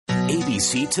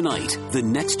ABC Tonight, the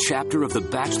next chapter of the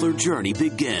Bachelor journey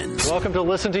begins. Welcome to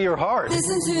Listen to Your Heart.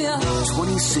 Listen to your heart.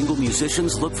 20 single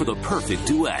musicians look for the perfect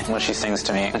duet. When she sings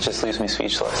to me, it just leaves me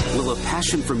speechless. Will a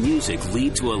passion for music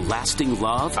lead to a lasting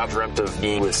love? I've dreamt of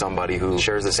being with somebody who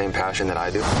shares the same passion that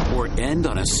I do. Or end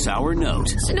on a sour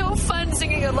note? It's no fun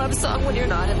singing a love song when you're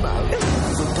not in love.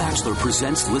 The Bachelor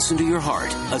presents Listen to Your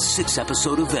Heart, a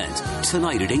 6-episode event,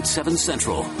 tonight at 8/7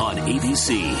 Central on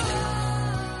ABC.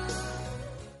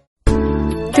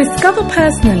 Discover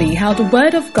personally how the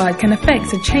Word of God can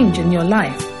affect a change in your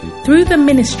life through the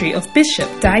ministry of Bishop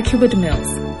Dike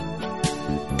Mills.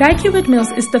 Dike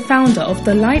Mills is the founder of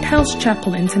the Lighthouse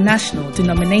Chapel International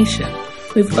denomination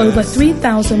with over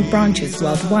 3,000 branches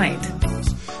worldwide.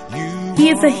 He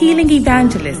is a healing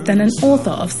evangelist and an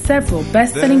author of several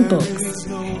best-selling books.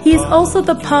 He is also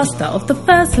the pastor of the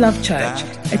First Love Church,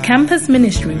 a campus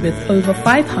ministry with over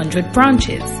 500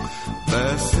 branches.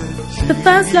 The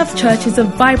First Love Church is a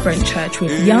vibrant church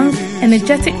with young,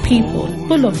 energetic people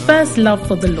full of first love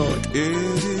for the Lord.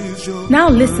 Now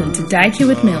listen to Dike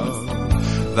Mills.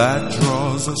 That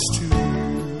draws us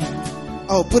to.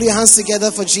 Oh, put your hands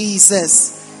together for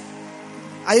Jesus.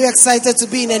 Are you excited to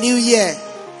be in a new year?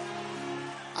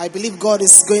 I believe God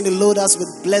is going to load us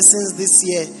with blessings this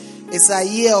year. It's a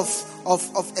year of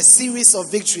a series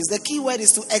of victories. The key word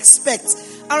is to expect.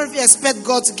 I don't know if you expect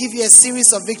God to give you a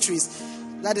series of victories.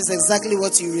 That is exactly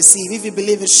what you receive. If you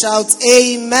believe it, shout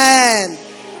amen.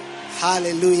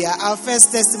 Hallelujah. Our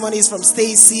first testimony is from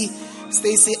Stacy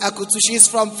Akutu. She's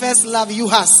from First Love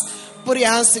UHAS. Put your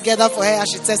hands together for her as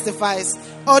she testifies.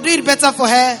 Oh, do it better for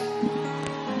her.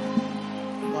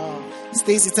 Wow.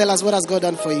 Stacy, tell us, what has God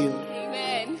done for you?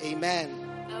 Amen. Amen.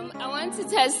 I want to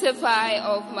testify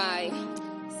of my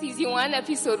Season 1,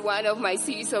 Episode 1 of my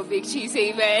series of victories.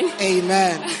 Amen.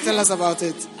 Amen. Tell us about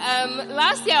it.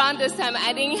 Last year around this time,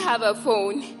 I didn't have a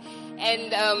phone.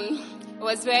 And it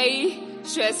was very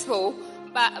stressful.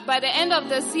 But by the end of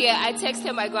this year, I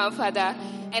texted my grandfather.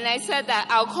 And I said that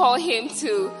I'll call him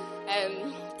to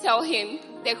tell him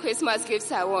the Christmas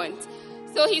gifts I want.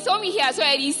 So he told me he has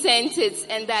already sent it.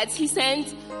 And that he sent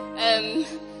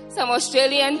some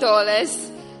Australian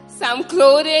dollars, some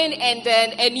clothing, and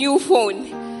then a new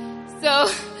phone. So,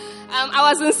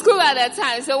 I was in school at that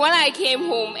time. So when I came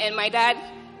home and my dad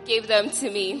gave them to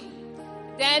me,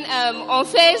 then on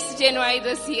 1st January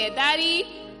this year, Daddy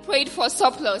prayed for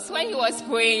surplus. When he was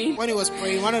praying, one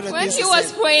of the things he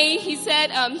was praying, he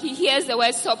said he hears the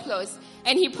word surplus,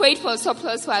 and he prayed for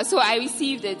surplus for us. So I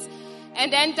received it.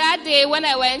 And then that day when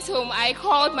I went home, I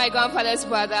called my grandfather's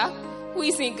brother, who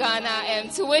is in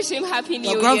Ghana, to wish him Happy New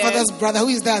Year. Your grandfather's brother, who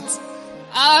is that?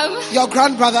 Your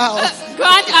grandbrother?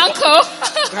 Grand uncle.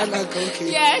 Grand uncle,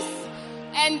 okay. Yes.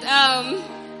 And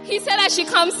he said I should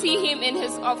come see him in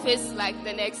his office like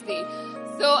the next day.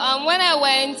 So when I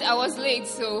went, I was late,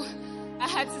 so I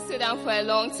had to sit down for a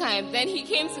long time. Then he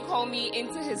came to call me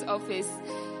into his office.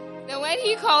 Then when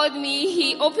he called me,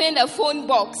 he opened a phone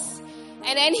box.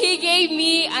 And then he gave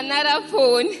me another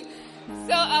phone.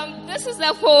 So this is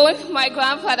the phone my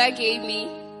grandfather gave me.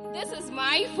 This is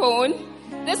my phone.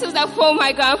 This is the phone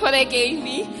my grandfather gave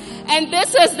me. And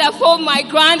this is the phone my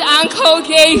grand uncle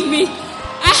gave me.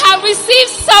 I have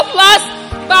received surplus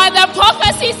by the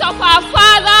prophecies of our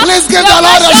Father. Please give the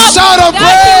Lord a shout of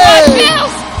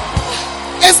praise.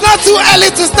 It's not too early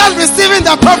to start receiving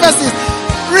the prophecies.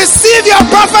 Receive your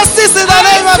prophecies in the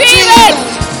name of Jesus.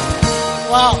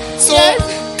 Wow. So,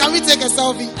 can we take a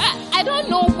selfie? I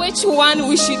don't know which one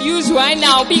we should use right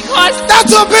now because that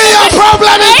will be your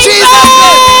problem in Jesus'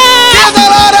 name. Give the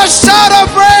Lord a shout of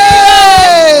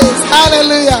praise.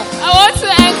 Hallelujah. I want to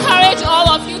encourage all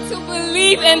of you to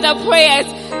believe in the prayers.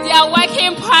 They are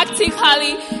working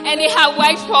practically and they have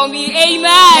worked for me.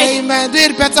 Amen. Amen. Do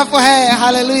it better for her.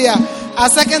 Hallelujah.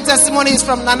 Our second testimony is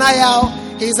from Nana Yao.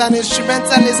 He's an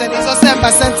instrumentalist and he's also a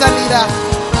bacenta leader.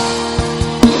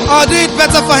 Oh, do it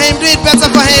better for him. Do it better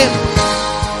for him.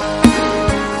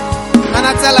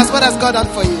 Nana, tell us, what has God done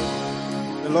for you?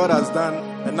 The Lord has done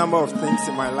a number of things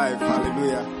in my life.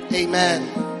 Hallelujah. Amen.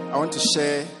 I want to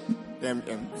share them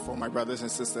for my brothers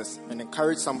and sisters and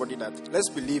encourage somebody that let's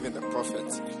believe in the prophet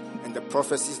and the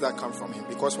prophecies that come from him.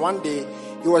 Because one day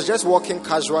he was just walking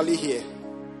casually here.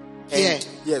 Here?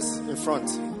 Yes, in front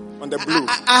on the blue.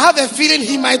 I have a feeling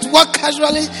he might walk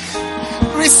casually.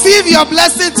 Receive your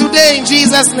blessing today in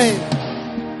Jesus' name.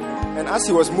 And as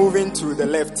he was moving to the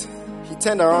left, he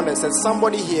turned around and said,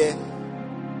 somebody here,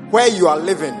 where you are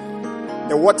living,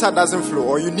 the water doesn't flow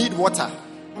or you need water.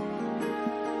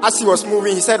 As he was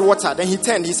moving, he said water. Then he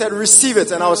turned, he said receive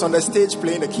it. And I was on the stage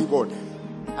playing the keyboard.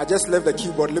 I just left the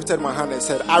keyboard, lifted my hand and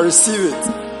said, I receive it.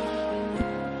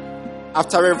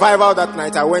 After revival that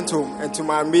night, I went home, and to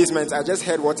my amazement, I just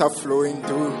heard water flowing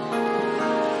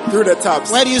through the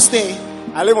taps. Where do you stay?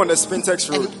 I live on the Spintex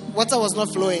Road. And water was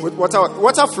not flowing.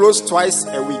 Water flows twice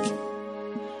a week.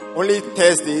 Only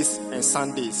Thursdays and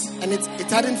Sundays. And it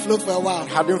hadn't flowed for a while. It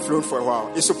hadn't flowed for a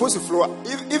while. It's supposed to flow.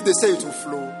 If they say it will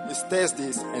flow, it's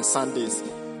Thursdays and Sundays.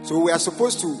 So we are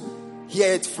supposed to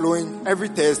hear it flowing every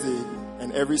Thursday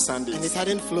and every Sunday. And it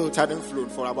hadn't flowed. It hadn't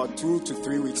flowed for about 2 to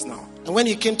 3 weeks now. And when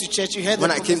you came to church, you heard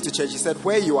when I came to church, he said,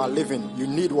 where you are living, you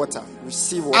need water.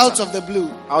 Receive water. Out of the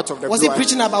blue. Out of the was blue. Was he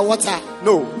preaching about water?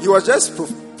 No, he was just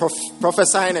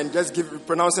prophesying and just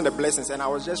pronouncing the blessings, and I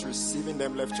was just receiving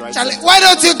them left, right. Charlie, why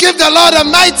don't you give the Lord a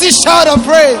mighty shout of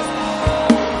praise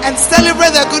and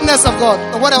celebrate the goodness of God?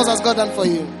 And what else has God done for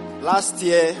you? Last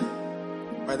year,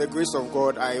 by the grace of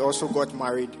God, I also got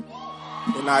married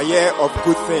in a year of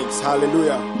good things.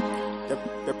 Hallelujah.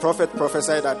 The prophet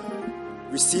prophesied that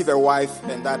receive a wife,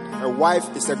 and that a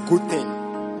wife is a good thing.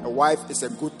 A wife is a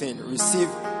good thing. Receive.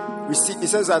 It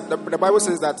says that the Bible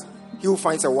says that he who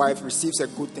finds a wife receives a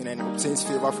good thing and obtains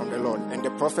favor from the Lord. And the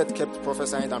prophet kept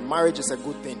prophesying that marriage is a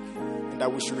good thing and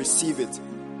that we should receive it.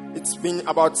 It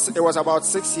was about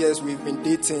 6 years we've been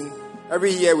dating.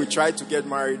 Every year we try to get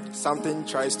married. Something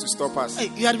tries to stop us.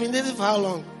 Hey, you had been dating for how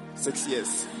long? 6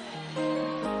 years.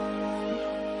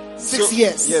 6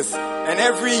 years? Yes. And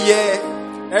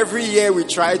every year we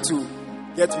try to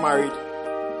get married.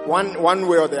 One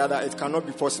way or the other, it cannot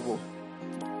be possible.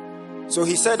 So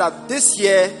he said that this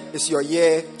year is your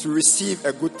year to receive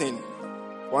a good thing.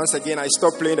 Once again, I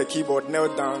stopped playing the keyboard,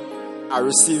 knelt down, I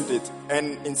received it.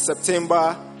 And in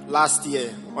September last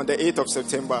year, on the 8th of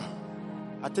September,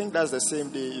 I think that's the same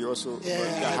day you also...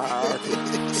 Yeah.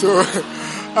 Okay. So,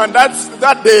 and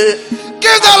that day...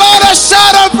 Give the Lord a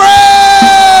shout of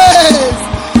praise!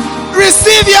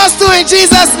 Receive yours too in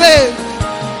Jesus' name.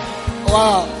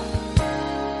 Wow.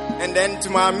 And then to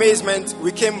my amazement,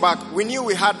 we came back. We knew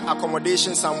we had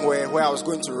accommodation somewhere where I was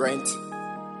going to rent.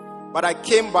 But I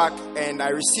came back and I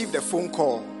received a phone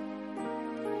call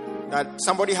that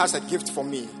somebody has a gift for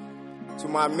me. To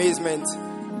my amazement,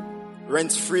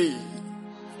 rent-free.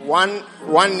 One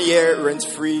year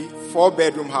rent-free,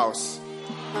 4-bedroom house.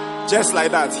 Just like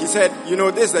that. He said,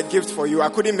 this is a gift for you. I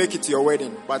couldn't make it to your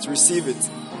wedding, but receive it.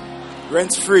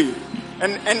 Rent-free.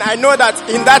 And I know that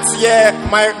in that year,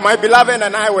 my beloved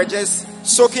and I were just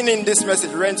soaking in this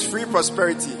message, rent-free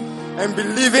prosperity, and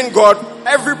believing God,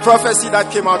 every prophecy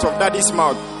that came out of Daddy's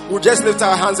mouth, we'll just lift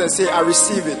our hands and say, I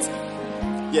receive it.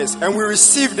 Yes, and we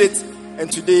received it,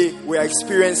 and today we are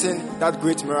experiencing that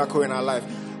great miracle in our life.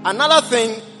 Another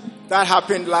thing that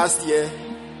happened last year,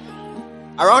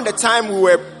 around the time we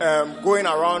were going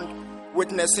around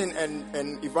witnessing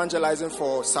and evangelizing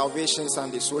for Salvation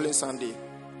Sunday, Swollen Sunday,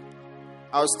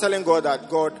 I was telling God that,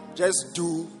 God, just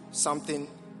do something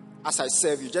as I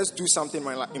serve you. Just do something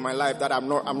in my life that I'm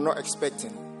not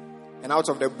expecting. And out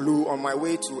of the blue, on my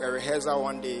way to a rehearsal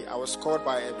one day, I was called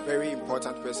by a very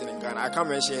important person in Ghana. I can't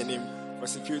mention her name for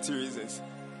security reasons.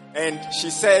 And she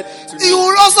said to me... You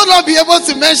will also not be able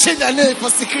to mention her name for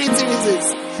security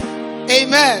reasons.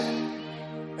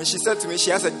 Amen. And she said to me,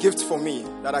 she has a gift for me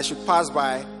that I should pass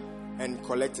by and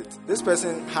collect it. This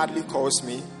person hardly calls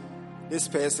me. This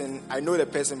person, I know the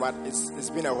person, but it's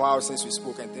been a while since we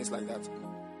spoke and things like that.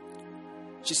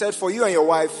 She said, for you and your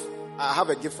wife, I have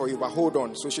a gift for you, but hold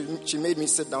on. So she made me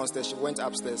sit downstairs. She went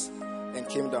upstairs and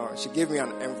came down. She gave me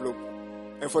an envelope.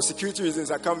 And for security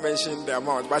reasons, I can't mention the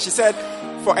amount. But she said,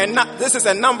 this is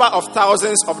a number of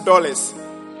thousands of dollars.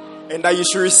 And that you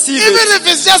should receive it. Even if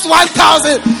it's just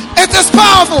 1,000, it is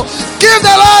powerful. Give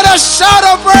the Lord a shout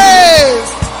of praise.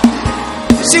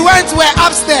 She went to her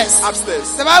upstairs.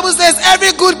 The Bible says every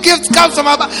good gift comes from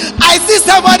above. I see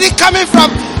somebody coming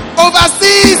from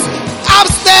overseas,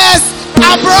 upstairs,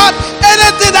 abroad.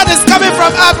 Anything that is coming from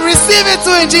up, receive it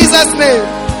too in Jesus' name.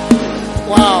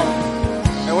 Wow.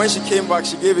 And when she came back,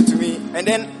 she gave it to me. And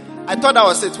then I thought that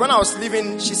was it. When I was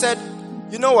leaving, she said,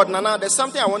 you know what, Nana, there's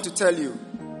something I want to tell you.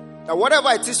 That whatever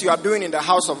it is you are doing in the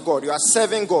house of God, you are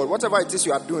serving God, whatever it is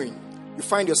you are doing, you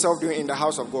find yourself doing in the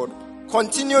house of God,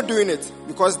 continue doing it,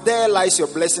 because there lies your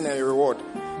blessing and your reward.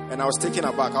 And I was taken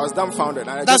aback. I was dumbfounded.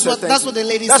 And that's what the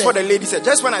lady said. That's what the lady said.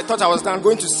 Just when I thought I was done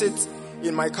going to sit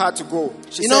in my car to go,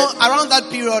 she said, around that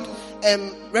period,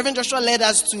 Reverend Joshua led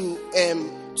us to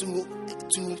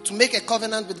make a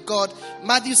covenant with God.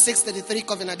 Matthew 6:33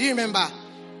 covenant. Do you remember?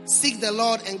 Seek the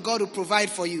Lord and God will provide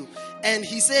for you. And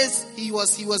he says he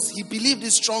believed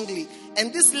it strongly.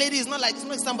 And this lady is not like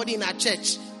somebody in our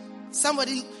church.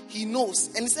 Somebody he knows.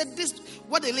 And he said this,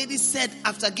 what the lady said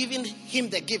after giving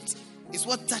him the gift It's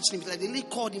what touched him. Like they really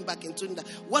called him back and told him that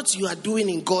what you are doing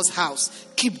in God's house,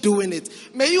 keep doing it.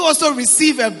 May you also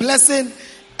receive a blessing,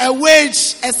 a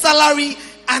wage, a salary,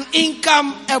 an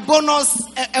income, a bonus,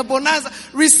 a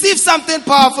bonus. Receive something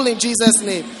powerful in Jesus'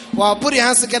 name. Well, put your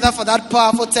hands together for that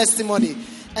powerful testimony.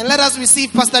 And let us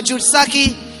receive Pastor Jude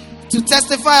Saki to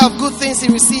testify of good things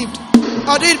he received.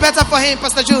 Oh, do it better for him,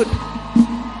 Pastor Jude.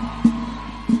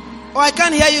 Oh, I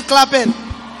can't hear you clapping.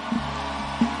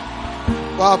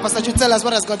 Wow, Pastor Jude, tell us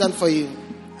what has God done for you.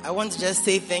 I want to just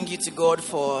say thank you to God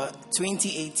for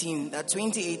 2018. That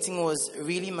 2018 was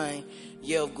really my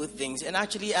year of good things. And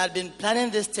actually, I had been planning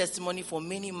this testimony for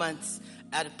many months.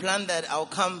 I had planned that I'll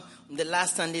come on the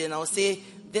last Sunday and I'll say,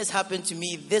 this happened to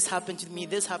me, this happened to me,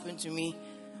 this happened to me.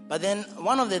 But then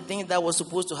one of the things that was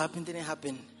supposed to happen didn't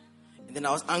happen. And then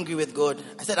I was angry with God.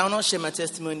 I said, I'll not share my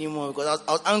testimony anymore because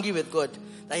I was angry with God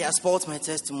that He has spoiled my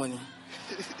testimony.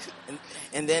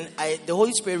 And then the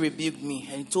Holy Spirit rebuked me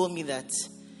and He told me that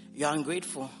you are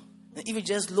ungrateful. And if you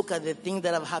just look at the things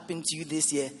that have happened to you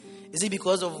this year, is it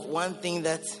because of one thing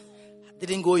that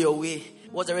didn't go your way?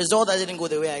 Was a result that didn't go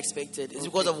the way I expected? It's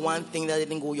because of one thing that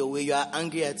didn't go your way. You are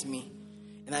angry at me.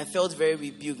 And I felt very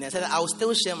rebuked. And I said, I will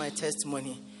still share my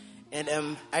testimony.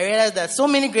 And I realized that so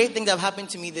many great things have happened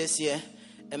to me this year.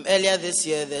 Earlier this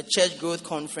year, the Church Growth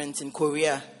Conference in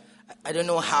Korea. I don't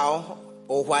know how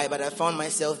or why, but I found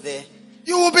myself there.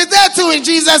 You will be there too in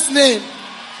Jesus' name.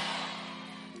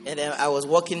 And I was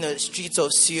walking the streets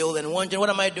of Seoul and wondering, what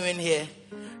am I doing here?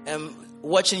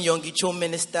 Watching Yonggi Cho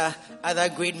minister, other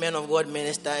great men of God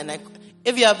minister. And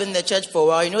if you have been in the church for a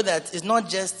while, you know that it's not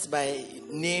just by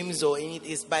names or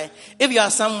anything. It's by, if you are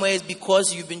somewhere, it's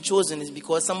because you've been chosen. It's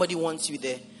because somebody wants you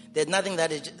there. There's nothing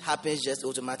that happens just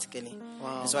automatically.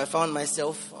 Wow. And so I found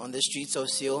myself on the streets of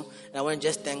Seoul. And I want to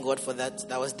just thank God for that.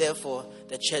 I was there for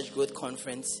the Church Growth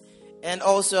Conference. And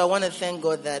also I want to thank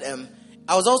God that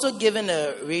I was also given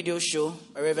a radio show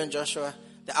by Reverend Joshua,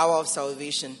 The Hour of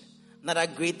Salvation. Another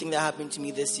great thing that happened to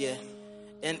me this year.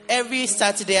 And every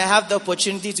Saturday I have the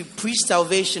opportunity to preach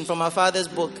salvation from our Father's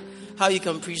book, How You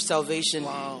Can Preach Salvation.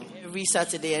 Wow. Every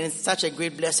Saturday, and it's such a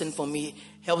great blessing for me.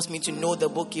 Helps me to know the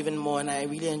book even more, and I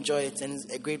really enjoy it, and it's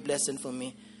a great blessing for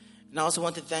me. And I also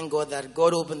want to thank God that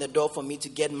God opened the door for me to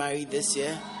get married this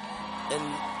year. And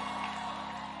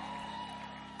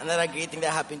another great thing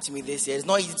that happened to me this year. It's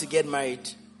not easy to get married,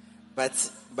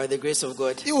 but by the grace of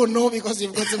God. You will know because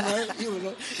you've gotten married. You will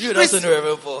know. You will also know,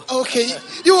 Reverend Paul. Okay.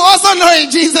 You will also know in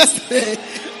Jesus' name.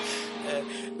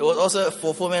 There was also a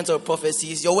fulfillment of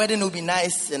prophecies. Your wedding will be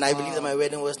nice, and I believe that my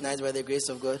wedding was nice by the grace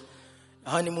of God.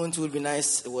 Honeymoon too will be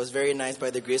nice. It was very nice by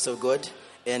the grace of God.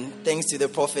 And thanks to the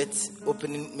prophet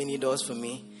opening many doors for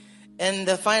me. And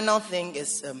the final thing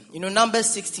is, Numbers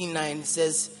 16:9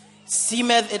 says,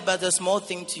 "Seemeth it but a small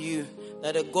thing to you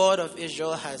that the God of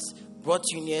Israel has brought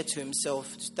you near to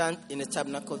Himself, to stand in the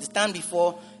tabernacle, to stand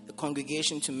before the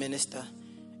congregation to minister."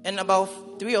 And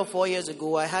about 3 or 4 years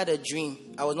ago, I had a dream.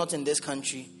 I was not in this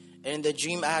country. And in the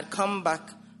dream, I had come back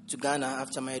to Ghana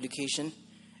after my education.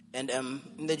 And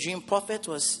in the dream, prophet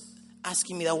was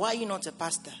asking me that, why are you not a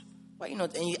pastor? Why are you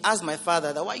not? And he asked my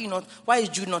father that, why is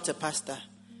Jude not a pastor?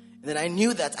 And then I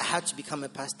knew that I had to become a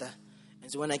pastor. And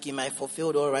so when I came, I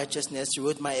fulfilled all righteousness,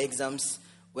 wrote my exams,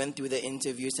 went through the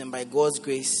interviews, and by God's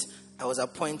grace, I was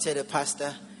appointed a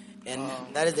pastor. And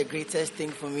that is the greatest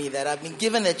thing for me, that I've been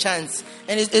given a chance.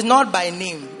 And it's not by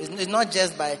name. It's not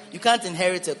just by, you can't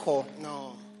inherit a call. No.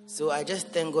 So I just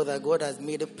thank God that God has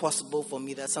made it possible for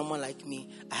me, that someone like me,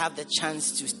 I have the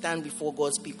chance to stand before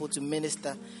God's people to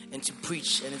minister and to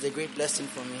preach. And it's a great blessing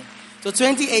for me. So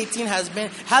 2018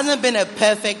 hasn't been a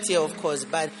perfect year, of course,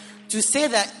 but to say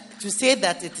that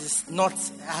it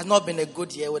has not been a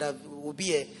good year would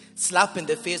be a slap in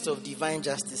the face of divine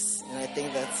justice. And I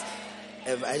think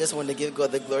that I just want to give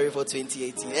God the glory for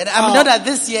 2018. And I know that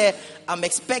this year I'm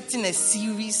expecting a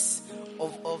series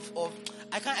of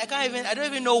I don't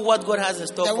even know what God has in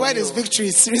store for me. The word is victory.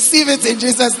 Receive it in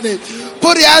Jesus' name.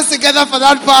 Put your hands together for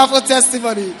that powerful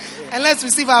testimony. Yeah. And let's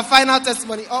receive our final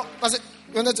testimony. Oh, was it?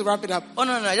 You wanted to wrap it up? Oh,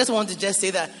 no. I just want to just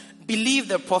say that believe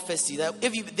the prophecy, that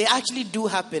they actually do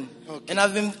happen. Okay. And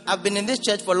I've been in this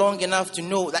church for long enough to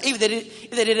know that if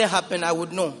they didn't happen, I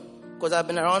would know, because I've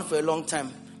been around for a long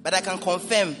time. But I can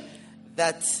confirm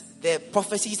that the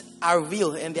prophecies are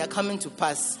real and they are coming to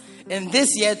pass. And this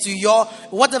year,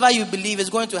 whatever you believe is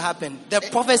going to happen. The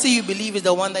prophecy you believe is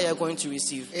the one that you're going to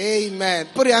receive. Amen.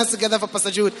 Put your hands together for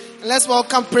Pastor Jude. And let's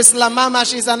welcome Priscilla Mama.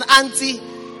 She's an auntie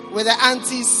with the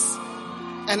aunties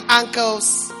and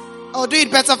uncles. Oh, do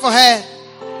it better for her.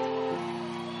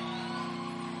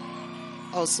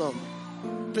 Awesome.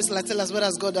 Priscilla, tell us, what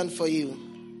has God done for you?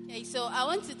 Okay, so I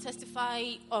want to testify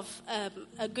of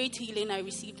a great healing I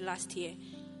received last year.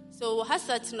 So as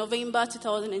at November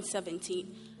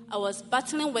 2017, I was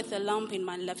battling with a lump in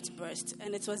my left breast,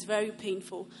 and it was very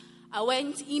painful. I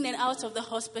went in and out of the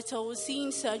hospital,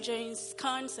 seeing surgeons,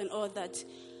 scans, and all that.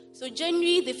 So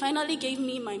January, they finally gave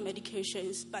me my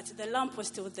medications, but the lump was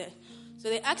still there. So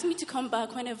they asked me to come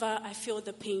back whenever I feel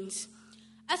the pains.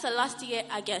 As of last year,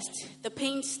 August, the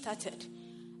pains started.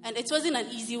 And it wasn't an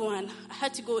easy one. I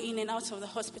had to go in and out of the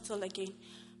hospital again.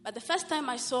 But the first time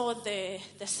I saw the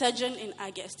surgeon in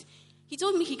August, he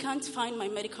told me he can't find my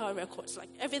medical records. Like,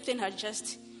 everything had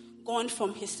just gone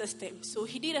from his system. So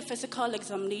he did a physical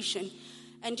examination.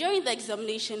 And during the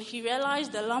examination, he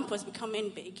realized the lump was becoming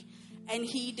big. And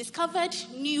he discovered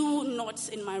new knots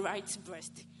in my right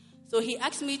breast. So he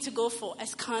asked me to go for a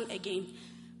scan again.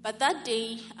 But that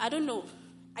day, I don't know,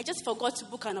 I just forgot to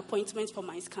book an appointment for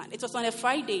my scan. It was on a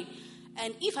Friday.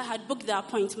 And if I had booked the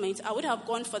appointment, I would have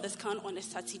gone for the scan on a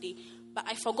Saturday. But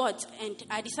I forgot, and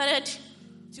I decided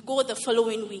to go the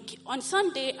following week. On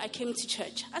Sunday, I came to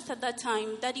church. As at that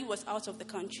time, Daddy was out of the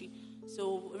country.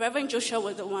 So Reverend Joshua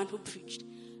was the one who preached.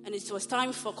 And it was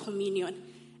time for communion.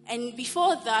 And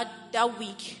before that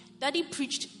week, Daddy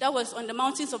preached. That was on the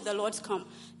mountains of the Lord's Come.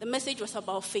 The message was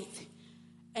about faith.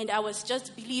 And I was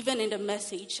just believing in the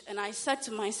message. And I said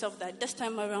to myself that this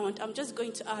time around, I'm just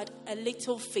going to add a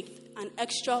little faith, an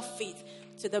extra faith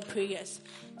to the prayers.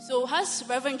 So as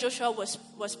Reverend Joshua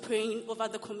was praying over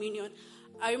the communion,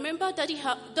 I remember Daddy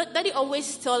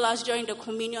always tells us during the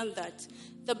communion that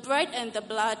the bread and the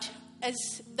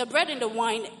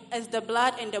wine as the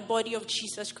blood and the body of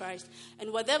Jesus Christ.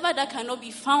 And whatever that cannot be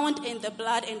found in the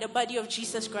blood and the body of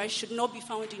Jesus Christ should not be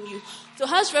found in you. So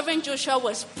as Reverend Joshua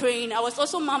was praying, I was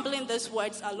also mumbling these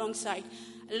words alongside.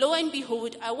 Lo and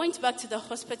behold, I went back to the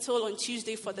hospital on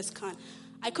Tuesday for the scan.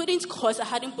 I couldn't because I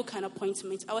hadn't booked an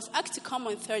appointment. I was asked to come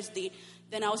on Thursday,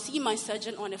 then I'll see my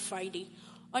surgeon on a Friday.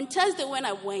 On Thursday when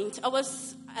I went,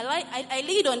 I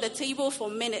laid on the table for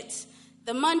minutes.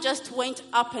 The man just went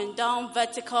up and down,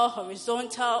 vertical,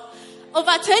 horizontal,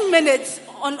 over 10 minutes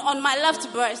on my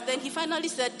left breast. Then he finally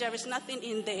said, there is nothing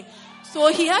in there.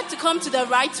 So he had to come to the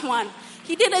right one.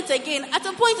 He did it again. At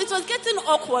a point, it was getting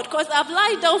awkward because I've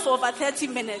lied down for over 30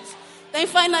 minutes. Then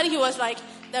finally he was like,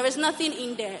 there is nothing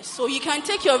in there. So you can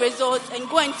take your results and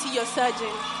go and see your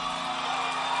surgeon.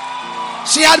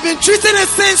 She had been treating it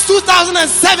since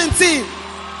 2017.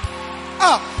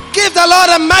 Give the Lord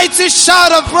a mighty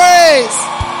shout of praise.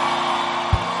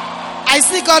 I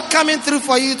see God coming through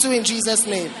for you too in Jesus'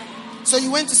 name. So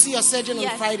you went to see your surgeon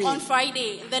on Friday? On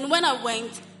Friday. Then when I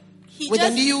went, with the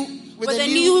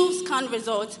new scan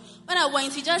result. When I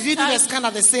went, he just Did you do the scan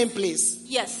at the same place?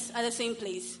 Yes, at the same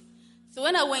place. So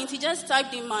when I went, he just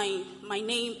typed in my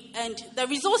name, and the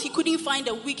results he couldn't find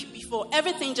a week before.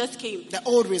 Everything just came. The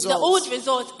old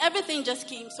results. Everything just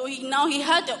came. So he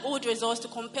had the old results to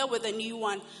compare with the new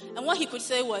one. And what he could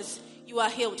say was, you are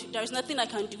healed. There is nothing I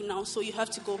can do now, so you have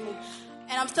to go home.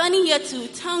 And I'm standing here to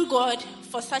thank God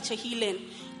for such a healing.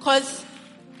 Because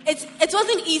it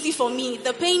wasn't easy for me.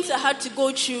 The pains I had to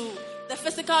go through, the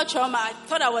physical trauma, I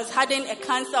thought I was having a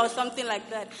cancer or something like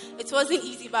that. It wasn't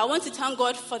easy, but I want to thank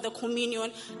God for the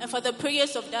communion and for the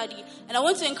prayers of Daddy. And I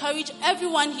want to encourage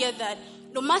everyone here that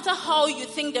no matter how you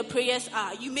think the prayers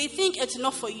are, you may think it's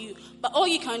not for you, but all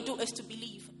you can do is to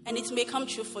believe, and it may come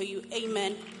true for you.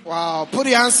 Amen. Wow. Put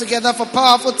your hands together for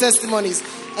powerful testimonies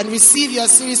and receive your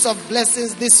series of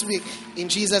blessings this week. In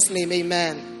Jesus' name,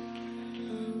 amen.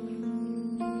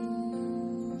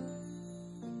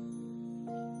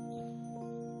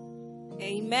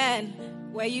 Amen.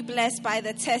 Were you blessed by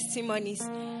the testimonies?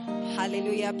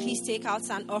 Hallelujah. Please take out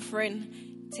an offering.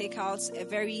 Take out a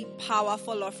very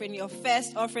powerful offering. Your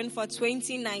first offering for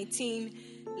 2019.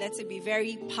 Let it be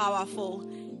very powerful.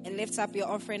 And lift up your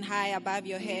offering high above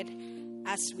your head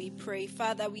as we pray.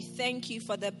 Father, we thank you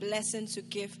for the blessing to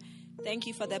give. Thank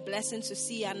you for the blessing to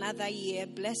see another year.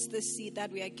 Bless the seed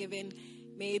that we are giving.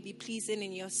 May it be pleasing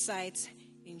in your sight.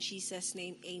 In Jesus'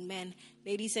 name, amen.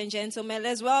 Ladies and gentlemen,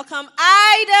 let's welcome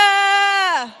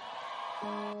Ida.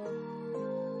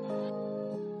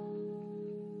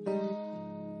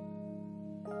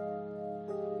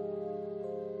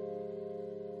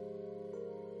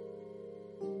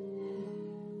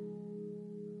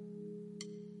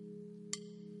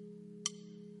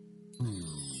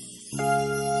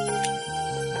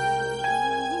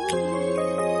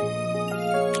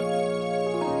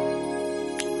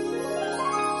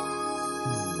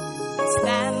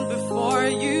 Stand before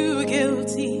you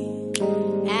guilty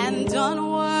and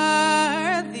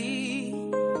unworthy.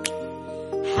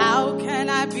 How can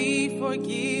I be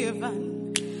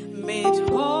forgiven, made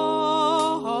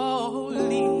whole?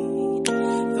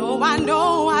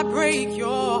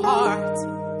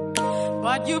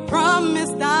 Lord, you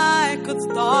promised I could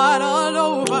start all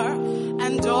over,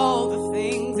 and all the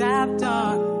things I've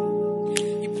done,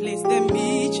 you placed them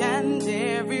each and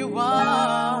every one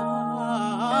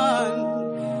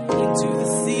into the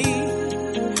sea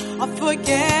of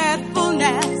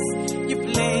forgetfulness. You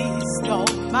placed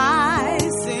all my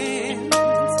sins.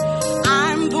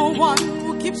 I'm the one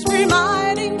who keeps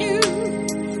reminding you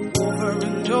over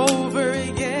and over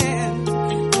again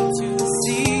into the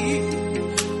sea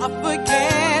of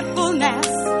forgetfulness.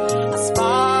 As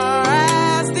far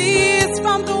as the east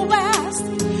from the west,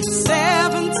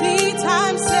 70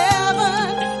 times 7,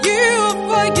 you've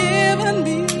forgiven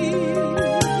me.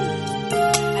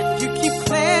 And you keep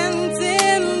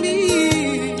cleansing me,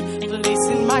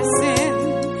 placing my sin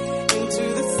into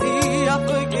the sea of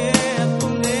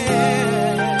forgetfulness.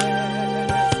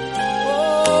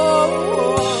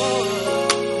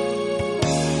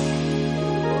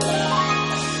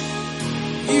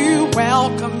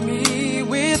 Welcome me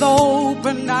with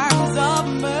open arms of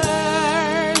mercy.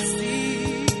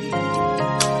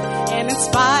 And in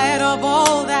spite of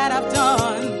all that I've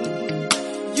done,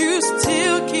 you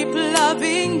still keep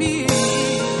loving me.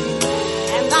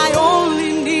 And I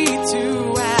only need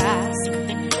to ask,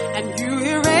 and you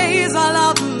erase all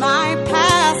of my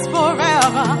past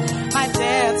forever. My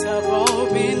debts have all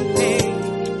been paid,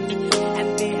 and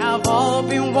they have all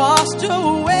been washed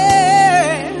away.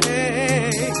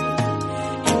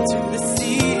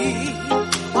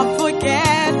 Of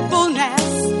forgetfulness,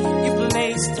 you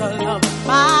placed all of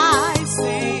my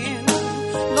sin.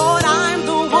 Lord, I'm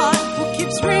the one who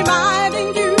keeps reminding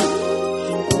you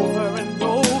over and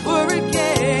over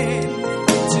again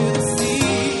into the sea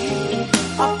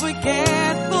of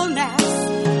forgetfulness.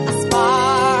 As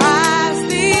far as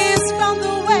the east from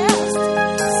the west,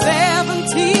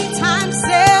 70 times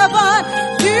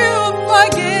 7, you've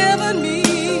forgiven me.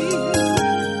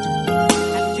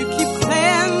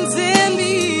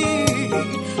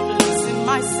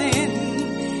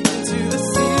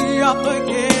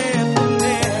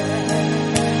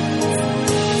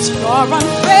 It's your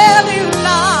unfailing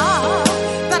love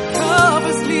that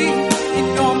covers me in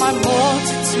all my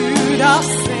multitude of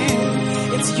sin.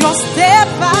 It's your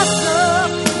steadfast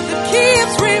love that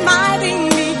keeps reminding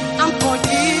me I'm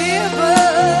forgiven.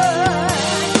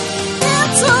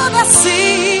 Into the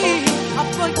sea of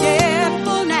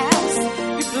forgetfulness,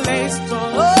 you placed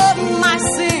all of my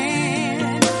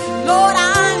sin. Lord,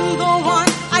 I'm the one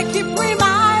I keep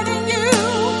reminding you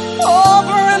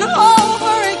over and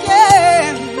over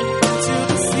again to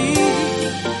the sea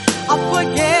of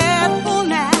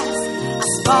forgetfulness.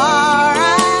 As far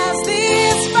as the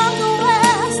east from the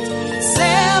west,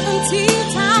 70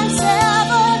 times 7,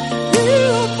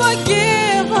 you've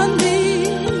forgiven me,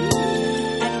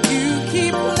 and you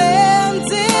keep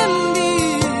cleansing me,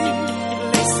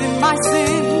 placing my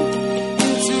sin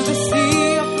into the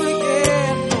sea of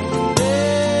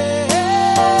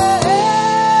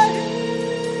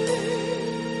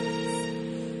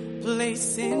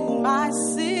placing my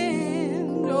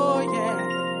sin, oh yeah,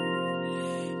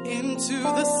 into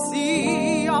the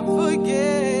sea of forgetful.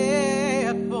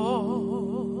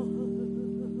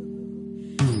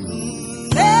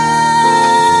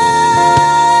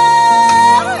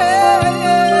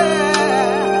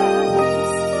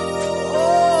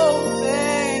 Oh,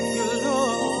 thank you, Lord.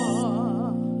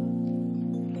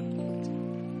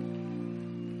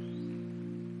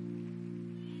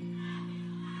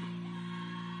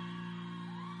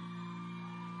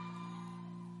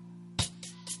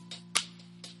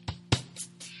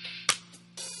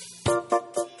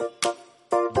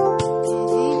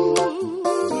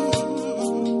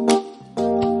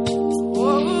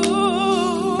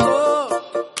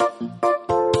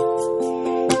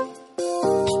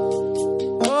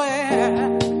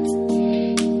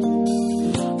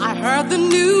 The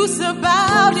news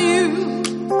about you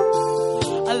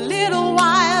a little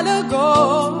while ago.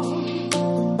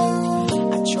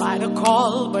 I tried to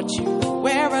call, but you were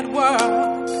at work.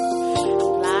 I'm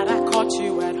glad I caught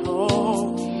you at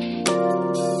home.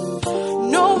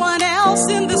 No one else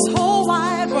in this whole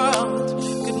wide world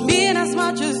could mean as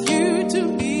much as you to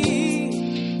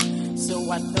me. So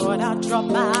I thought I'd drop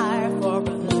by for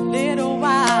a little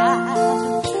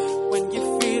while when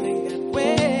you're feeling that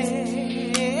way.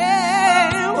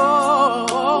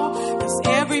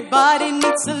 Everybody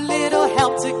needs a little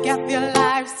help to get their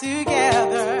lives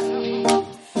together,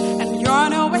 and you're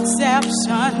no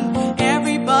exception.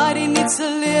 Everybody needs a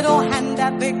little hand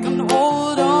that they can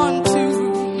hold on to.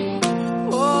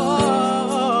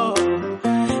 Oh,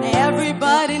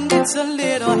 everybody needs a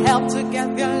little help to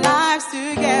get their lives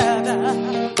together,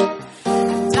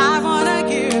 and I wanna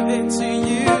give it to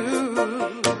you.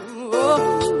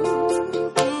 Oh.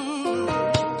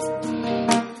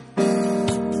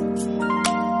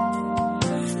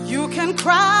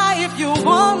 cry if you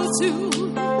want to.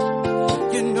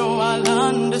 You know I'll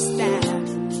understand.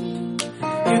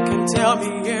 You can tell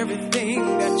me everything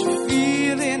that you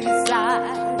feel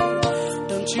inside.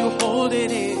 Don't you hold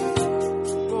it in.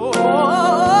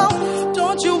 Oh,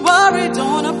 don't you worry,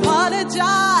 don't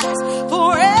apologize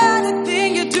for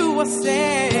anything you do or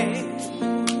say.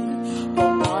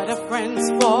 Oh, what are friends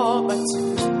for but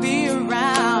to be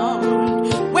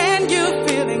around when you're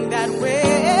feeling that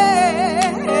way?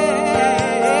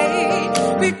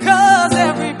 Because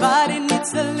everybody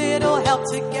needs a little help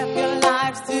to get their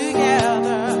lives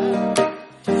together.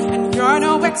 And you're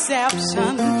no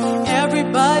exception.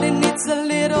 Everybody needs a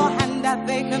little hand that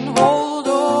they can hold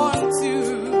on to.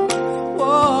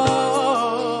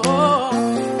 Oh,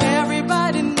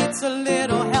 everybody needs a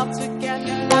little help to get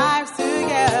their lives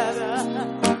together.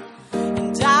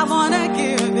 And I wanna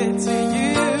give it to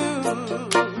you.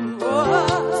 Oh.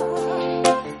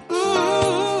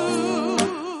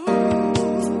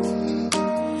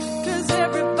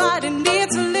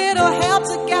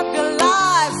 To get your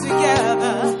lives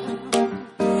together.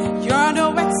 You're no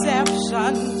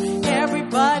exception.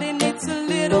 Everybody needs a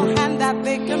little hand that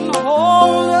they can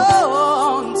hold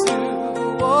on to.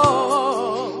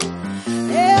 Oh,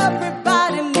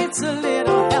 everybody needs a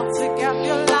little help to get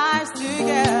your lives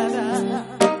together.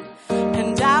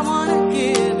 And I wanna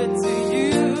give it to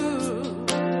you.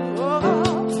 Oh,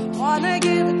 wanna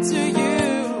give it to you.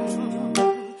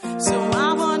 So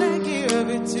I wanna give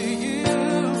it to you.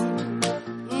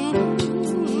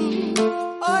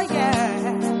 Oh yeah,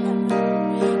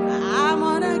 I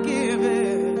wanna give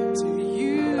it to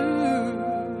you.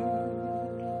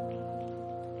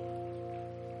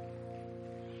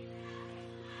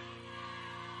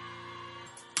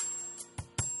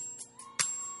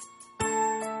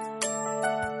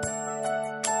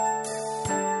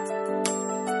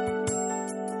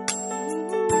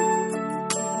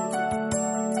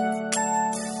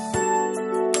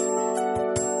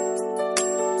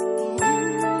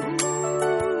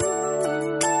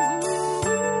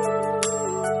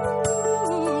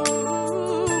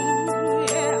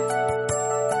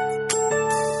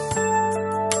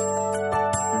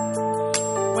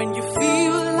 When you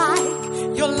feel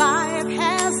like your life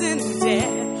has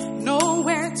ended,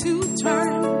 nowhere to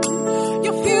turn,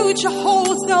 your future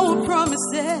holds no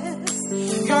promises,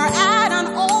 you're at an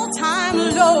all-time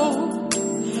low.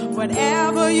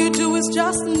 Whatever you do is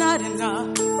just not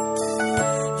enough.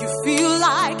 You feel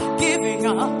like giving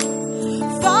up,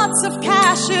 thoughts of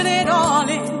cashing it all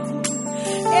in.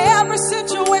 Every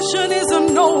situation is a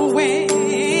no-win.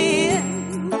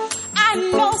 I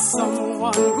know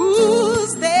someone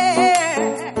who's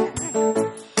there.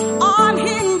 On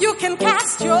him you can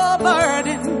cast your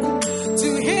burden. To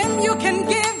him you can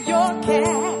give your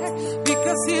care.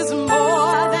 Because he's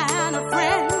more than a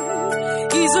friend.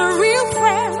 He's a real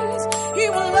friend. He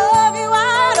will love you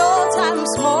at all times.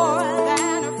 More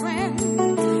than a friend.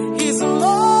 He's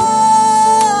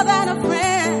more than a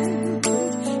friend.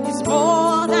 He's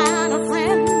more than a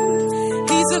friend.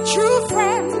 He's a true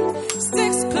friend.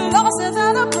 Sticks closer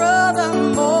than a brother.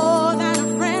 More than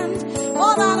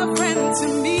a friend to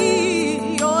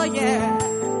me. Oh yeah.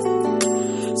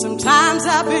 Sometimes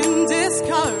I've been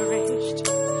discouraged,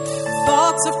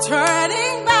 thoughts of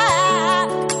turning back,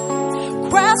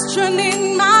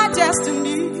 questioning my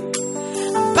destiny.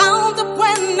 I'm bound up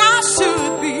when I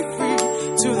should be free.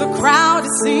 To the crowd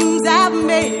it seems I've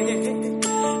made it,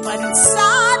 but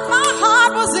inside my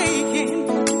heart was aching.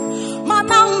 My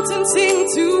mountain seemed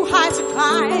too high to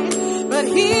climb, but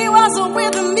he wasn't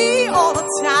with me all the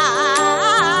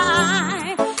time.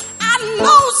 I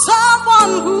know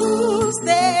someone who's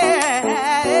there.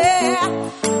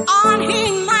 On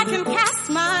him I can cast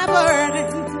my burden.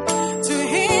 To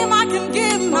him I can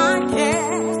give my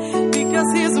care. Because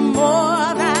he's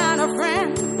more than a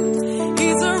friend.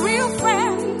 He's a real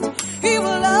friend. He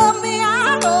will love me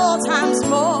at all times.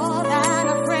 More than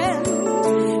a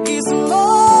friend. He's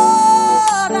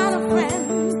more than a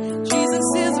friend. Jesus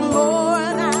is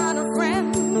more than a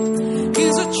friend.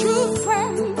 He's a true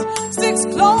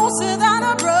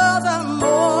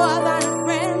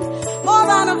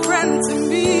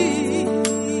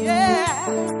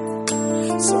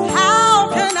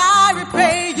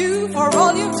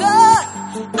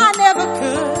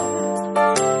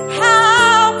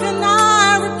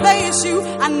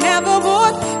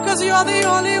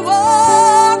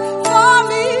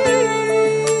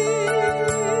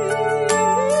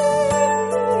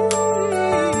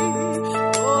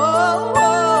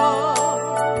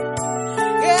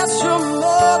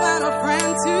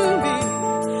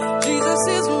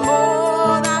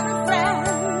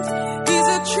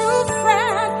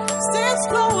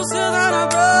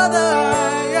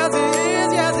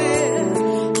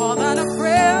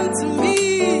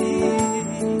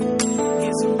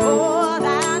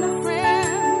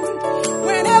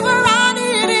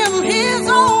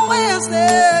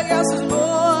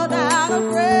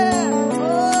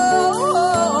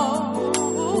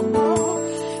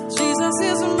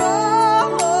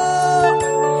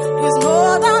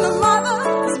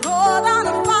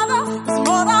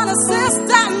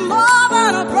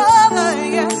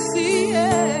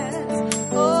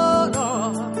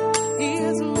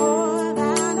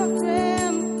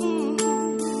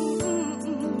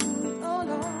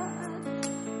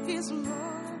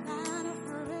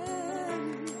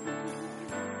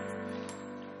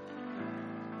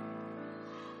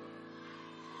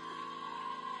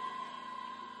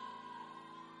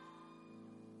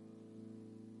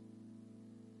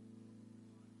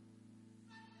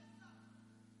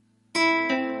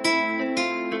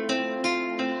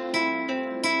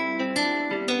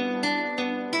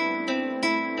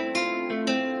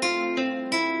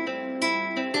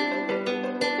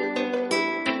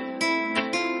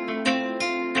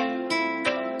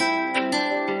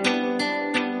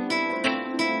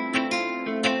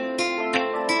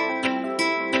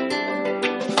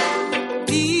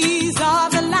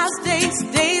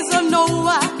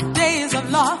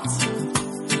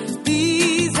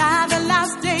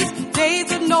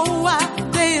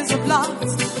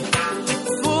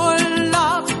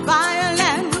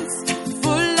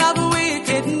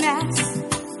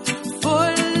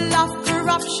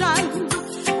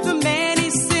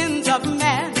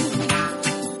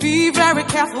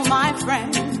very careful, my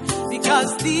friend,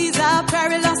 because these are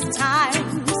perilous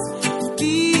times.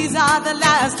 These are the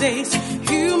last days.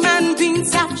 Human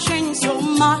beings have changed so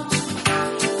much.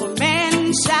 For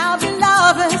men shall be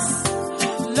lovers,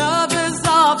 lovers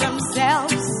of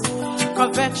themselves,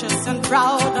 covetous and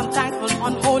proud, unthankful,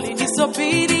 unholy,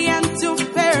 disobedient to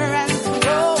parents.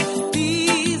 Oh,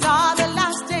 these are the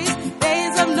last days,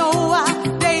 days of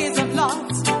Noah, days of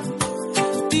Lot.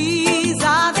 These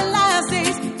are the last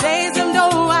days, days of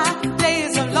Noah,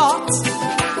 days of Lot.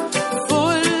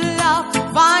 Full of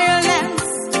violence,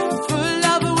 full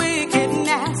of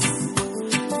wickedness,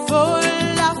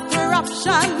 full of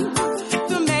corruption,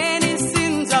 the many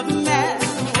sins of men.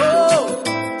 Oh.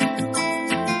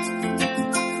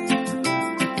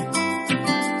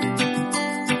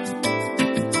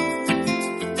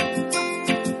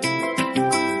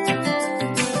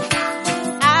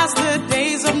 As the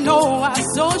days of Noah,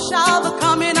 so shall the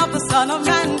coming of the Son of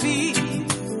Man be.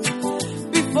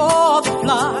 Before the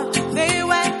flood, they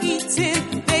were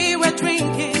eating, they were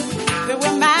drinking, they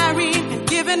were married and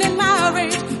given in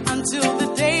marriage until the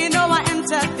day Noah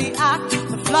entered the ark.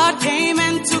 The flood came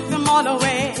and took them all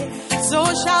away. So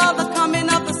shall the coming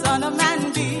of the Son of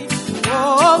Man be.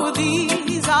 Oh,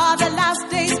 these are the last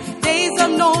days, days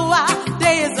of Noah,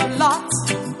 days of Lot.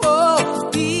 Oh,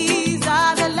 these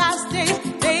are the last days,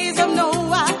 days of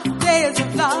Noah, days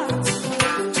of Lot.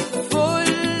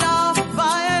 Full of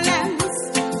violence,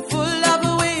 full of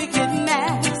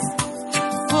wickedness,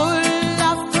 full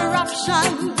of corruption,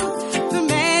 the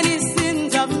many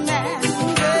sins of men.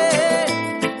 Yeah.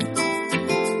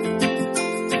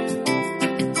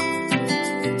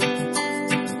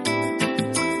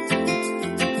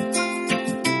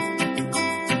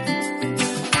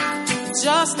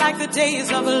 Just like the days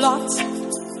of Lot,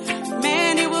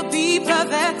 many will be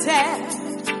perverted.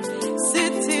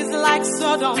 Cities like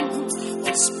Sodom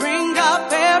will spring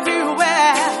up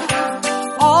everywhere.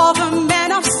 All the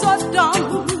men of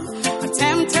Sodom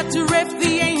attempted to rape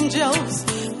the angels.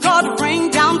 God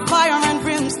rained down fire and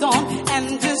brimstone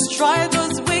and destroyed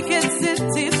those wicked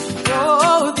cities.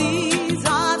 Oh, these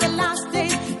are the last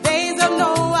days, days of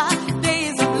Noah,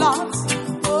 days of Lot.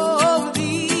 Oh,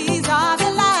 these are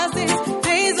the last days,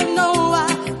 days of Noah,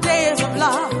 days of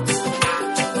Lot.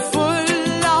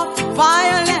 Full of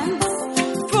violence,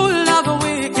 full of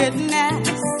wickedness,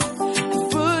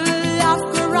 full of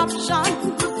corruption,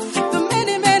 the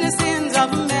many, many sins of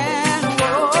men.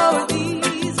 Oh,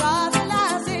 these are the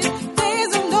last days,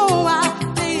 days of Noah,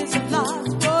 days of Lot.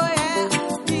 Oh, yeah,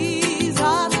 these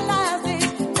are the last days,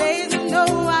 days of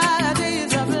Noah,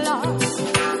 days of Lot.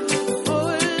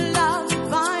 Full of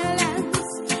violence,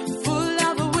 full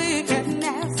of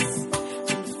wickedness,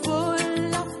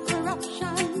 full of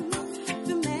corruption,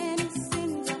 the many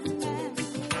sins of men.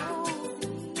 Oh,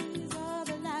 these are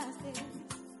the last days.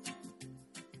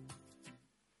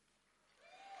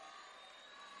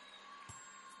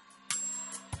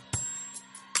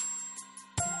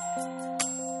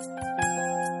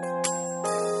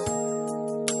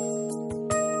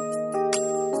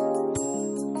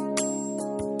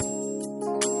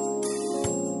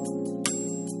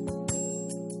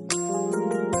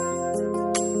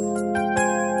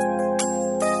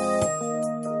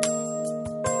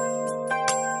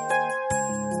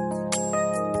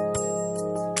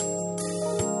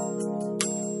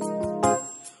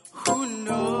 Who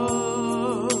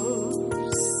knows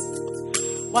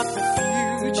what the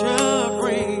future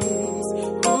brings?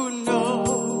 Who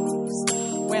knows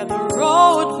where the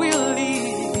road will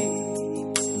lead?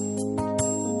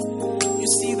 You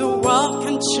see, the world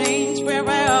can change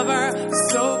wherever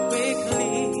so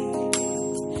quickly.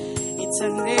 It's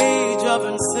an age of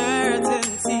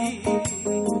uncertainty.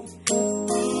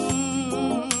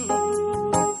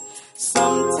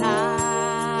 Sometimes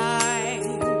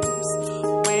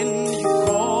when you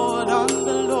call on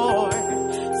the Lord,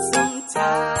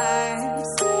 sometimes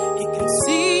it can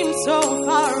seem so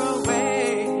far away.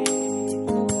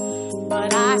 But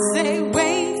I say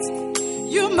wait,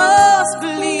 you must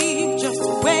believe, just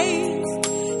wait.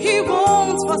 He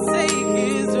won't forsake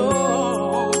his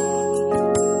own.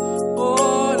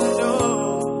 Oh no,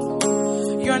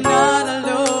 you're not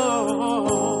alone.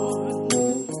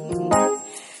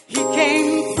 He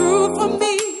came through for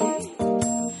me.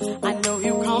 I know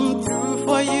he'll come through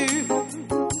for you.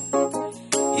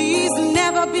 He's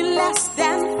never been less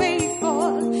than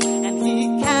faithful, and he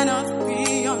cannot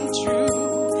be untrue.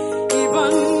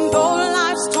 Even though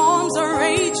life's storms are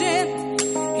raging,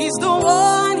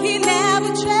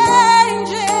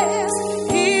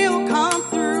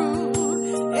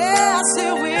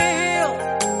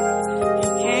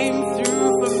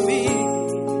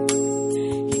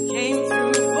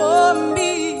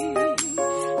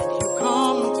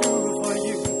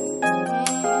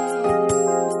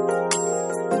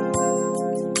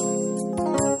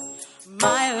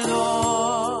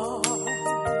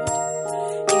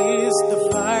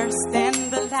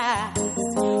 last.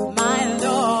 My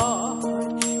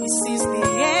Lord, He sees the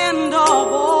end of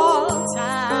all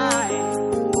time.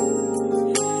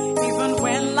 Even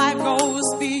when life goes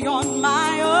beyond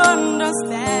my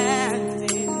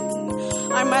understanding,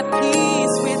 I'm at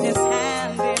peace with His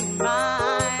hand in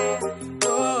mine.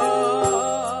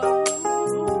 Oh,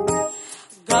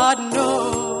 God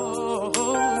knows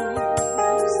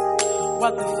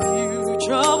what the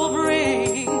future will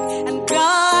bring, and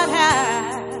God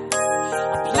has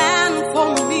a plan for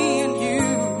me and you.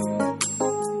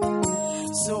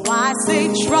 So I say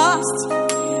trust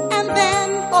and then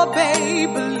obey,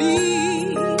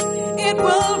 believe it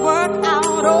will work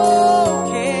out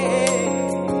okay.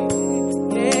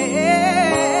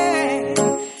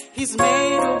 He's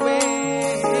made a way.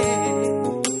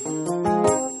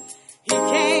 He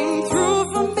came through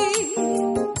for me.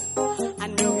 I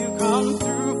know He'll come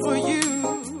through for you.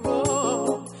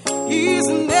 Oh, He's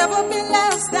never been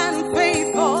less than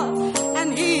faithful, and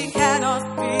He cannot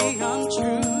be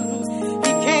untrue.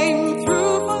 He came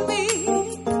through for me.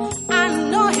 I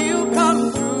know He'll come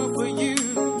through for you.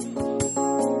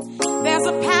 There's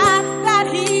a path that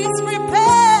He's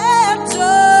prepared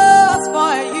just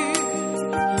for you.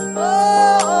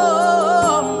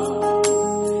 Oh,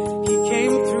 He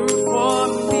came through for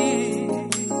me.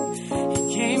 He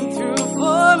came through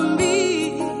for me,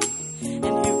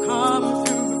 and He'll come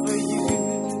through for you.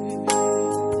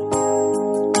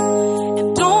 And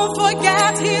don't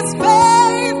forget His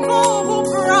faithful who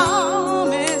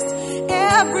promised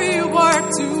every word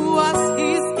to us.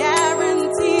 He's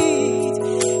guaranteed.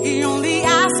 He only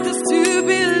asks us to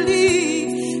believe,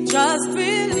 just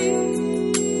believe.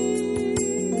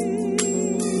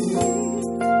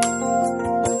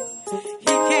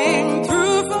 He came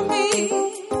through for me.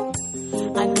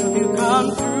 I know He'll come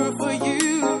through for you.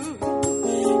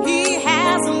 He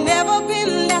has never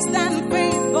been less than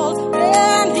faithful,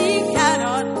 and He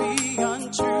cannot be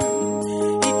untrue.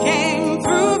 He came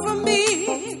through for me.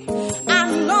 I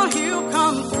know He'll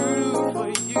come through for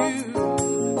you.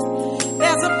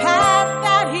 There's a path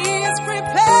that He's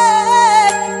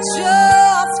prepared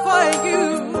just for you.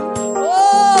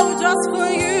 Oh, just for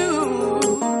you.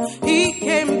 He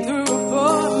came through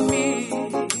for me.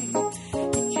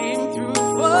 He came through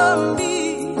for me.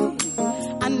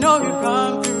 I know He'll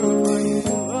come through for you.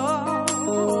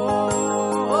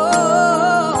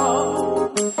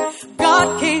 Oh, God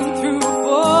came through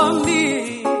for me.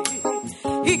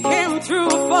 He came through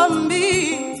for me,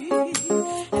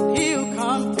 and He'll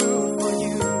come through for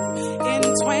you. In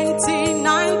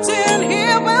 2019, He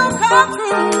will come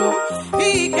through.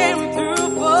 He came through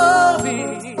for me.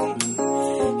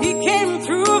 He came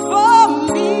through for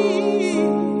me.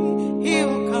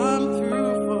 He'll come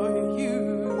through for you.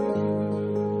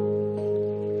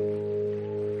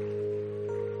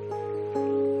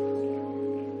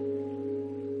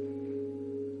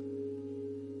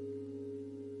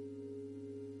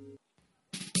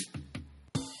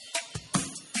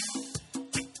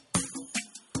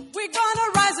 We're gonna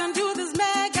rise and do this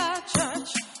mega church.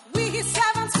 We, His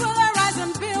servants, will arise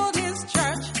and build His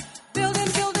church. Building,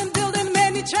 building, building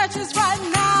many churches right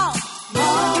now.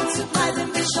 Multiply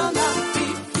them, they shall not be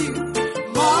few.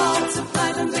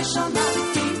 Multiply them, they shall not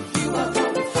be few.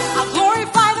 I'll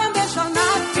glorify them, they shall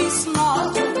not be small.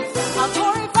 I'll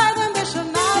glorify them, they shall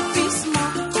not be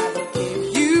small. I will give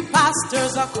you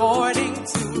pastors according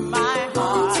to my heart.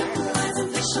 Multiply them,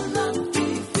 they shall not be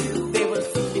few. They will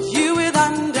feed you with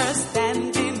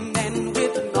understanding and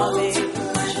with knowledge.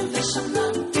 Multiply them, they shall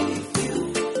not be few.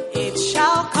 It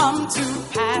shall come to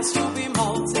pass, you'll be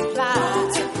multiplied.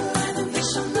 Multiply them, they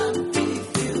shall not be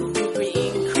few. You'll be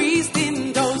increased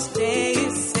in those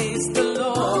days, says the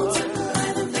Lord.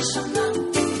 Multiply them, they shall not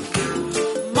be few.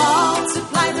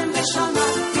 Multiply them, they shall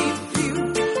not be few.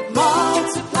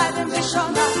 Multiply them, they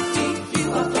shall not be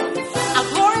few. I'll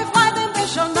glorify them, they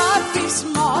shall not be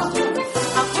small.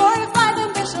 I'll glorify them,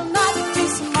 they shall not be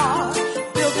small.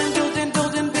 Building, building,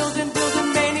 building, building,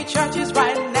 building many churches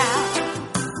right now.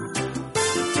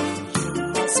 You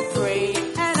must pray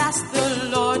and ask the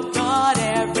Lord God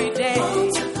every day.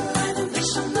 Multiply them, they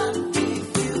shall not be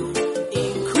few.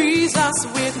 Increase us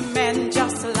with men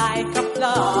just like a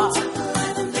flood.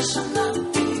 Multiply them, they shall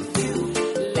not be few.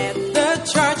 Let the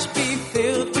church be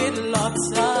filled with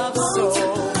lots of souls.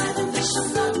 Multiply them, they shall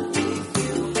not be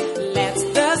few. Let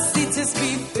the cities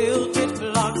be filled with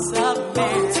flocks of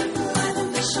men. Multiply them,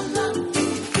 they shall not be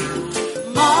few.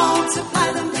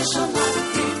 Multiply them, they shall not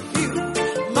be few.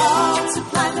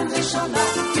 Multiply them, they shall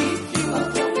not be few.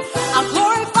 I'll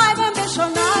glorify them, they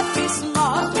shall not be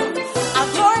small.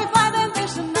 I'll glorify them, they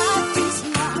shall not be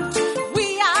small. We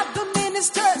are the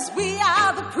ministers, we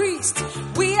are the priests.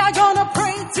 We are gonna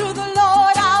pray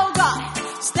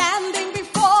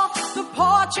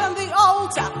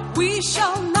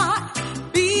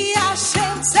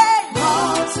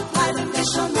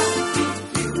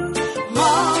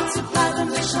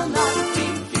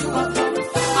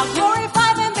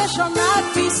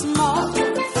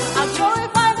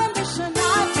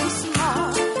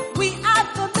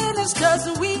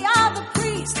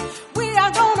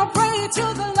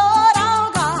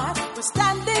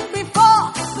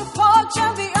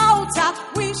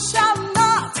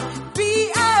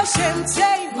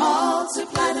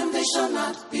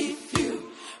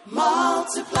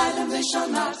multiply them, they shall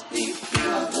not be few.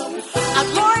 I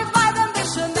glorify them, they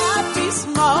shall not be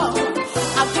small.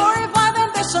 I glorify them,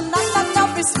 they shall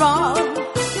not be small.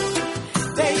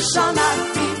 They shall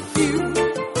not be few.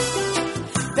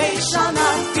 They shall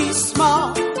not be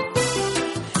small.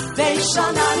 They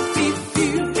shall not be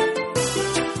few.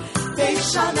 They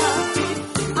shall not be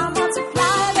few. I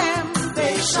multiply them.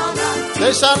 They shall not be few.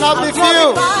 They shall not be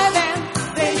few.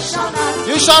 They shall not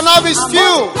be You shall not be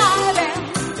few.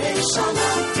 They shall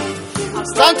not be few.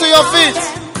 Stand to your feet.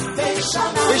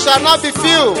 We shall not be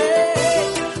few.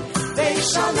 They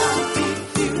shall not be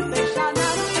few. They shall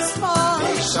not be small.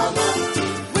 They shall not be.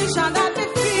 We shall not be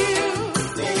few.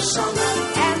 They shall not.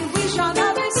 And we shall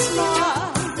not be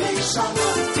small. They shall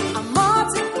not be. I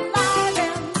multiply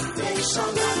them. They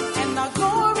shall not. And I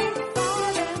glorify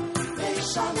them. They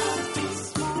shall not be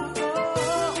small.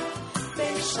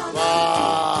 They shall not.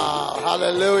 Wow.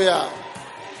 Hallelujah.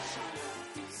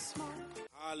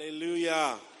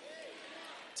 Hallelujah.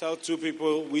 Tell two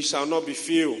people, we shall not be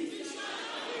few.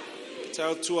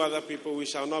 Tell two other people, we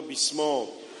shall not be small.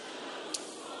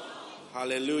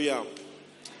 Hallelujah.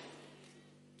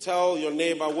 Tell your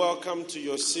neighbor, welcome to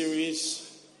your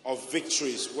series of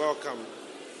victories. Welcome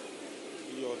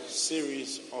to your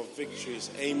series of victories.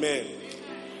 Amen.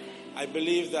 I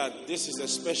believe that this is a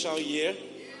special year.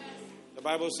 The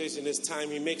Bible says in His time,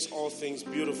 He makes all things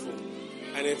beautiful.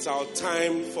 And it's our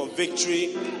time for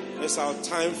victory. It's our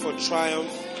time for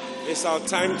triumph. It's our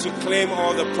time to claim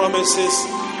all the promises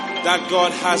that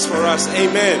God has for us.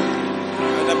 Amen.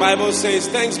 And the Bible says,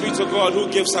 thanks be to God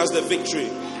who gives us the victory.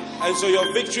 And so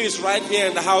your victory is right here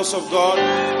in the house of God.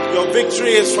 Your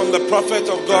victory is from the prophet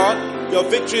of God. Your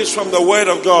victory is from the word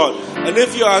of God. And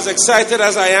if you are as excited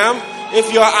as I am,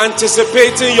 if you are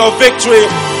anticipating your victory,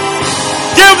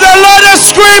 give the Lord a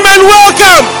scream and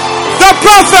welcome the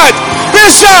prophet,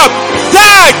 Bishop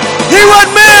Dag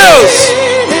Mills.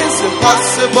 It's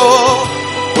impossible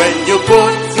when you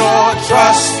put your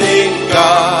trust in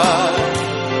God.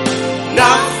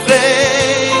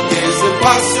 Nothing is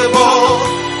impossible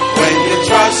when you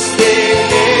trust in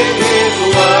His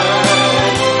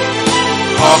word.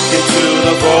 Hearken to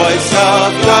the voice of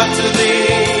God to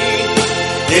thee.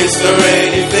 Is there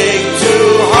anything too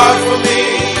hard for me?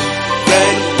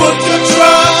 Then put your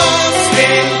trust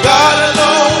in God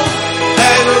alone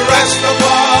and rest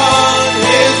upon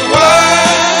His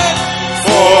word.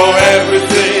 For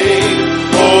everything,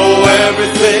 oh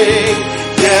everything,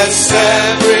 yes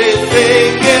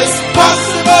everything is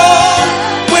possible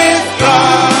with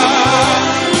God.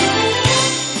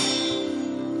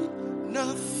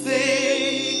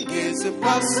 Nothing is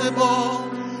impossible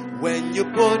when you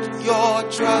put your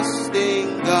trust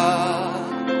in God.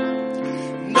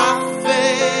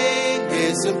 Nothing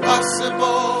is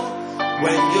impossible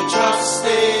when you're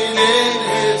trusting in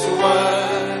His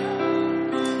word.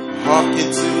 Hearken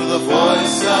to the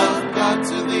voice of God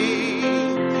to thee.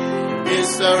 Is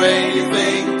there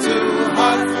anything too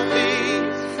hard for me?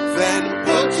 Then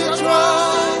put your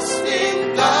trust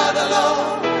in God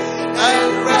alone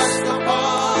and rest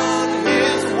upon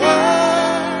His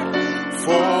word.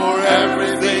 For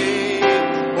everything,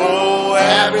 oh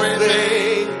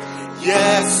everything,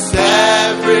 yes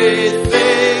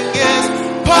everything is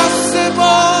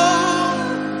possible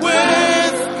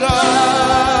with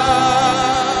God.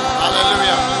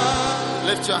 Hallelujah.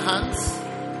 Lift your hands.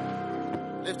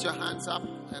 Lift your hands up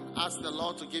and ask the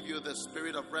Lord to give you the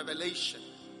spirit of revelation.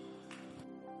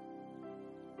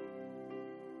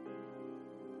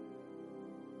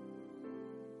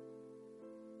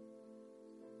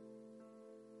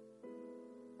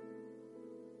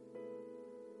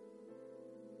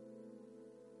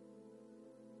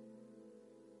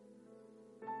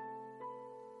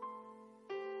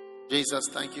 Jesus,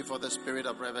 thank you for the spirit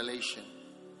of revelation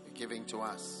you're giving to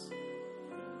us.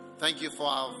 Thank you for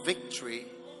our victory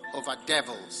over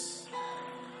devils.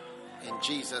 In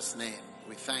Jesus' name,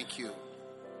 we thank you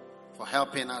for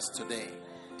helping us today.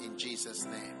 In Jesus'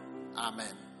 name,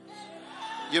 amen.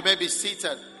 You may be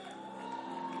seated.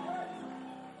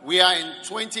 We are in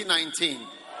 2019,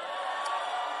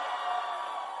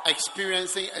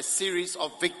 experiencing a series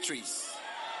of victories.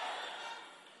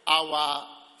 Our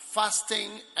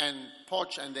fasting and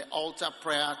porch and the altar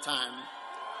prayer time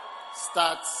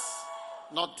starts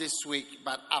not this week,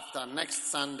 but after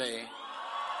next Sunday,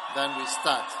 then we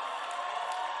start.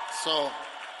 So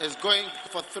it's going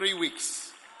for 3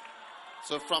 weeks.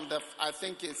 So from I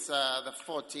think it's the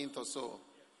 14th or so.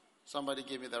 Somebody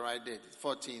give me the right date.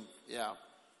 14th, yeah.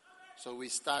 So we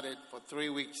started for 3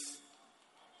 weeks.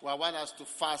 Well, I want us to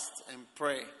fast and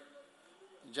pray.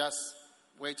 Just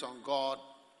wait on God.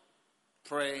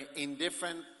 Pray in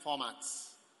different formats.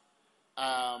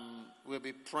 we'll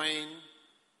be praying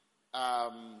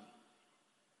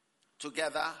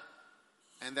together,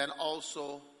 and then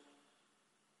also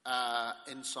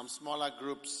in some smaller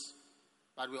groups,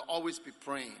 but we'll always be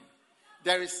praying.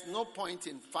 There is no point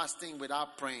in fasting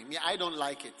without praying. I don't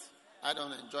like it. I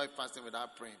don't enjoy fasting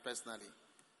without praying, personally.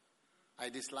 I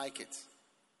dislike it.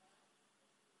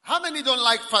 How many don't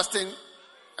like fasting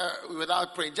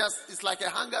without praying? It's like a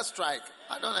hunger strike.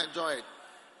 I don't enjoy it.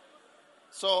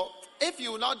 So if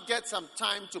you will not get some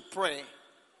time to pray,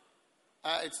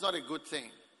 it's not a good thing.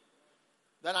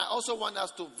 Then I also want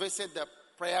us to visit the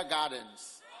prayer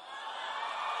gardens.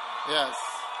 Yes.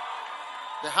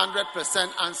 The 100%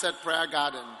 answered prayer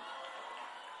garden.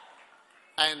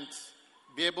 And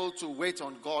be able to wait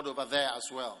on God over there as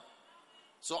well.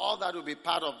 So all that will be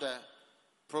part of the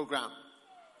program.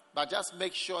 But just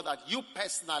make sure that you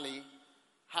personally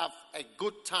have a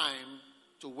good time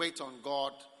to wait on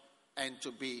God and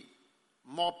to be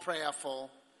more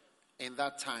prayerful in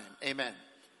that time. Amen.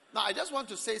 Now, I just want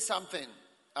to say something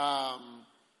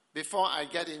before I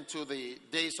get into the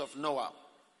days of Noah.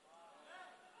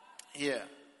 Here,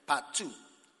 part 2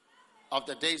 of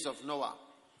the days of Noah.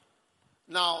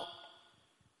 Now,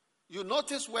 you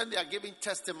notice when they are giving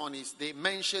testimonies, they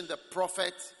mention the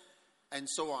prophet and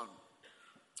so on.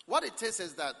 What it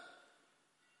is that,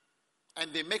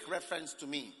 and they make reference to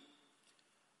me.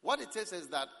 What it is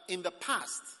that in the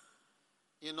past,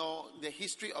 the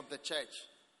history of the church,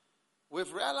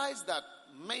 we've realized that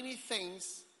many things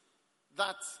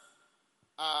that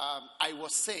I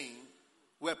was saying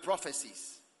were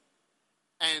prophecies.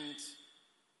 And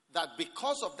that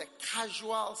because of the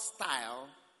casual style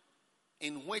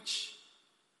in which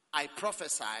I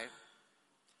prophesied,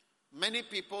 many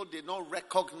people did not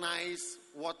recognize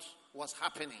what was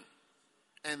happening.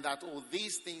 And that,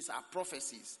 these things are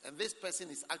prophecies. And this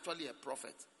person is actually a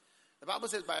prophet. The Bible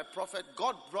says by a prophet,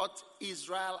 God brought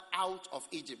Israel out of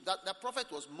Egypt. That the prophet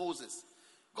was Moses.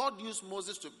 God used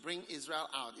Moses to bring Israel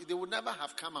out. They would never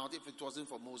have come out if it wasn't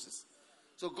for Moses.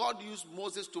 So God used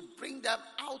Moses to bring them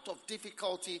out of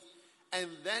difficulty. And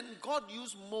then God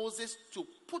used Moses to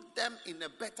put them in a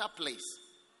better place.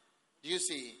 Do you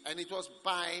see? And it was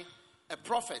by a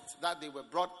prophet that they were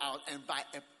brought out. And by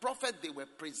a prophet they were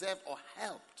preserved or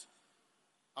helped.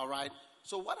 All right?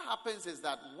 So what happens is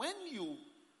that when you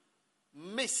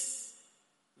miss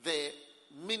the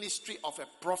ministry of a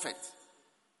prophet,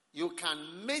 you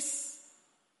can miss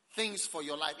things for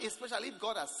your life. Especially if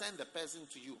God has sent the person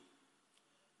to you.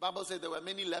 Bible says there were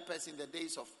many lepers in the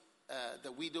days of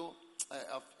the widow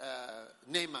of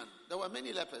Naaman. There were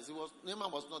many lepers.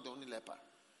 Naaman was not the only leper.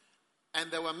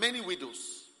 And there were many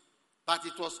widows. But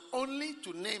it was only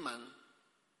to Naaman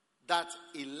that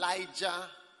Elijah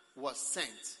was sent.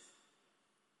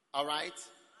 All right?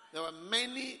 There were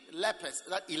many lepers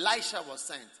that Elisha was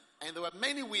sent. And there were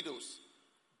many widows.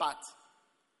 But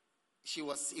he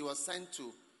was sent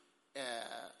to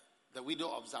the widow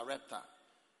of Zarephath.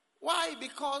 Why?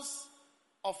 Because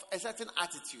of a certain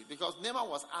attitude. Because Naaman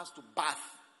was asked to bath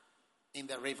in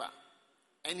the river.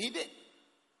 And he did.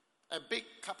 A big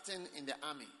captain in the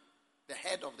army. The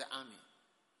head of the army.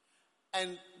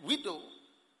 And widow,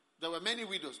 there were many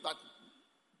widows. But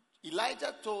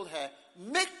Elijah told her,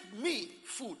 make me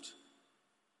food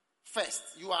first.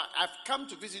 I've come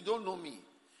to visit, you don't know me.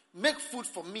 Make food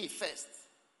for me first.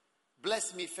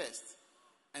 Bless me first.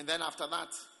 And then after that,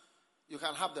 you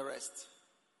can have the rest.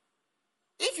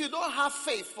 If you don't have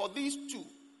faith for these two,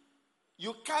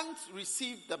 you can't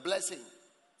receive the blessing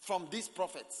from these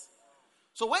prophets.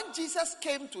 So when Jesus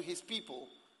came to his people,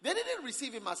 they didn't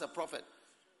receive him as a prophet.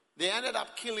 They ended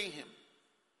up killing him.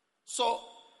 So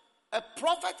a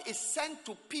prophet is sent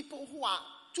to people who are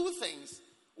two things.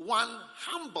 One,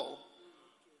 humble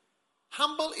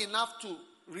enough to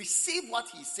receive what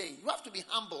he's saying. You have to be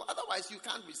humble, otherwise you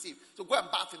can't receive. So go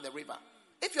and bath in the river.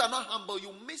 If you are not humble,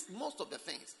 you miss most of the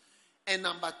things. And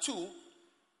number two,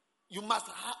 you must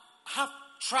have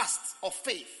trust or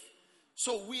faith.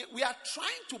 So we are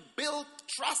trying to build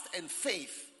trust and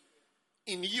faith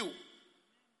in you.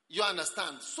 You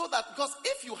understand? So that, because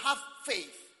if you have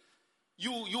faith,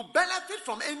 you benefit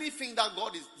from anything that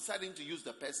God is deciding to use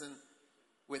the person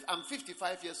with. I'm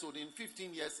 55 years old. In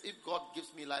 15 years, if God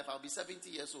gives me life, I'll be 70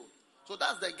 years old. So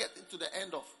that's the getting to the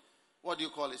end of, what do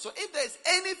you call it? So if there's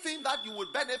anything that you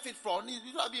would benefit from, it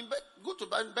would have been good to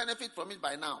benefit from it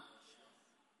by now.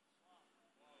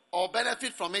 Or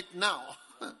benefit from it now.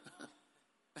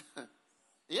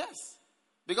 Yes.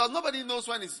 Because nobody knows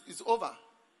when it's over.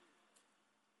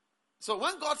 So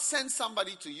when God sends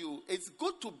somebody to you, it's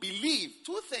good to believe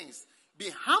two things.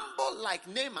 Be humble like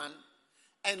Naaman.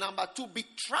 And number two, be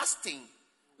trusting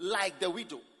like the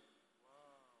widow.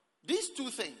 These two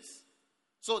things.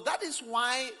 So that is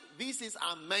why these things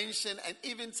are mentioned, and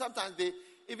even sometimes they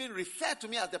even refer to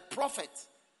me as the prophet,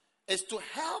 is to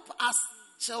help us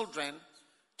children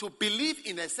to believe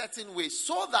in a certain way,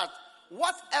 so that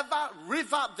whatever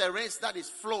river there is that is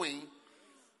flowing,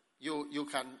 you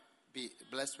can be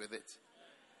blessed with it.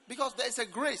 Because there is a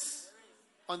grace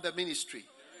on the ministry.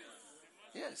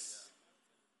 Yes.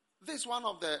 This is one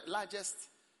of the largest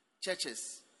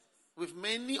churches, with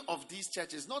many of these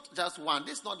churches, not just one.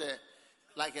 This is not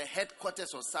like a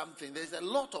headquarters or something. There's a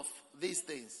lot of these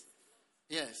things.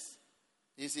 Yes.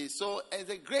 You see, so as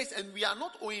a grace, and we are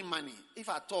not owing money. If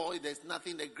at all, there's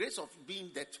nothing, the grace of being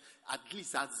that at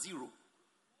least at zero.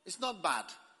 It's not bad.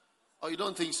 Or you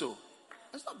don't think so?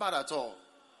 It's not bad at all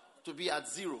to be at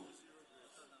zero.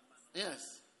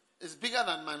 Yes. It's bigger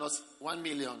than minus 1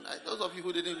 million. Those of you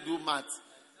who didn't do math,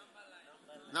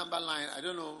 number line, I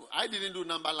don't know. I didn't do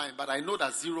number line, but I know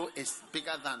that zero is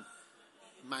bigger than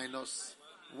minus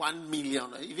 1 million,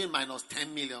 even minus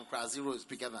 10 million. Zero is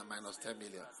bigger than minus 10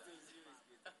 million.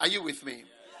 Are you with me?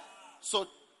 So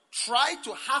try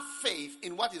to have faith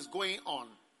in what is going on,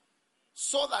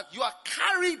 so that you are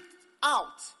carried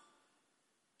out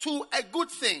to a good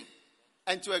thing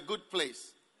and to a good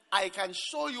place. I can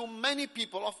show you many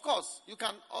people. Of course, you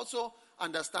can also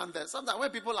understand that sometimes when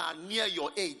people are near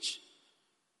your age,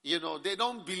 they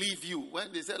don't believe you.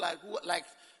 When they say like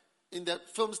in the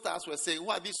film stars were saying, who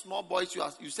are these small boys?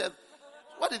 You said,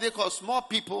 what did they call small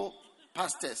people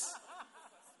pastors?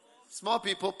 Small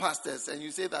people pastors, and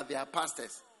you say that they are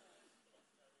pastors.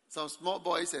 Some small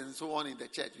boys and so on in the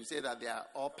church, you say that they are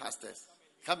all pastors.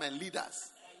 Come and lead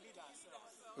us.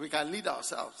 We can lead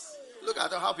ourselves. Look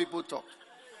at how people talk.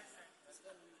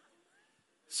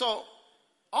 So,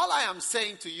 all I am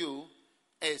saying to you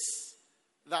is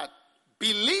that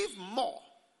believe more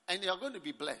and you're going to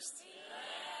be blessed.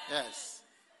 Yes.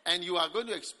 And you are going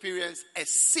to experience a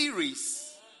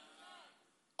series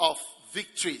of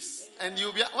victories. And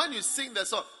when you sing the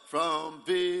song, from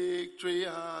victory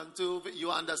unto victory,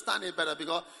 you understand it better,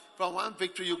 because from one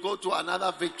victory you go to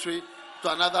another victory,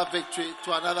 to another victory,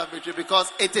 to another victory,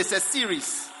 because it is a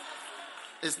series.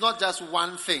 It's not just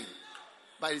one thing,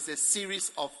 but it's a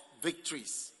series of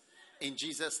victories. In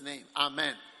Jesus' name.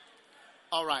 Amen.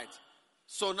 All right.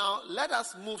 So now let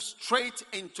us move straight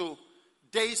into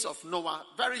days of Noah.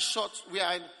 Very short. We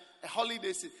are in a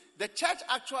holiday season. The church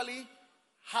actually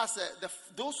has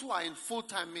those who are in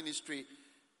full-time ministry.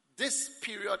 This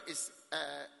period is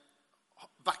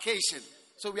vacation.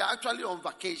 So we are actually on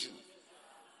vacation.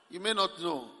 You may not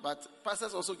know, but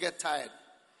pastors also get tired.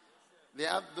 They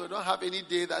don't have any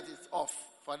day that is off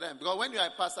for them. Because when you are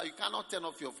a pastor, you cannot turn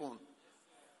off your phone.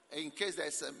 In case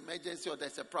there's an emergency or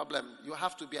there's a problem, you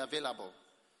have to be available.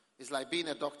 It's like being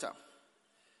a doctor.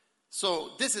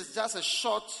 So this is just a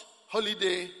short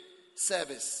holiday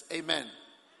service. Amen.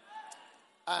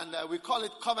 And we call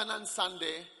it Covenant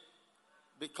Sunday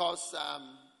because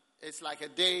it's like a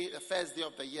day, the first day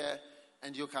of the year,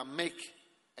 and you can make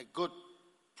a good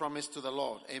promise to the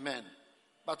Lord. Amen.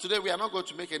 But today we are not going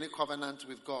to make any covenant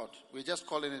with God. We're just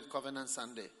calling it Covenant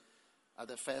Sunday at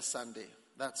the first Sunday.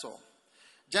 That's all.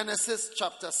 Genesis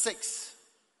chapter 6.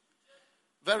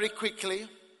 Very quickly,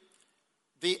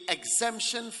 the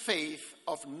exemption faith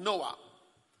of Noah.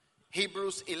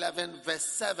 Hebrews 11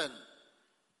 verse 7.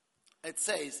 It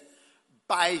says,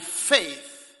 by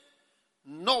faith,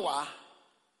 Noah,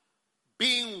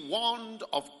 being warned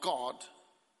of God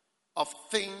of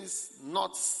things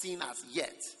not seen as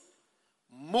yet,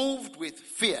 moved with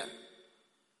fear,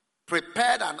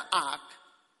 prepared an ark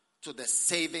to the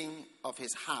saving of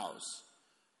his house,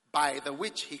 by the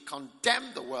which he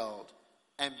condemned the world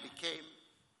and became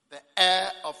the heir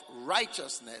of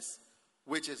righteousness,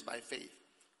 which is by faith.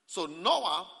 So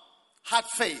Noah had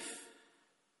faith,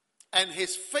 and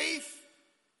his faith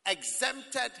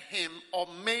exempted him or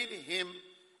made him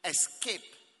escape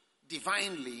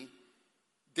divinely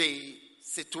the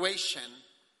situation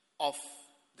of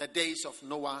the days of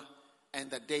Noah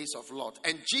and the days of Lot.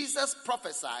 And Jesus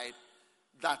prophesied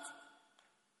that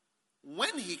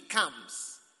when he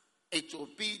comes, it will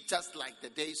be just like the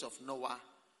days of Noah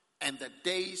and the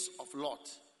days of Lot.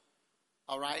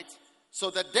 All right?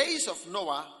 So the days of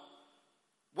Noah,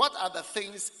 what are the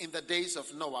things in the days of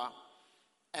Noah?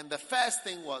 And the first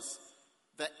thing was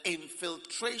the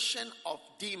infiltration of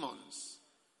demons.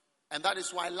 And that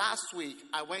is why last week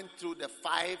I went through the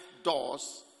 5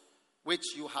 doors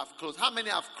which you have closed. How many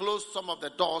have closed some of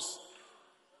the doors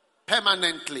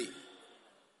permanently?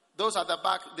 Those at the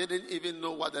back didn't even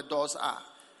know what the doors are.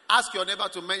 Ask your neighbor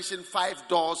to mention 5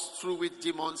 doors through which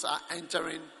demons are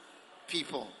entering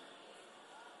people.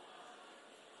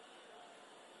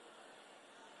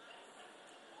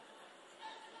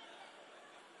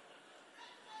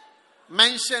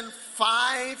 mention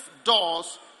 5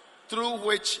 doors through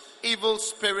which evil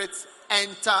spirits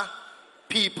enter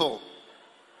people.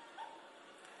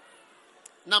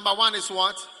 Number 1 is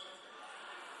what?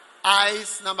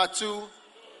 Eyes. Number 2,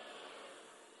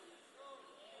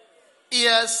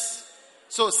 ears.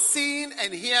 So seeing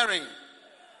and hearing,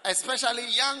 especially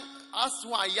us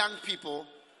who are young people,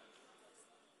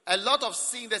 there's a lot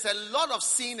of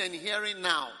seeing and hearing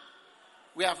now.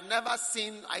 We have never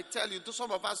seen, I tell you, to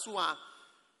some of us who are,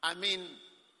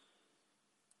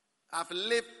 have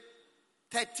lived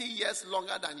 30 years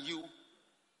longer than you,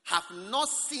 have not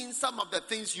seen some of the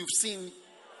things you've seen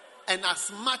and as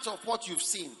much of what you've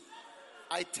seen.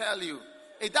 I tell you,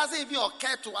 it doesn't even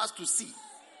occur to us to see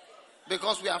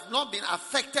because we have not been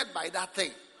affected by that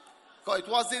thing because it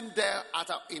wasn't there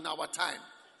in our time.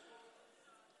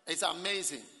 It's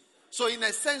amazing. So in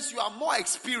a sense, you are more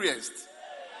experienced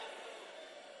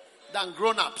than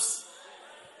grown-ups.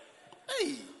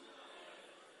 Hey.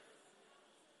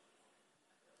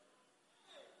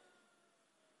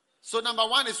 So number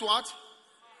 1 is what?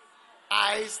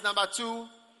 Eyes. Number 2.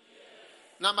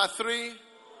 Number 3.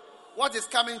 What is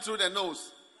coming through the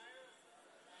nose?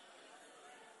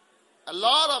 A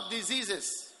lot of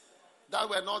diseases that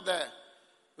were not there.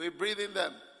 We breathe in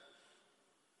them.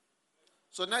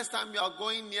 So next time you are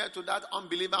going near to that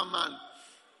unbeliever man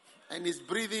and he's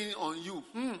breathing on you,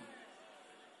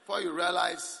 before you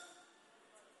realize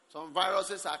some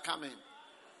viruses are coming.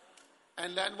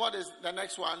 And then what is the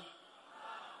next one?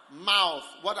 Mouth.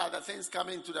 What are the things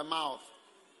coming to the mouth?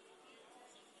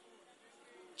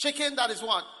 Chicken, that is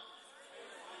what?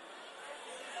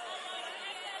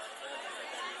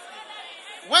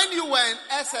 When you were in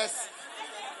SS,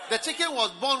 the chicken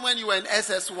was born when you were in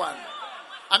SS1.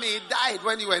 He died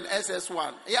when you were in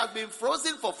SS1. He has been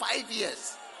frozen for 5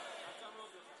 years.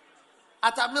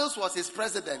 Atta Mills was his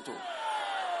president.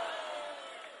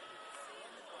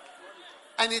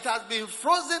 And it has been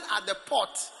frozen at the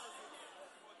pot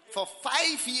for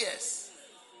 5 years.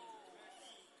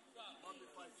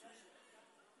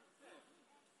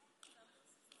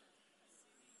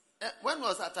 When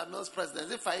was Atta Mills president?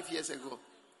 Is it 5 years ago?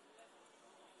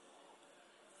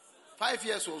 5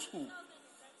 years was who?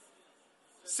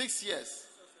 6 years.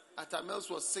 Atta Mills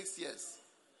was 6 years.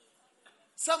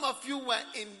 Some of you were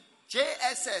in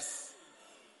JHS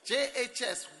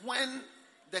when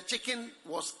the chicken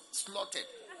was slaughtered.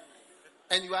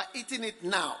 And you are eating it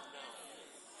now.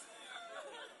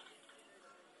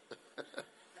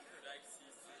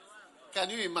 Can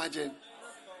you imagine?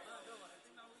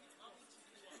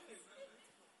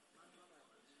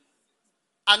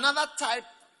 Another type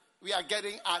we are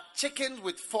getting are chickens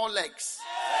with 4 legs.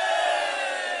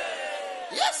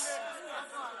 Yes.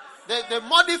 They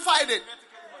modified it.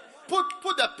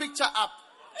 Put the picture up.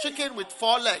 Chicken with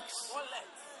 4 legs.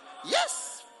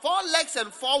 Yes. 4 legs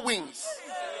and 4 wings.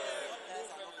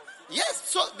 Yes.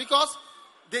 So because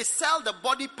they sell the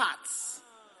body parts.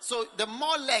 So the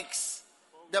more legs,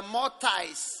 the more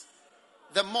thighs,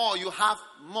 the more you have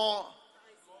more.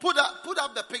 Put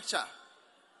up the picture.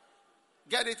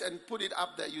 Get it and put it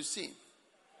up there. You see.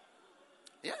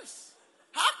 Yes.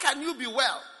 How can you be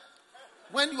well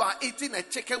when you are eating a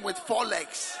chicken with 4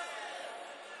 legs?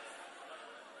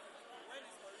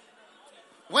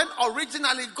 When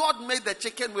originally God made the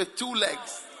chicken with 2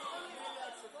 legs.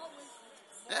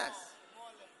 Yes.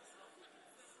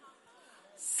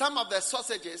 Some of the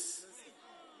sausages,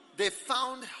 they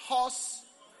found horse,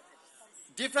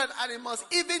 different animals,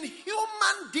 even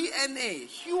human DNA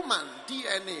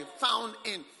found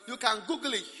in, you can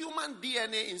Google it, human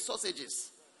DNA in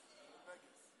sausages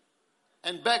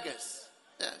and burgers.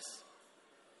 Yes.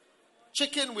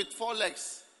 Chicken with 4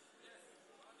 legs.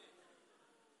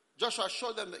 Joshua,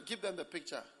 give them the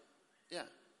picture. Yeah.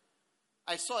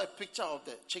 I saw a picture of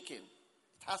the chicken.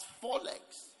 It has 4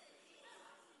 legs.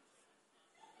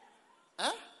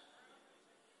 Huh?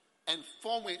 And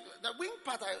 4 wings. The wing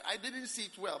part, I didn't see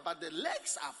it well, but the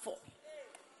legs are 4.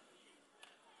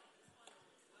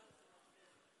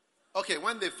 Okay,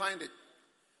 when they find it.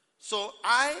 So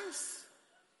eyes,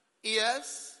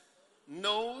 ears,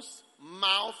 nose,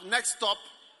 mouth. Next stop.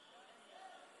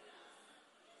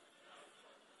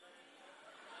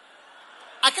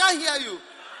 I can't hear you.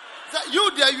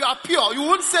 You there, you are pure. You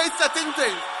won't say certain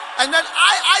things. And then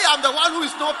I am the one who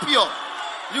is not pure.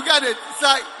 You get it? It's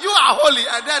like you are holy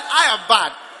and then I am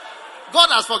bad. God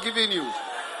has forgiven you.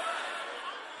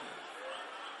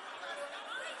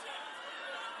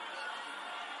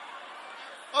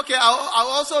 Okay, I'll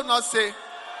also not say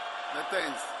the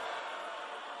things.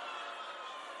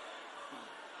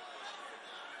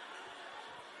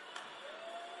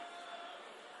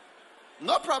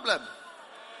 No problem.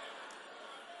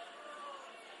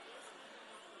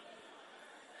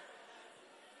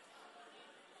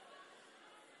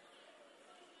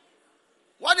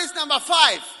 is number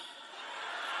 5?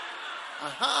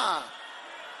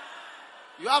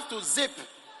 You have to zip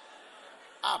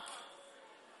up,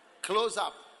 close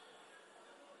up.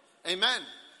 Amen.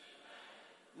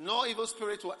 No evil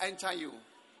spirit will enter you.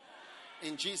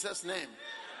 In Jesus' name.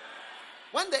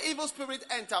 When the evil spirit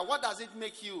enter, what does it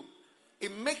make you?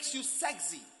 It makes you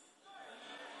sexy.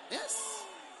 Yes.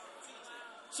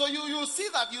 So you see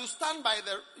that you stand by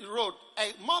the road.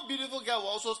 A more beautiful girl will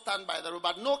also stand by the road,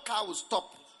 but no car will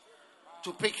stop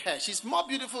to pick her. She's more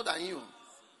beautiful than you.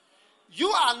 You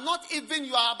are not even,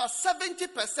 you are about 70%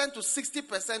 to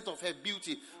 60% of her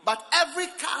beauty. But every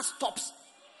car stops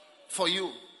for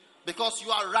you because you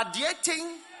are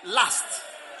radiating lust.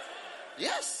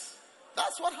 Yes,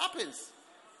 that's what happens.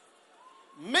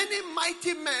 Many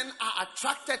mighty men are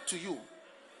attracted to you.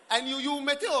 And you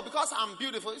may think, oh, because I'm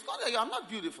beautiful. It's not that I'm not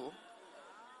beautiful.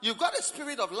 You've got a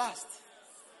spirit of lust.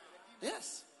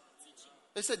 Yes.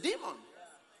 It's a demon.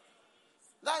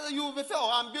 That you may think, oh,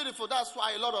 I'm beautiful. That's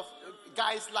why a lot of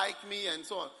guys like me and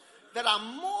so on. There are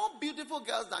more beautiful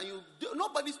girls than you.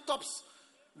 Nobody stops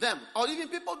them. Or even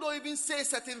people don't even say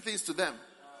certain things to them.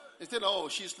 Instead, oh,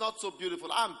 she's not so beautiful.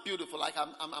 I'm beautiful. Like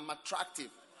I'm attractive.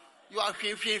 You are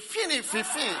fin.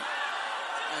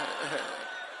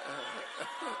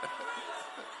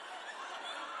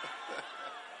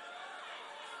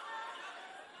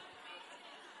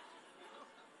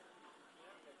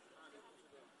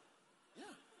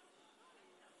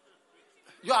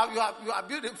 You are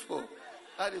beautiful.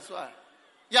 That is why.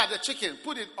 Yeah, the chicken,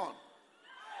 put it on.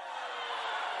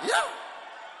 Yeah.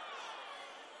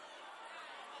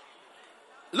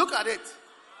 Look at it.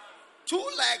 2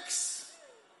 legs,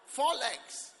 4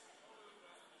 legs,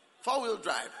 4-wheel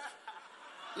drive.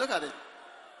 Look at it.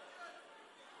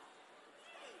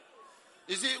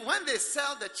 You see, when they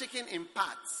sell the chicken in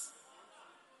parts,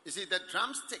 you see the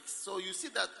drumsticks. So you see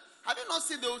that. Have you not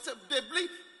seen they bring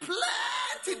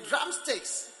plenty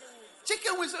drumsticks?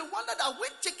 Chicken wings. I wonder that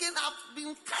which chicken have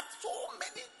been cut so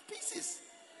many pieces.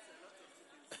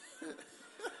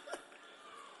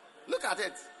 Look at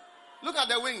it. Look at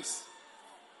the wings.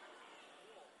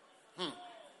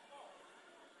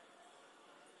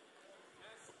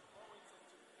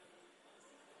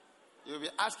 You'll be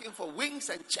asking for wings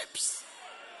and chips.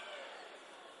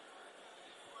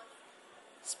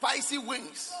 Spicy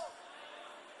wings.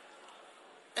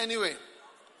 Anyway.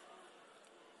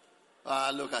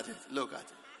 Look at it. Look at it.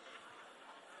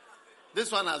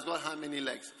 This one has got how many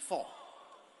legs? 4.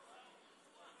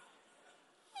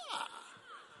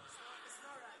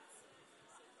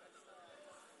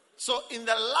 So in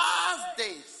the last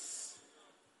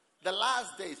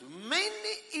days, many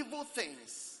evil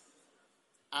things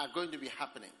are going to be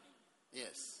happening.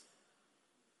 Yes.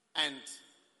 And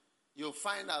you'll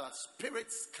find out that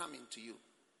spirits come into you.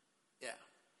 Yeah.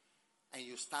 And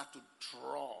you start to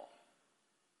draw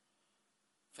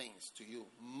things to you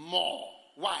more.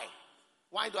 Why?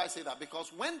 Why do I say that?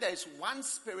 Because when there is one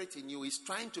spirit in you, he's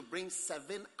trying to bring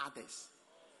 7 others.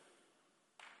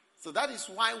 So that is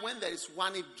why when there is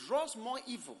one, it draws more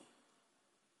evil.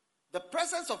 The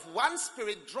presence of one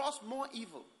spirit draws more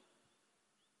evil.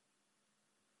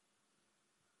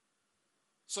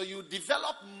 So you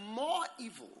develop more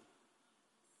evil.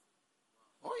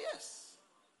 Oh yes.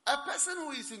 A person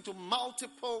who is into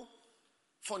multiple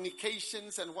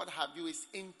fornications and what have you is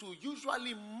into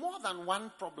usually more than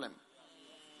one problem.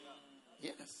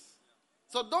 Yes.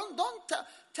 So don't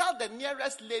tell the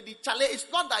nearest lady, Charlie, it's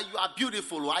not that you are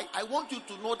beautiful. I want you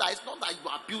to know that it's not that you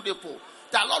are beautiful.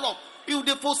 There are a lot of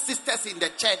beautiful sisters in the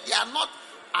church. They are not,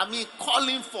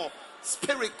 calling for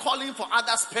spirit, calling for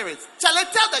other spirits. Charlie,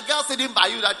 tell the girl sitting by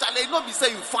you that, Charlie, not be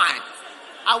say you fine.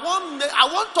 I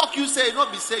won't talk you say,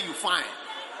 not be say you fine.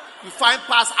 You find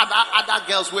past other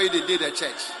girls where they did the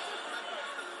church.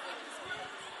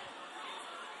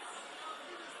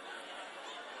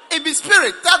 It be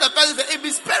spirit. Tell the person, it be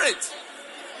spirit.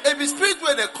 It be spirit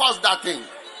where they cause that thing.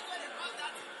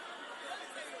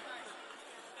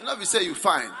 You know, we say you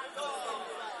fine.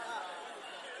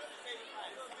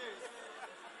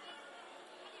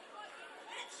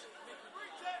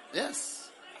 Yes.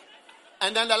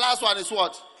 And then the last one is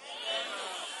what?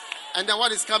 And then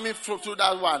what is coming through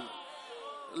that one?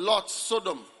 Lot,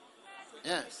 Sodom.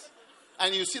 Yes.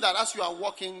 And you see that as you are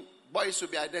walking, boys will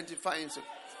be identifying. So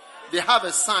they have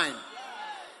a sign.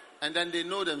 And then they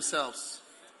know themselves.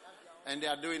 And they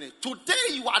are doing it.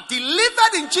 Today you are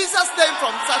delivered in Jesus' name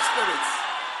from such spirits.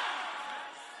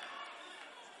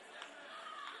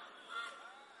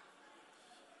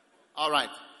 All right.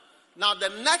 Now the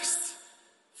next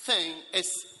thing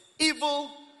is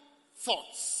evil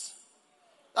thoughts.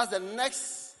 That's the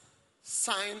next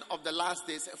sign of the last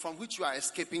days from which you are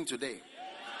escaping today.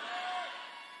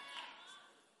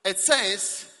 It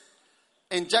says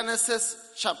in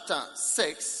Genesis chapter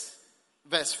 6,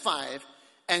 verse 5,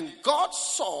 and God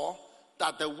saw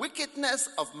that the wickedness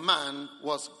of man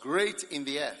was great in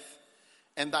the earth,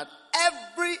 and that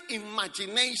every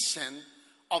imagination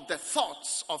of the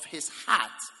thoughts of his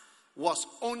heart was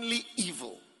only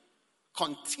evil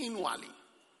continually.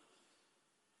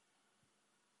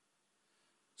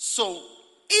 So,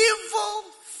 evil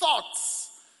thoughts,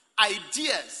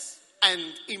 ideas, and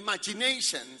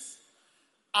imaginations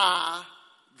are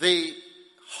the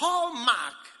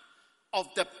hallmark of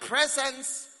the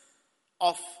presence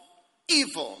of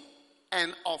evil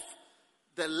and of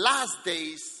the last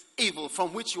days evil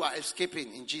from which you are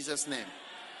escaping in Jesus' name.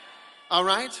 All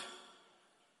right?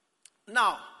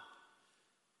 Now,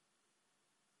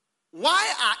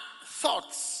 why are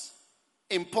thoughts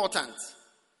important?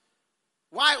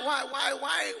 Why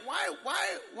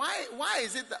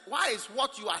is it that, why is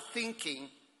what you are thinking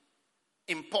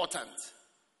important?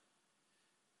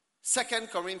 2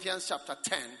 Corinthians chapter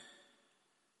 10,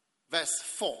 verse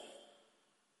 4.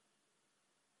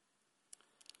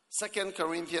 2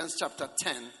 Corinthians chapter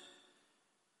 10,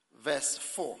 verse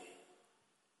 4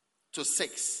 to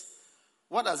 6.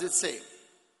 What does it say?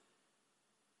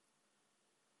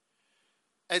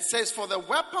 It says, for the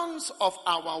weapons of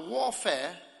our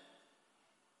warfare,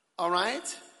 all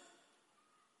right,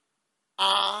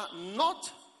 are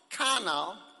not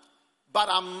carnal, but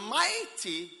are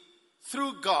mighty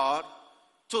through God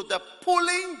to the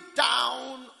pulling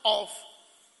down of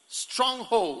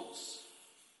strongholds,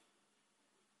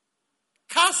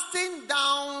 casting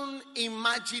down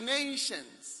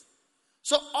imaginations.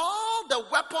 So all the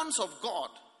weapons of God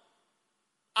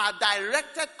are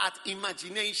directed at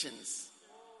imaginations.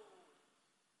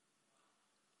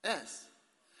 Yes.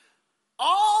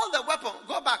 All the weapon,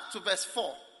 go back to verse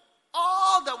 4.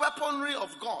 All the weaponry of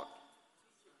God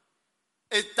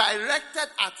is directed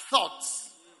at thoughts.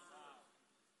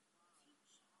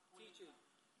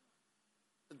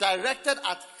 Directed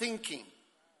at thinking.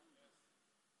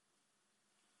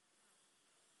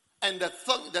 And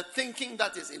the thinking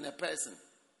that is in a person.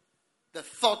 The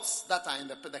thoughts that are in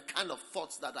the kind of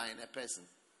thoughts that are in a person.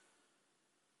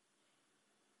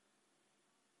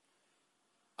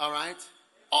 All right?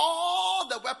 All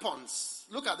the weapons.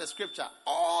 Look at the scripture.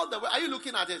 Are you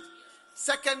looking at it?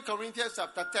 2 Corinthians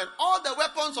chapter 10. All the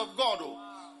weapons of God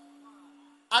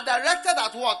are directed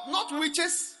at what? Not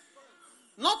witches,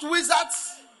 not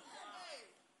wizards,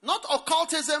 not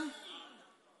occultism,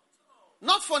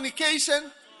 not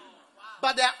fornication,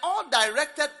 but they are all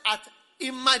directed at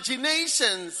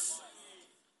imaginations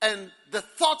and the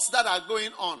thoughts that are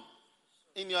going on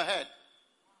in your head.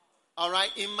 All right,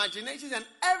 imaginations and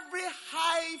every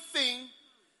high thing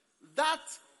that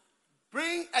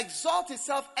exalt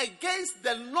itself against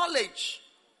the knowledge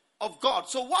of God.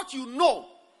 So what you know,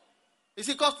 you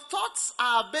see, because thoughts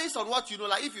are based on what you know.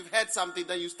 Like if you've heard something,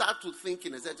 then you start to think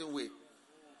in a certain way.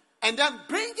 And then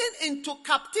bringing into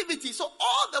captivity. So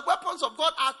all the weapons of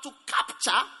God are to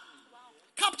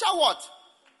capture what?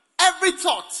 Every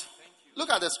thought. Look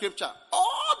at the scripture.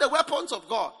 All the weapons of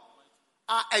God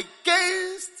are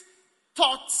against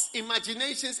thoughts,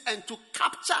 imaginations, and to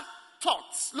capture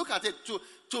thoughts. Look at it.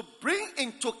 To bring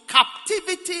into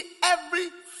captivity every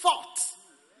thought.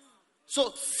 So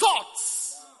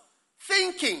thoughts,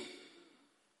 thinking.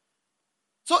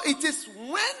 So it is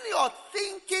when your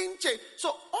thinking changes.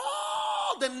 So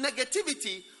all the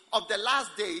negativity of the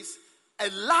last days, a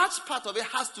large part of it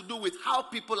has to do with how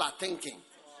people are thinking.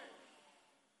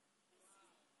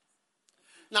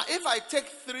 Now, if I take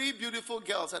 3 beautiful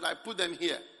girls and I put them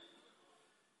here,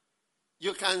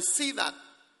 you can see that,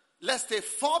 let's say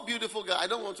 4 beautiful girls. I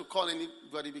don't want to call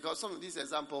anybody because some of these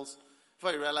examples,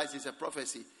 before you realize it's a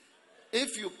prophecy.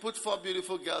 If you put 4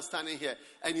 beautiful girls standing here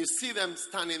and you see them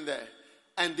standing there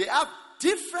and they have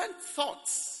different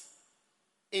thoughts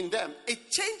in them,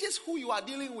 it changes who you are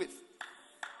dealing with.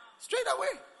 Straight away.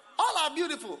 All are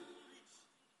beautiful.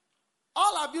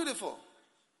 All are beautiful.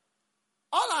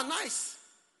 All are nice.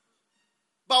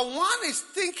 But one is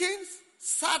thinking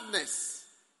sadness.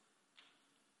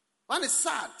 One is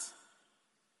sad.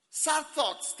 Sad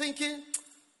thoughts, thinking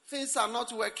things are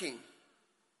not working.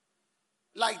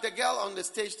 Like the girl on the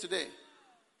stage today.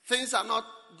 Things are not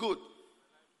good.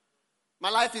 My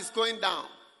life is going down.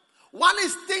 One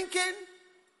is thinking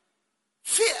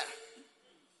fear.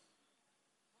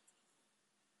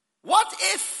 What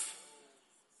if?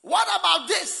 What about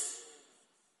this?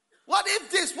 What if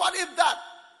this? What if that?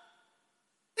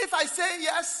 If I say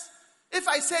yes, if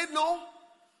I say no,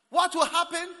 what will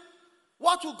happen?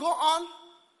 What will go on?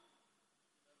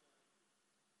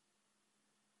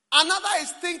 Another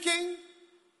is thinking,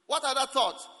 what other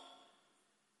thought?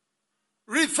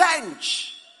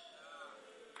 Revenge.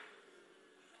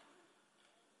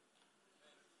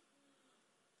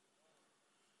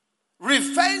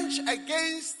 Revenge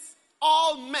against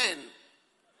all men.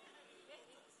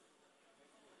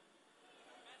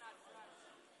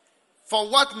 For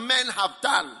what men have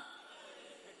done.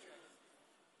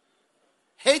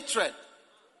 Hatred.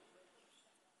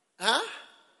 Huh?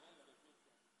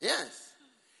 Yes.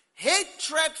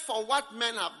 Hatred for what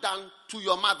men have done to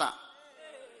your mother.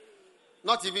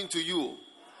 Not even to you.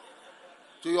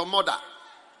 To your mother.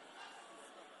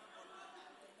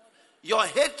 Your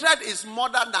hatred is more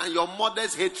than your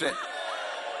mother's hatred.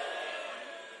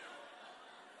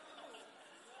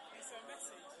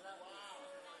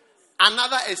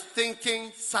 Another is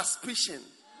thinking suspicion.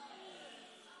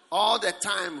 All the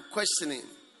time questioning.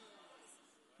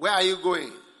 Where are you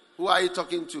going? Who are you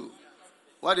talking to?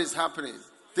 What is happening?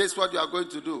 This is what you are going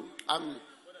to do.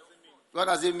 What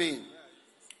does it mean?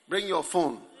 Bring your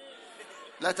phone.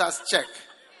 Let us check.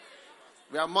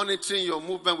 We are monitoring your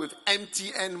movement with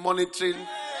MTN monitoring.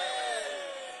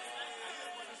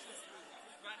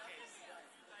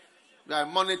 We are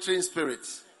monitoring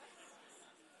spirits.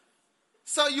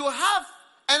 So you have,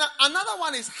 and another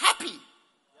one is happy.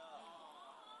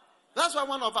 That's why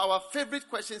one of our favorite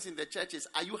questions in the church is,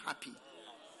 are you happy?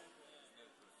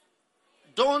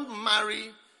 Don't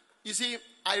marry. You see,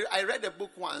 I read a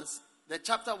book once. The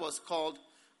chapter was called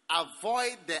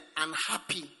Avoid the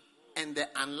Unhappy and the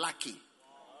Unlucky.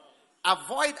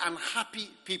 Avoid unhappy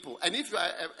people. And if you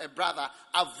are a brother,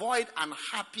 avoid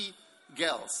unhappy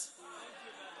girls.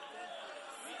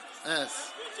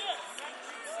 Yes.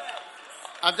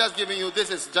 I'm just giving you, this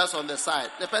is just on the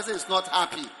side. The person is not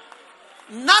happy.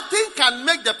 Nothing can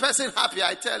make the person happy,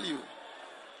 I tell you.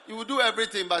 You will do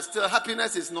everything, but still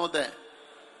happiness is not there.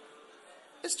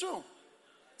 It's true.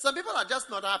 Some people are just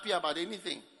not happy about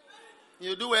anything.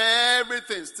 You do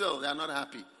everything, still they are not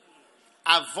happy.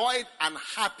 Avoid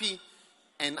unhappy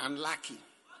and unlucky.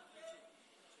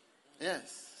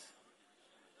 Yes.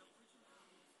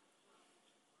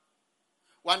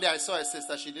 One day I saw a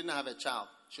sister, she didn't have a child.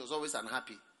 She was always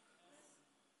unhappy.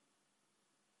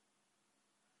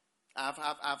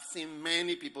 I've seen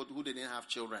many people who didn't have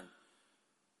children.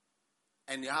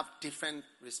 And you have different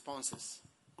responses.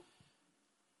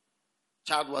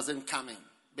 Child wasn't coming.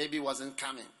 Baby wasn't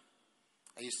coming.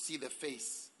 And you see the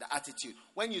face, the attitude.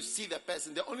 When you see the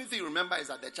person, the only thing you remember is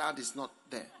that the child is not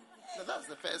there. So that's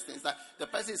the first thing. Is that the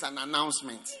person is an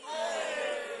announcement.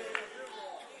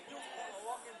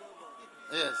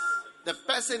 Yes. The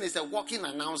person is a walking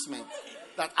announcement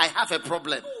that I have a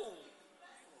problem.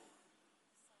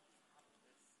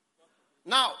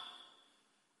 Now,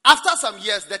 after some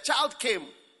years, the child came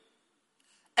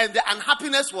and the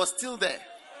unhappiness was still there.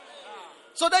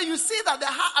 So then you see that the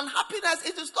unhappiness,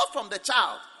 it is not from the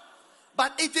child,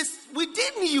 but it is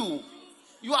within you.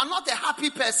 You are not a happy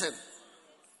person.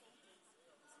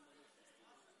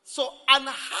 So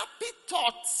unhappy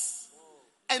thoughts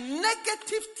and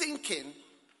negative thinking,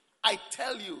 I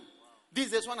tell you,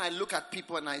 these days when I look at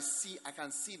people and I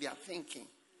can see their thinking,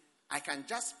 I can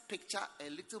just picture a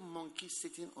little monkey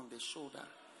sitting on the shoulder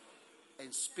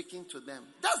and speaking to them.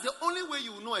 That's the only way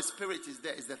you know a spirit is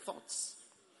there, is the thoughts.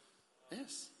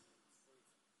 Yes.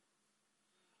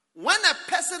 When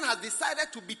a person has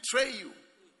decided to betray you,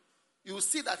 you will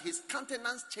see that his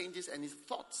countenance changes and his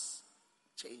thoughts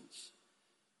change.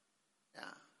 Yeah.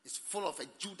 It's full of a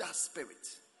Judas spirit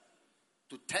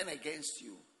to turn against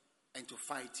you and to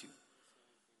fight you.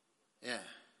 Yeah.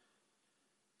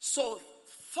 So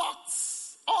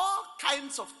thoughts, all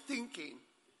kinds of thinking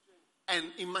and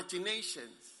imaginations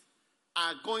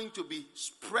are going to be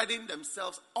spreading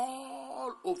themselves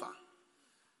all over.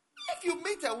 If you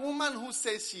meet a woman who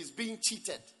says she's being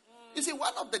cheated, you see,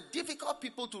 one of the difficult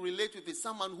people to relate with is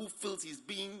someone who feels he's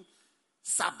being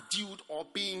subdued or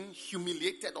being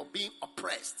humiliated or being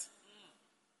oppressed.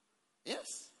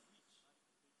 Yes.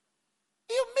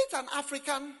 You meet an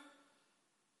African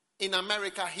in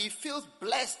America, he feels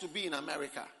blessed to be in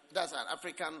America. That's an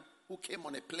African who came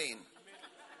on a plane.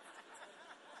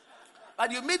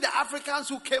 But you meet the Africans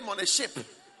who came on a ship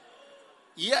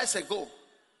years ago.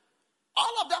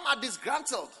 All of them are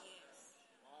disgruntled.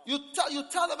 You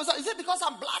tell them, is it because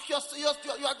I'm black you're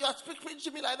speaking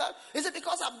to me like that? Is it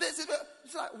because I'm this?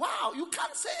 It's like, wow, you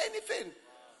can't say anything.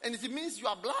 And it means you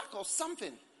are black or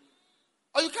something.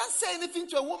 Or you can't say anything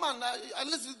to a woman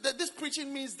unless this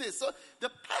preaching means this. So the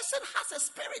person has a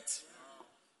spirit.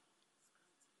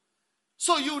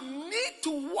 So you need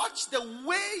to watch the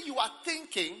way you are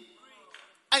thinking,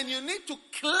 and you need to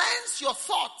cleanse your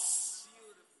thoughts.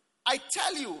 I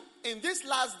tell you, in these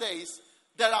last days,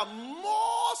 there are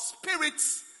more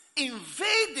spirits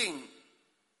invading.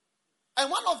 And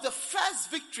one of the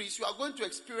first victories you are going to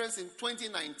experience in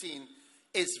 2019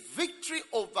 is victory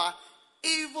over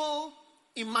evil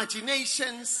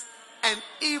imaginations and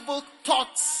evil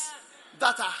thoughts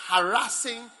that are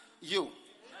harassing you.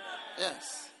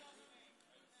 Yes.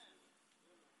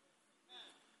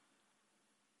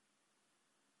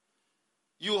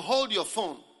 You hold your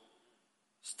phone.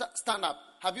 Stand up.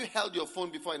 Have you held your phone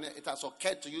before and it has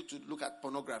occurred to you to look at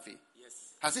pornography?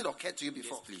 Yes. Has it occurred to you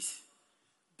before? Yes, please.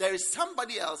 There is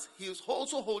somebody else, he is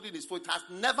also holding his phone. It has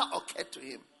never occurred to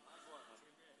him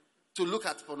to look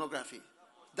at pornography.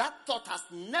 That thought has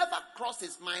never crossed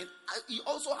his mind. He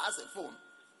also has a phone.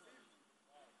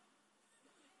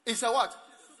 He's a what?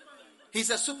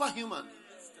 He's a superhuman.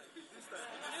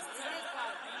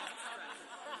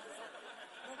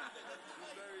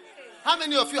 How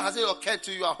many of you has it occurred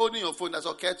to you? You are holding your phone, that's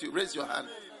occurred to you. Raise your hand.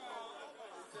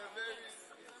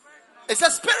 It's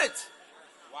a spirit.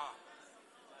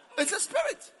 It's a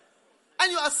spirit.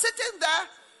 And you are sitting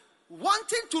there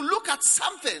wanting to look at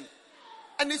something.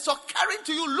 And it's occurring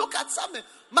to you, look at something.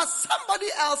 But somebody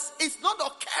else is not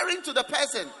occurring to the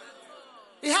person.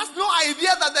 He has no idea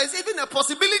that there's even a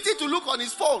possibility to look on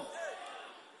his phone.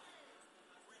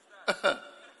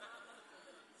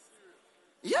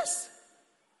 Yes.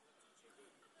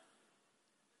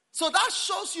 So that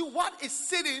shows you what is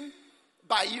sitting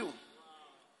by you.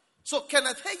 So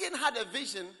Kenneth Hagin had a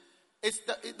vision.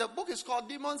 The book is called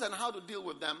Demons and How to Deal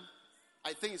with Them.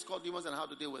 I think it's called Demons and How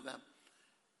to Deal with Them.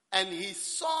 And he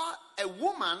saw a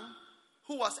woman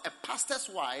who was a pastor's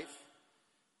wife.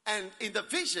 And in the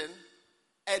vision,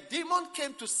 a demon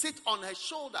came to sit on her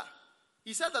shoulder.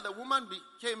 He said that the woman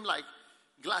became like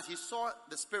glass. He saw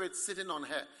the spirit sitting on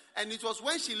her. And it was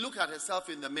when she looked at herself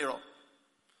in the mirror.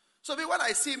 So when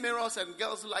I see mirrors and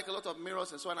girls like a lot of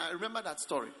mirrors and so on, I remember that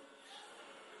story.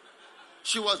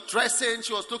 She was dressing,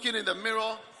 she was looking in the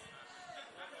mirror.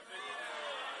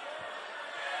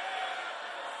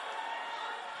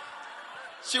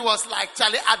 She was like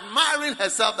Charlie, admiring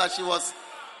herself that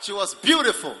she was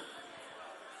beautiful.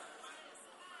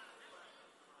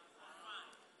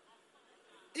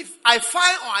 If I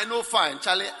find or I know fine,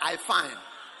 Charlie, I find.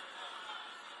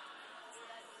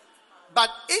 But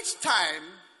each time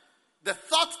the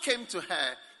thought came to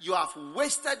her, you have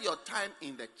wasted your time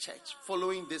in the church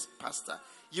following this pastor.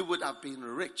 You would have been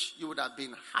rich. You would have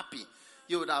been happy.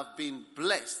 You would have been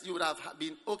blessed. You would have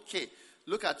been okay.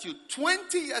 Look at you.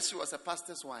 20 years she was a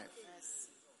pastor's wife. Yes.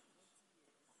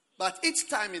 But each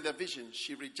time in the vision,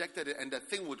 she rejected it and the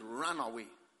thing would run away.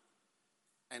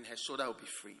 And her shoulder would be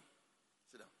free.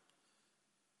 Sit down.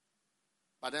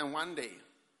 But then one day,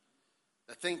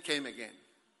 the thing came again.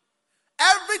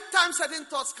 Every time certain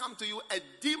thoughts come to you, a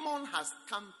demon has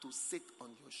come to sit on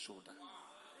your shoulder.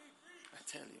 I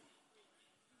tell you.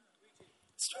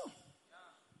 It's true.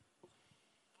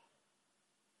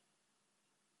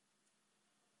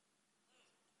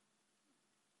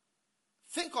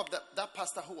 Think of that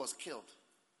pastor who was killed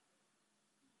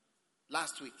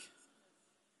last week.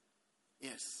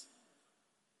 Yes.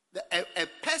 A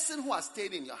person who has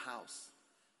stayed in your house.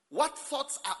 What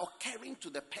thoughts are occurring to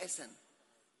the person?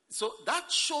 So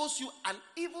that shows you an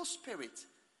evil spirit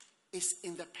is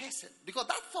in the person. Because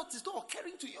that thought is not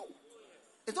occurring to you.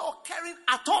 It's not occurring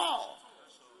at all.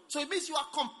 So it means you are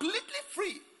completely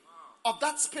free of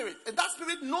that spirit. And that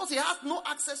spirit knows he has no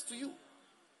access to you.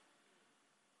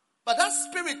 But that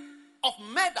spirit of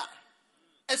murder,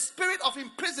 a spirit of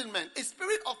imprisonment, a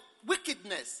spirit of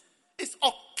wickedness is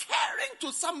occurring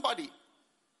to somebody.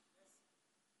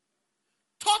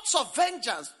 Thoughts of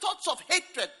vengeance, thoughts of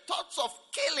hatred, thoughts of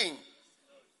killing.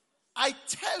 I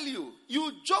tell you,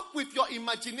 you joke with your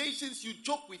imaginations, you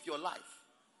joke with your life.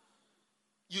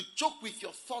 You joke with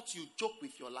your thoughts, you joke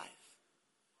with your life.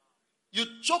 You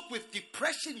joke with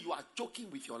depression, you are joking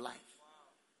with your life.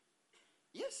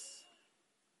 Yes.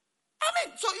 I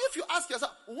mean, so if you ask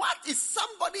yourself, what is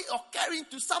somebody occurring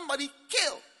to somebody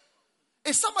kill?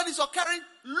 If somebody's occurring,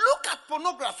 look at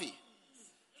pornography.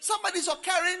 Somebody's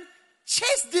occurring,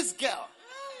 chase this girl.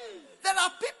 There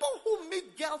are people who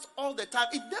meet girls all the time.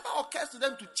 It never occurs to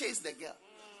them to chase the girl.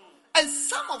 And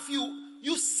some of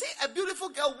you see a beautiful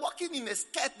girl walking in a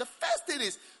skirt. The first thing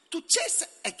is to chase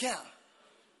a girl.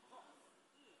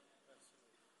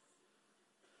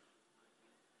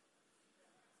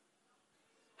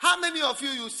 How many of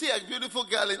you see a beautiful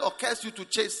girl and it occurs you to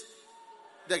chase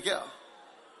the girl?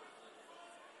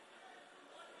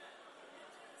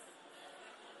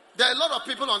 There are a lot of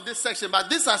people on this section,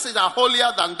 but these are said are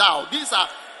holier than thou. These are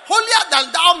holier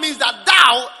than thou means that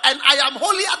thou and I am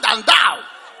holier than thou.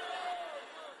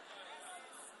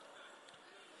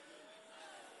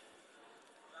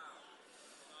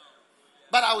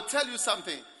 tell you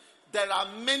something. There are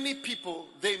many people,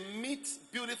 they meet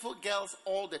beautiful girls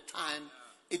all the time.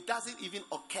 It doesn't even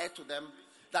occur to them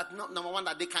that, number one,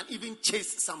 that they can even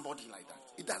chase somebody like that.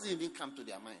 It doesn't even come to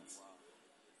their minds.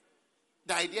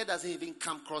 The idea doesn't even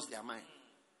come across their mind.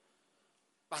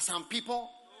 But some people,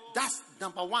 that's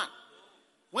number one.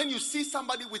 When you see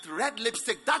somebody with red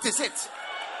lipstick, that is it.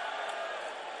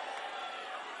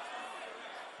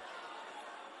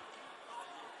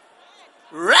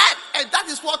 Red, and that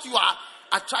is what you are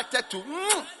attracted to.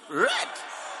 Red.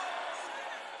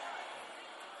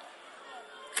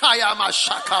 Kayama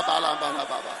shaka bala.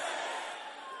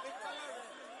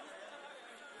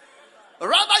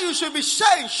 Rather, you should be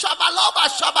saying Shabaloba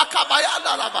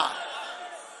Shabakabayandalaba.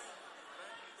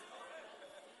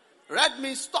 Red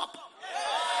means stop.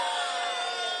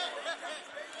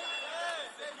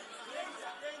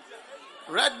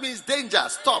 Red means danger.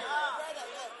 Stop.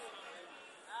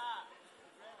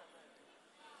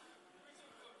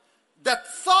 The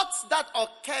thoughts that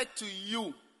occur to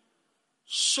you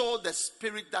show the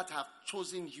spirit that have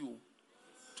chosen you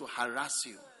to harass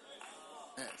you.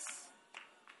 Yes.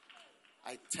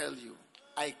 I tell you,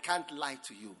 I can't lie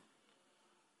to you.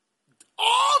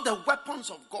 All the weapons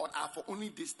of God are for only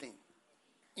this thing.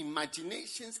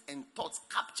 Imaginations and thoughts,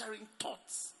 capturing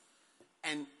thoughts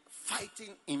and fighting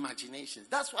imaginations.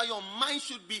 That's why your mind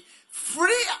should be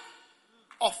free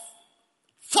of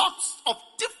thoughts of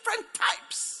different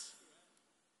types.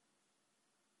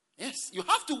 Yes, you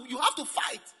have to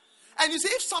fight. And you see,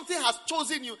 if something has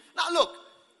chosen you. Now look,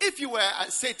 if you were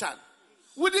Satan,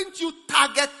 wouldn't you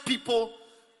target people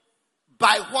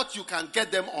by what you can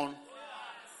get them on?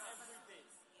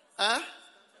 Huh?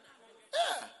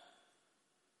 Yeah.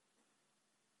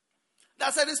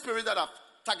 That's any spirit that have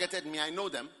targeted me. I know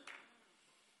them.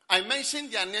 I mention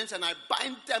their names and I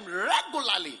bind them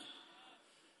regularly.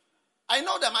 I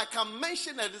know them. I can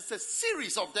mention that it's a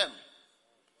series of them.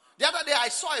 The other day I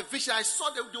saw a vision. I saw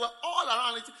they were all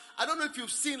around it. I don't know if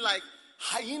you've seen like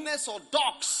hyenas or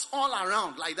dogs all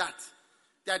around like that.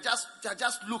 They're just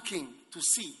looking to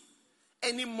see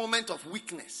any moment of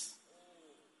weakness.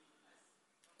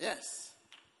 Yes.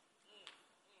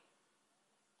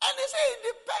 And they say it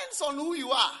depends on who you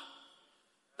are.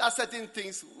 That certain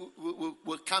things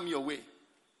will come your way.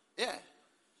 Yeah.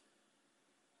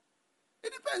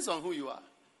 It depends on who you are.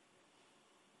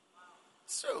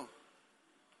 It's true.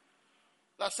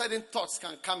 That certain thoughts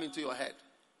can come into your head.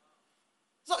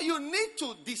 So you need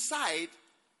to decide,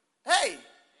 hey,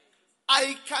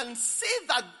 I can see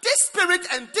that this spirit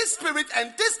and this spirit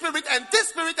and this spirit and this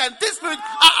spirit and this spirit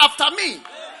are after me.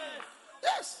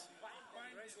 Yes.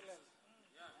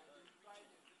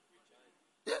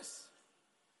 Yes.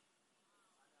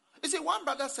 You see, one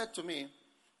brother said to me,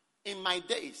 in my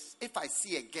days, if I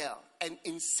see a girl and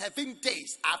in 7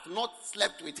 days I've not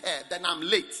slept with her, then I'm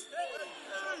late.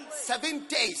 7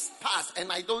 days pass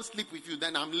and I don't sleep with you,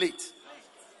 then I'm late.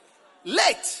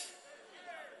 Late.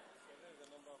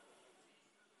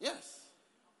 Yes.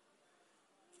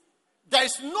 There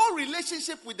is no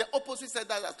relationship with the opposite sex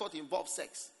that does not involve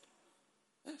sex.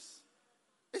 Yes.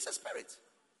 It's a spirit.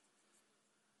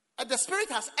 And the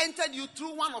spirit has entered you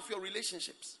through one of your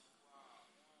relationships.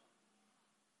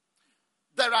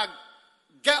 There are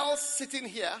girls sitting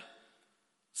here.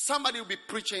 Somebody will be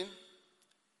preaching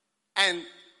and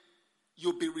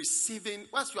you'll be receiving,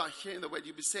 once you are hearing the word,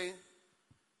 you'll be saying,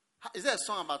 is there a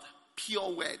song about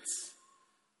pure words?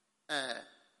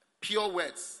 Pure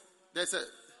words. There's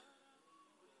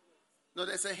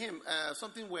a hymn,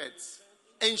 something words.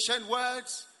 Ancient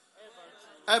words,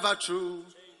 ever true,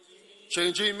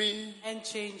 changing me, and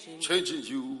changing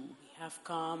you. Have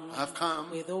come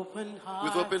with open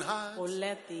hearts. Oh,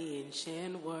 let the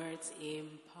ancient words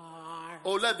impart.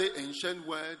 Oh, let the ancient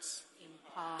words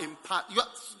impart.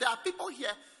 There are people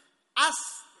here, as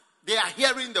they are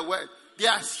hearing the word, they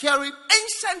are hearing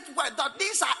ancient words. That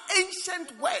these are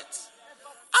ancient words.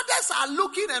 Others are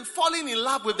looking and falling in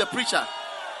love with the preacher.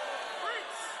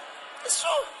 It's true.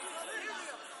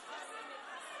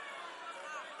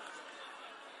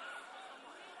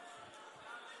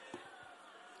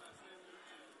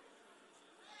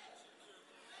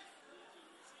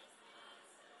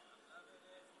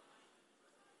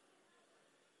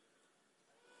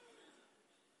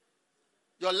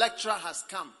 Your lecturer has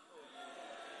come.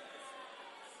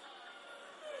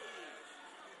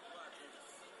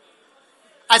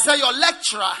 I said your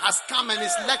lecturer has come and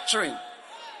is lecturing.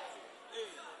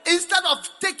 Instead of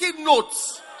taking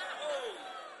notes.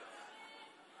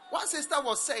 One sister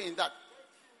was saying that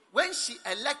when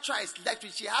a lecturer is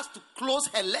lecturing, she has to close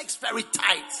her legs very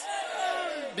tight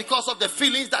because of the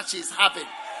feelings that she's having.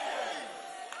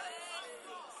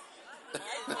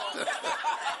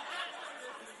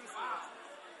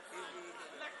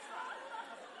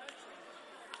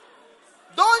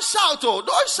 Don't shout, oh,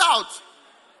 don't shout.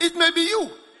 It may be you.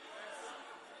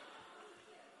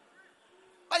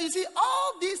 But you see,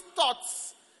 all these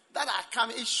thoughts that are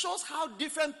coming, it shows how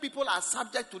different people are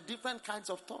subject to different kinds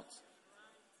of thoughts.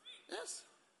 Yes.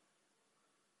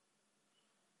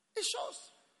 It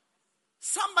shows.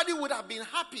 Somebody would have been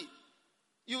happy.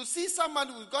 You see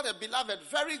somebody who got a beloved,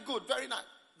 very good, very nice.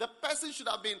 The person should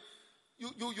have been,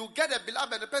 you get a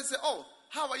beloved, and the person say, oh,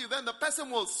 how are you? Then the person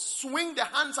will swing the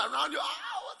hands around you. Oh,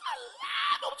 I was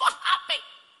alive, I'm so happy.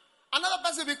 Another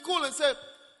person will be cool and say,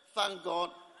 thank God.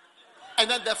 And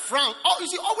then the frown. Oh, you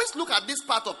see, always look at this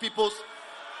part of people's.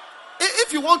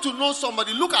 If you want to know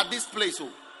somebody, look at this place. Oh.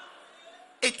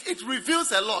 It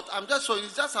reveals a lot. I'm just showing you,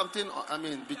 it's just something,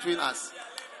 between us.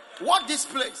 What this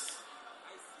place?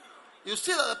 You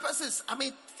see that the person is,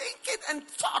 thinking and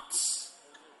thoughts.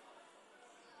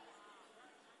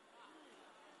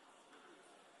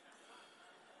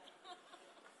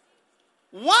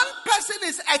 One person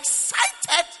is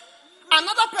excited,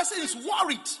 another person is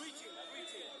worried.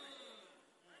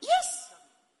 Yes.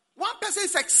 One person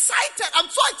is excited. I'm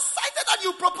so excited that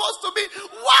you proposed to me.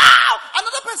 Wow!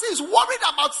 Another person is worried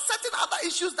about certain other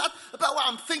issues about what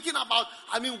I'm thinking about.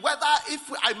 Whether if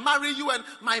I marry you and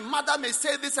my mother may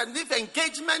say this, and if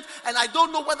engagement, and I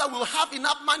don't know whether we'll have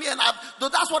enough money, and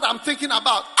that's what I'm thinking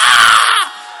about.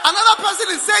 Another person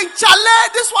is saying,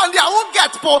 Chale, this one I won't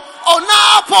get po. Oh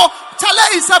no, po.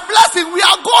 Chale is a blessing. We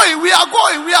are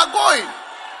going.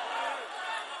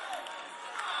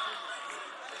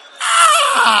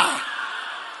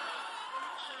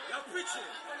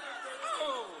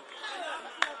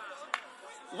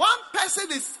 One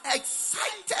person is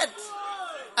excited,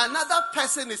 another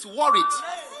person is worried.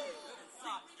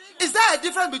 Is there a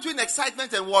difference between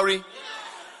excitement and worry?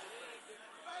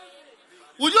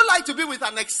 Would you like to be with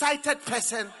an excited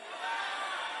person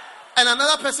and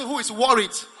another person who is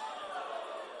worried?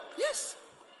 Yes.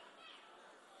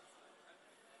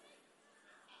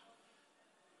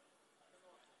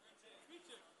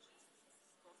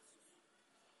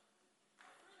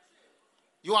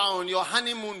 You are on your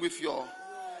honeymoon with your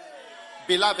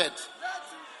beloved.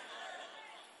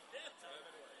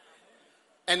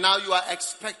 And now you are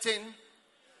expecting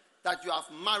that you have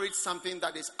married something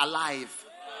that is alive.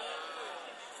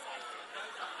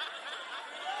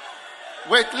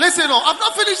 Wait, listen, I've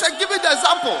not finished and giving the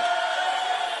example.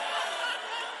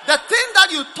 The thing that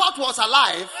you thought was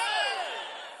alive,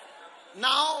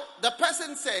 now the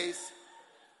person says,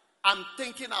 I'm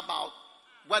thinking about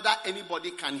whether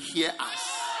anybody can hear us.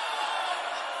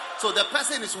 So the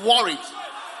person is worried.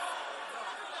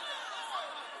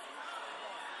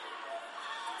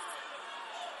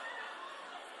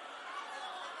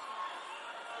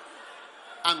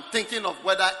 I'm thinking of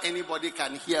whether anybody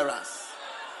can hear us.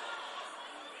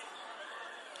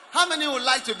 How many would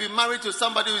like to be married to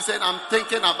somebody who said, I'm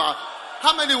thinking about?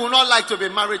 How many would not like to be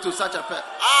married to such a person?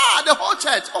 The whole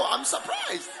church. Oh, I'm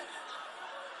surprised.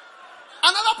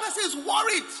 Another person is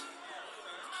worried.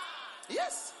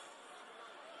 Yes.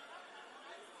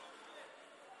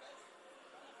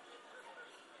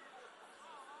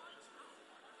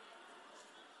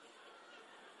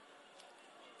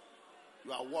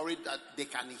 You are worried that they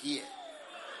can hear.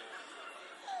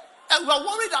 And we are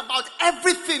worried about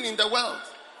everything in the world.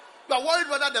 You are worried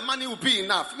whether the money will be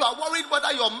enough. You are worried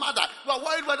whether your mother. You are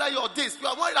worried whether you're this. You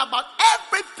are worried about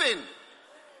everything.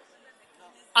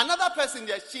 Another person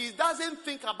there, she doesn't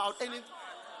think about anything.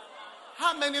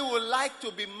 How many would like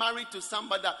to be married to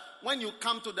somebody that when you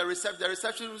come to the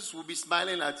receptionist will be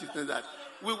smiling at you and that?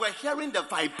 We were hearing the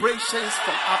vibrations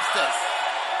from upstairs.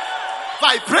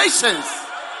 Vibrations.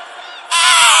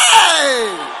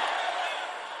 Hey!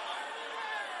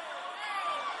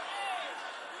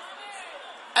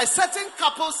 A certain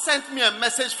couple sent me a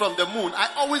message from the moon. I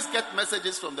always get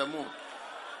messages from the moon.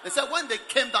 They said when they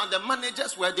came down, the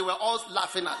managers they were all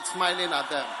laughing and smiling at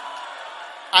them.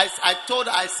 I told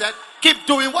her, I said, keep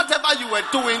doing whatever you were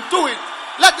doing, do it.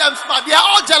 Let them smile. They are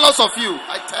all jealous of you,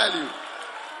 I tell you.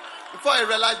 Before I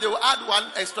realized they will add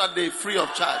one extra day free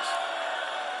of charge.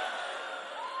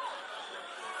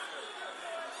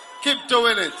 Keep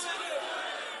doing it.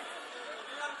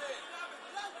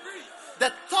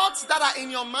 The thoughts that are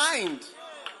in your mind.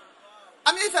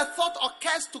 If a thought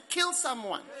occurs to kill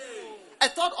someone, a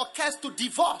thought occurs to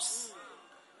divorce.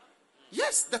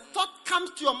 Yes, the thought comes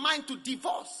to your mind to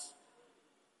divorce.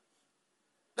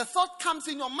 The thought comes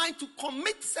in your mind to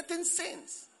commit certain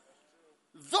sins.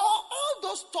 Though all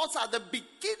those thoughts are the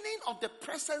beginning of the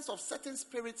presence of certain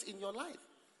spirits in your life.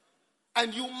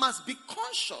 And you must be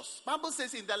conscious. Bible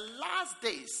says in the last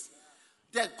days,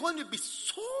 there are going to be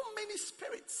so many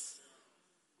spirits.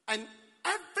 And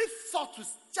every thought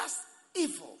was just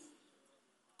evil.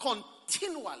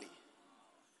 Continually.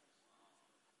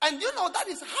 And that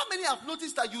is how many have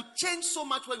noticed that you change so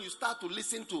much when you start to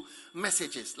listen to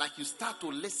messages. Like you start to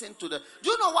listen to do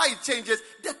you know why it changes?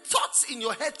 The thoughts in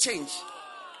your head change.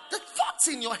 The thoughts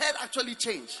in your head actually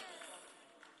change.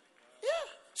 Yeah.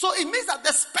 So it means that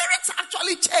the spirits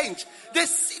actually change.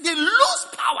 They lose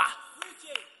power.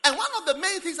 And one of the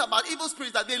main things about evil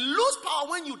spirits is that they lose power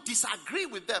when you disagree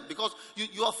with them because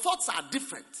your thoughts are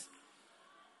different.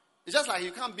 It's just like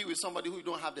you can't be with somebody who you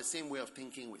don't have the same way of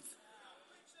thinking with.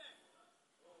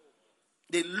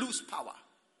 They lose power.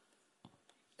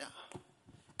 Yeah.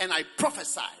 And I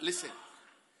prophesy, listen,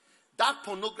 that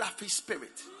pornography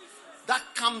spirit that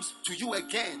comes to you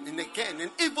again and again,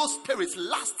 and evil spirits,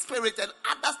 lust spirit, and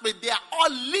other spirits, they are all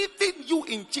leaving you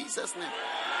in Jesus' name.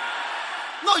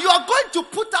 No, you are going to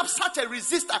put up such a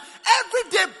resistance. Every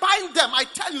day bind them. I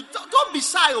tell you, don't be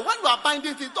shy. When you are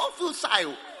binding things, don't feel shy.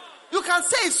 You can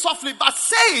say it softly, but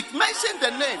say it. Mention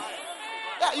the name.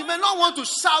 Yeah, you may not want to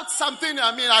shout something.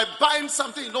 I bind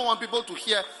something you don't want people to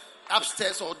hear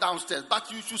upstairs or downstairs.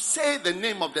 But you should say the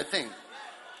name of the thing.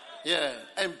 Yeah.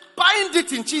 And bind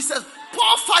it in Jesus.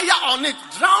 Pour fire on it.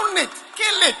 Drown it.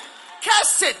 Kill it.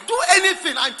 Curse it. Do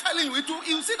anything. I'm telling you,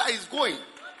 you'll see that it's going.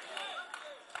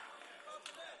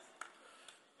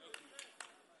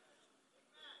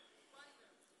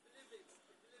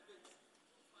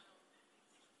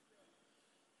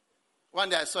 One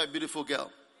day I saw a beautiful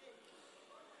girl.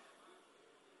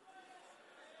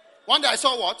 One day I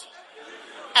saw what?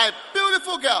 A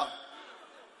beautiful girl.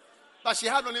 But she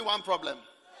had only one problem.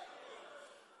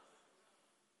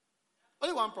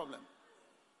 Only one problem.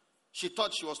 She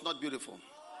thought she was not beautiful.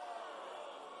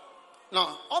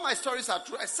 Now, all my stories are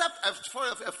true, except a story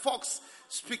of a fox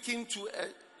speaking to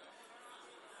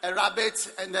a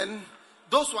rabbit, and then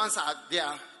those ones are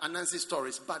their Anansi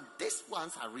stories, but these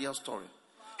ones are real stories.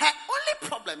 Her only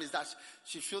problem is that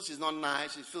she feels she's not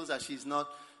nice. She feels that she's not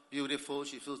beautiful.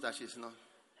 She feels that she's not.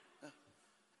 Yeah.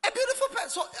 A beautiful person.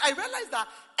 So I realized that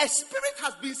a spirit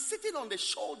has been sitting on the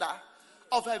shoulder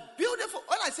of a beautiful,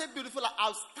 when I say beautiful, like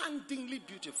outstandingly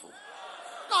beautiful.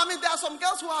 No, there are some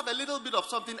girls who have a little bit of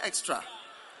something extra.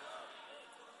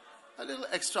 A little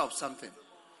extra of something.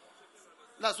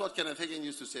 That's what Kenneth Hagin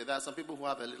used to say. There are some people who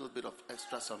have a little bit of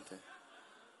extra something.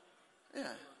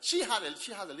 Yeah, she has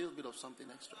a little bit of something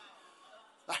extra.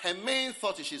 But her main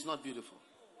thought is she's not beautiful.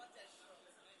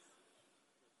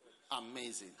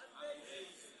 Amazing.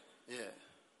 Yeah.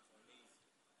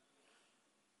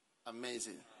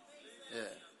 Amazing.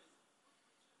 Yeah.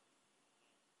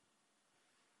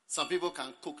 Some people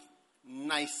can cook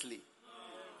nicely.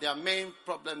 Their main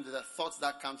problem is the thoughts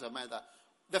that come to their mind. That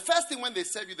the first thing when they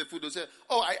serve you the food, they say,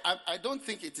 "Oh, I don't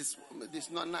think it's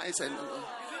not nice." And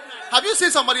have you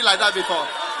seen somebody like that before?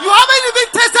 You haven't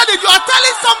even tasted it. You are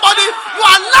telling somebody, you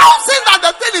are announcing that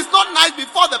the thing is not nice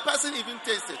before the person even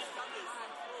tastes it.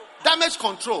 Damage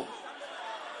control.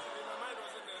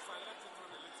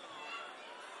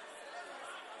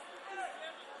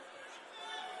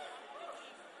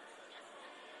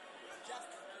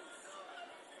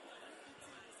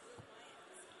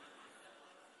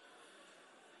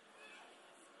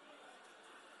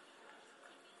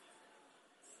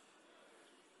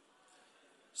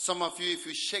 Some of you, if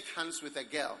you shake hands with a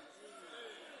girl,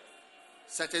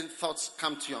 certain thoughts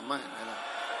come to your mind.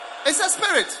 It's a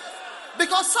spirit.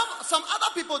 Because some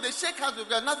other people, they shake hands with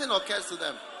girls, nothing occurs to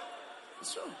them.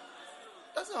 It's true.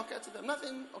 Doesn't occur to them.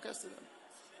 Nothing occurs to them.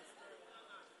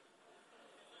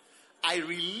 I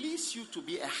release you to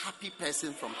be a happy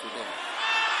person from today.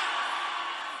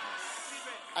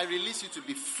 I release you to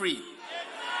be free.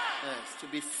 Yes, to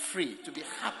be free, to be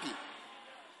happy.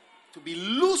 To be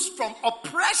loose from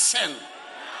oppression.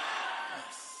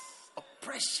 Yes.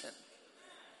 Oppression.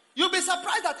 You'll be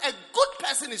surprised that a good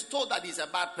person is told that he's a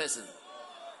bad person.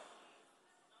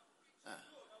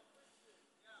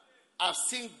 I've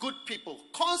seen good people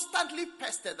constantly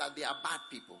pestered that they are bad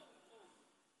people.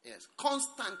 Yes,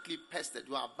 constantly pestered.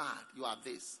 You are bad. You are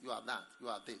this. You are that. You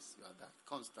are this. You are that.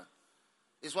 Constant.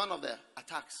 It's one of the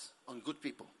attacks on good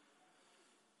people.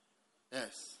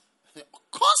 Yes.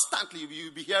 Constantly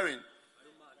you'll be hearing,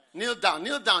 kneel down,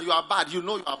 you are bad, you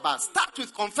know you are bad. Start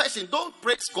with confession. Don't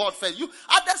praise God first.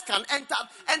 Others can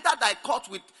enter thy court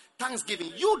with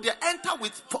thanksgiving. You they enter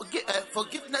with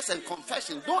forgiveness and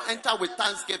confession. Don't enter with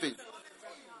thanksgiving.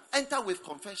 Enter with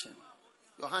confession.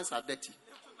 Your hands are dirty.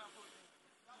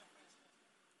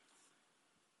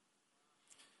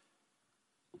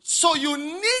 So you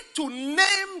need to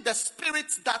name the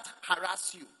spirits that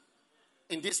harass you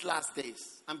in these last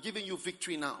days. I'm giving you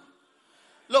victory now.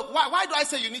 Look, why do I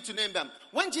say you need to name them?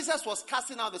 When Jesus was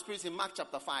casting out the spirits in Mark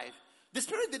chapter 5, the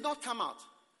spirit did not come out.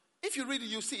 If you read it,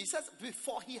 you see, he says,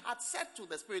 before he had said to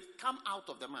the spirit, come out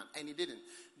of the man, and he didn't.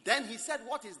 Then he said,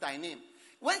 what is thy name?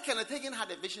 When Kenneth Hagin had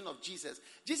a vision of Jesus,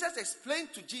 Jesus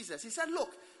explained to Jesus, he said, look,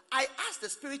 I asked the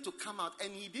spirit to come out,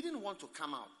 and he didn't want to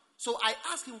come out. So I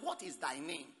asked him, what is thy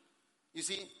name? You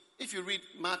see, if you read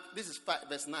Mark, this is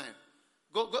verse 9.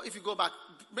 Go. If you go back,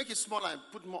 make it smaller and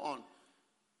put more on.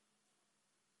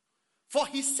 For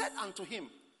he said unto him,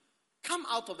 come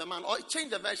out of the man. Or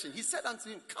change the version. He said unto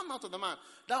him, come out of the man,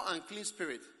 thou unclean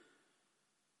spirit.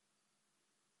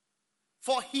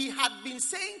 For he had been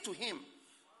saying to him,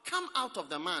 come out of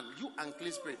the man, you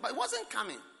unclean spirit. But it wasn't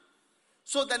coming.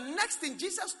 So the next thing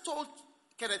Jesus told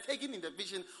Kenneth Hagin in the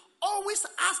vision, always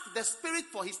ask the spirit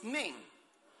for his name.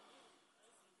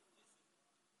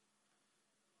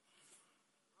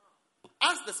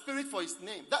 Ask the spirit for his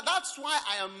name. That's why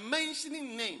I am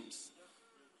mentioning names.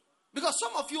 Because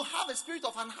some of you have a spirit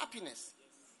of unhappiness.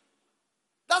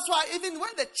 That's why even when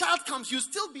the child comes, you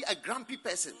still be a grumpy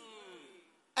person.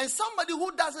 And somebody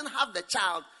who doesn't have the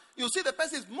child, you see the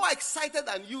person is more excited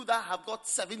than you that have got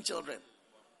 7 children.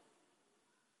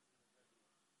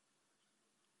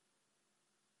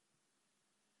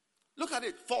 Look at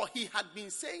it. For he had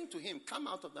been saying to him, come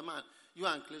out of the man, you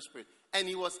unclean spirit. And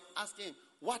he was asking him,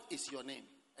 what is your name?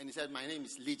 And he said, my name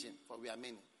is Legion, for we are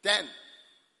many. Then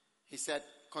he said,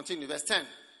 continue, verse 10.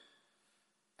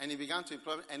 And he began to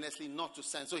implore him earnestly not to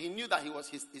send. So he knew that he was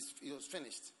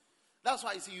finished. That's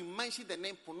why you mention the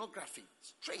name pornography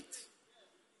straight.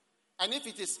 And if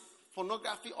it is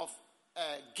pornography of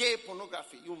gay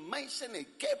pornography, you mention a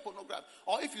gay pornography.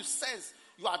 Or if you sense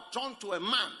you are drawn to a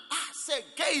man, say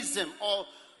gayism or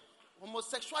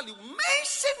homosexuality,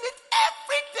 mention it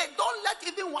every day. Don't let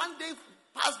even one day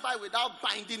pass by without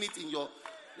binding it in your...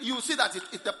 You see that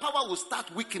the power will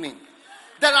start weakening.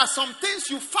 There are some things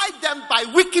you fight them by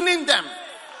weakening them.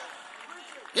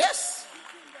 Yes.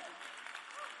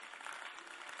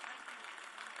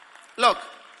 Look.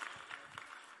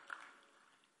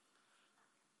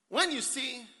 When you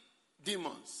see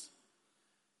demons,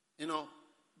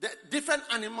 the different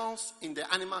animals in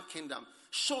the animal kingdom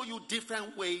show you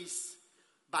different ways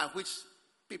by which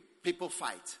people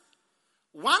fight.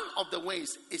 One of the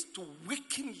ways is to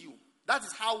weaken you. That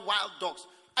is how wild dogs...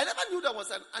 I never knew there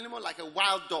was an animal like a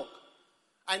wild dog.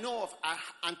 I know of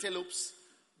antelopes,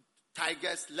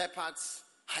 tigers, leopards,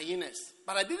 hyenas.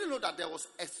 But I didn't know that there was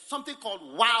something called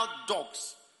wild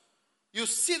dogs. You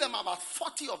see them, about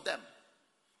 40 of them.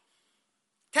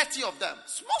 30 of them.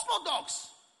 Small dogs.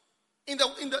 They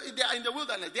are in the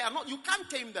wilderness. They are not, you can't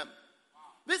tame them.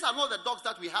 These are not the dogs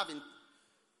that we have in.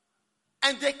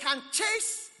 And they can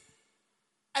chase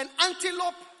an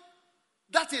antelope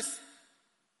that is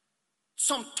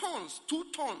some tons, 2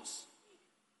 tons.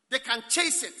 They can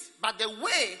chase it, but the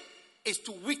way is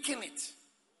to weaken it.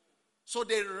 So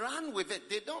they run with it.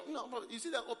 They don't know. You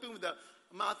see them open with the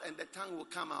mouth and the tongue will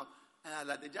come out. And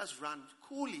they just run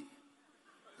coolly.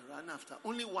 They run after.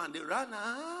 Only one. They run.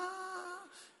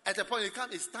 At a point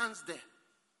it stands there.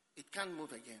 It can't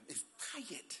move again. It's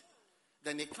tired.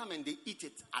 Then they come and they eat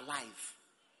it alive.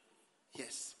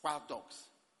 Yes, wild dogs.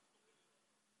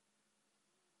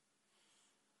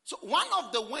 So one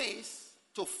of the ways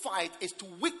to fight is to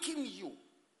weaken you.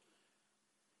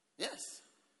 Yes.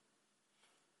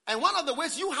 And one of the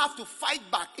ways you have to fight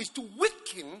back is to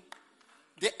weaken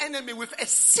the enemy with a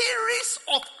series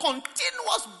of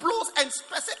continuous blows and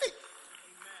specific.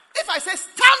 If I say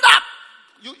stand up,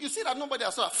 you see that nobody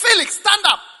else saw. Felix, stand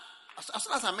up. As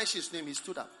soon as I mention his name, he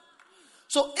stood up.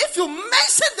 So if you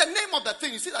mention the name of the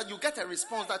thing, you see that you get a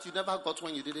response that you never got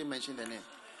when you didn't mention the name.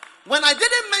 When I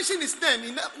didn't mention his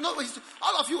name,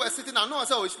 all of you were sitting there. No one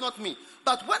said, oh, it's not me.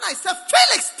 But when I said,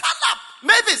 Felix, stand up.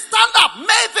 Mavis, stand up.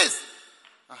 Mavis.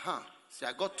 See,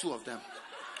 I got 2 of them.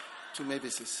 2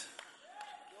 Mavises.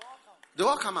 They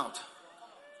all come out.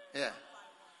 Yeah.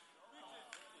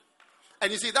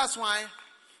 And you see, that's why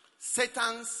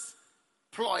Satan's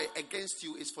ploy against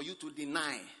you is for you to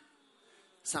deny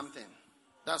something.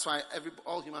 That's why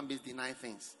all human beings deny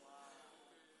things.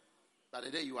 But the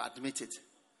day you admit it,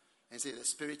 and say the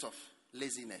spirit of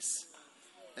laziness.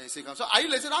 And you say, so are you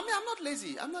lazy? I mean, I'm not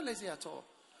lazy. I'm not lazy at all.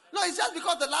 No, it's just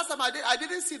because the last time I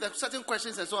didn't see the certain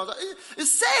questions and so on. It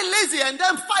say lazy and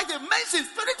then fight a mention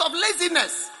spirit of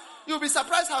laziness. You'll be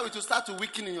surprised how it will start to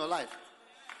weaken in your life.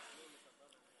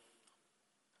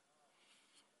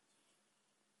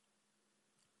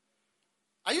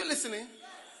 Are you listening?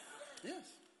 Yes.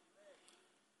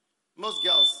 Most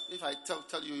girls, if I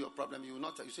tell you your problem, you will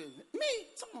not tell. You say, me?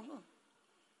 Someone, no.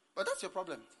 But that's your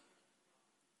problem.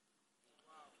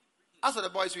 As for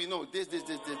the boys, we know this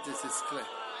is clear.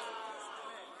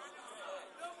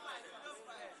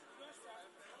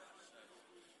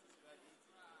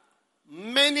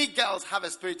 Many girls have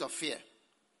a spirit of fear.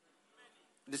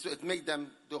 This will make them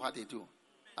do what they do.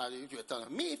 If you're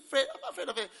telling me, I'm afraid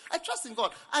of it. I trust in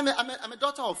God. I'm a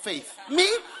daughter of faith. Me?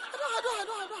 I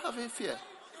don't have any fear.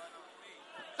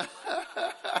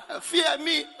 Fear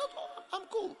me? No, I'm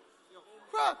cool.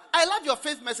 I love your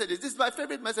faith messages. This is my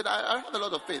favorite message. I have a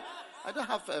lot of faith. I don't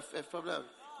have a problem.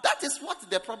 That is what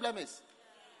the problem is.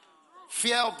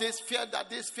 Fear of this, fear that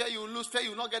this, fear you will lose, fear you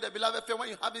will not get a beloved, fear when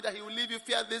you have it that he will leave you,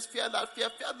 fear this, fear that, fear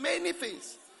many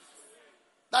things.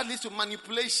 That leads to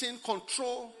manipulation,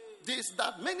 control, this,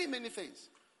 that, many things.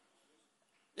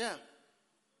 Yeah.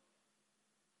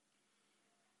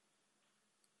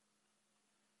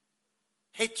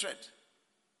 Hatred.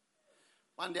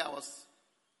 One day I was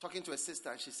talking to a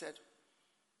sister and she said,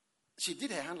 she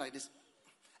did her hand like this.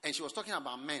 And she was talking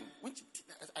about men. When she did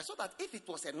that, I saw that if it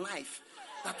was a knife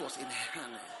that was in her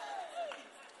hand.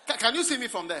 Can you see me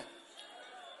from there?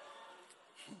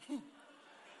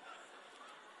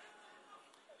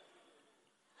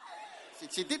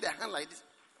 She did her hand like this.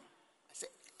 I said,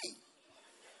 hey.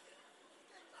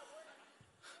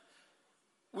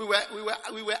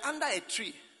 We were under a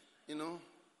tree,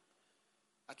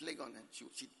 at Legon, and she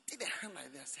did her hand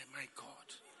like that. I said, my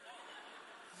God.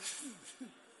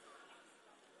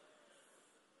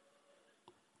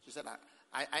 She said,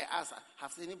 I asked her,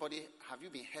 have you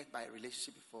been hurt by a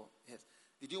relationship before? Yes.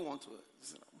 Did you want to? She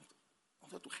said, I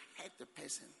wanted to hurt the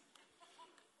person.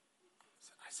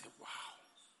 I said, wow.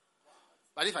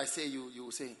 But if I say you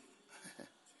will say,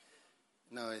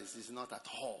 no, it's not at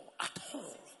all. At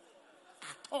all.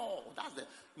 At all. That's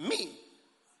me.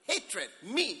 Hatred.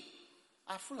 Me.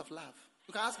 I'm full of love.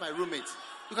 You can ask my roommate.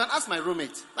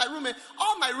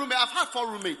 All my roommates, I've had 4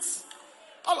 roommates.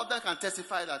 All of them can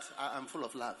testify that I'm full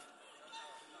of love.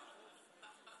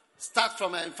 Start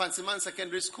from Fancy Man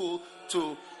Secondary School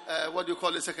to,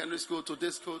 secondary school, to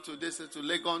this, to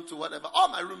Legon, to whatever. All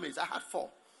my roommates, I had 4.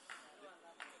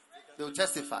 They will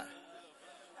testify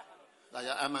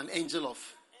that I'm an angel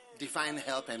of divine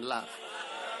help and love.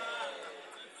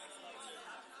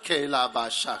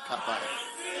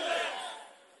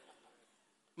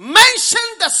 Mention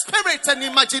the spirits and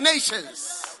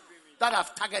imaginations that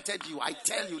have targeted you. I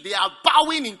tell you, they are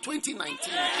bowing in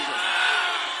 2019.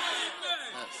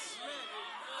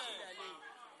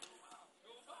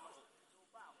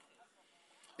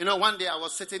 Yes. One day I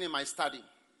was sitting in my study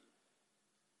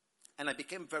and I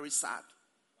became very sad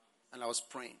and I was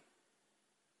praying.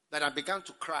 Then I began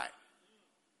to cry.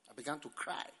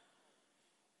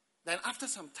 Then after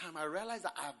some time I realized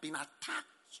that I have been attacked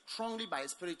strongly by a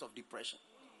spirit of depression.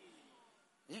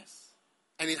 Yes.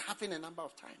 And it happened a number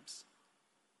of times.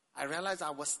 I realized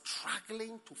I was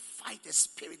struggling to fight a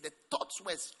spirit. The thoughts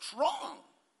were strong.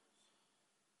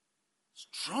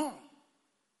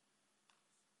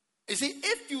 You see,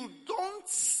 if you don't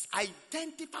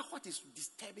identify what is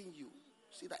disturbing you,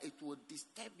 see that it will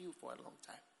disturb you for a long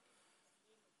time.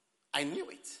 I knew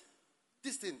it.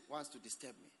 This thing wants to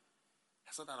disturb me.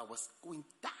 I saw that I was going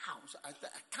down. So I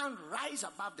can't rise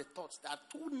above the thoughts that are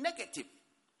too negative.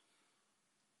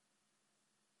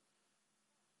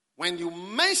 When you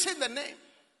mention the name,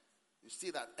 you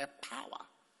see that a power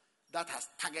that has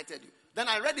targeted you. Then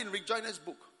I read in Rick Joyner's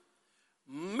book,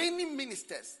 many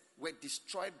ministers were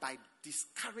destroyed by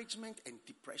discouragement and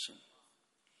depression.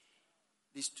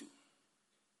 These two.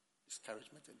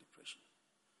 Discouragement and depression.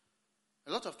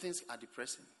 A lot of things are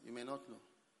depressing. You may not know.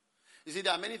 You see,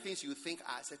 there are many things you think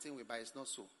are a certain way, but it's not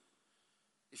so.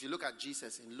 If you look at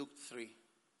Jesus in Luke 3,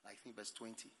 I think verse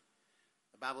 20,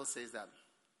 the Bible says that,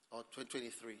 or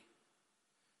 23,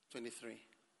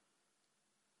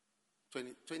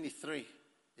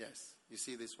 yes, you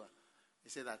see this one. He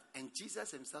said that, and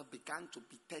Jesus himself began to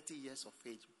be 30 years of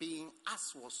age, being,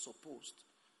 as was supposed,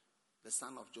 the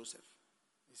son of Joseph,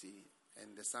 you see,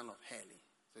 and the son of Heli.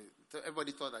 So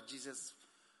everybody thought that Jesus'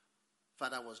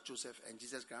 father was Joseph and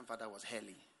Jesus' grandfather was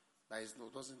Heli. That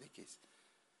wasn't the case.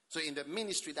 So in the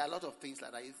ministry, there are a lot of things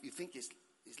like that. If you think it's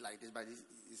like this, but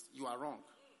you are wrong.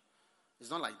 It's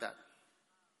not like that.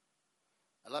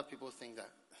 A lot of people think that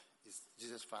it's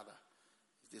Jesus' father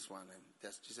is this one, and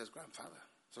that's Jesus' grandfather.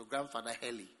 So grandfather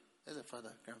Heli. There's a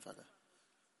father, grandfather.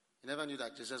 You never knew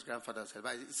that Jesus' grandfather was Heli.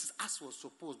 But it's as was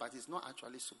supposed, but it's not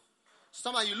actually so.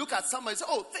 Sometimes you look at somebody and say,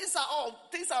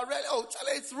 things are really,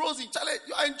 Charlie, it's rosy, Charlie,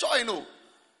 you are enjoying,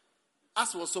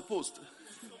 as was supposed.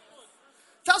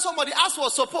 Tell somebody, as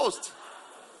was supposed.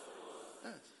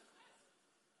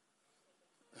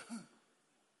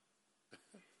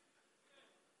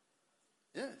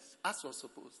 Yes, as was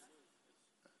supposed.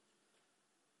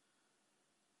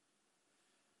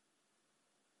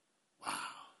 Wow.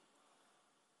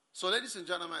 So, ladies and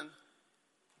gentlemen,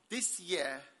 this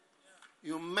year,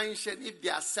 you mentioned if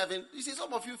there are 7. You see,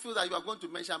 some of you feel that you are going to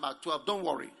mention about 12. Don't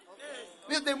worry.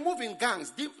 If they move in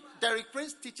gangs, Derek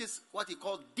Prince teaches what he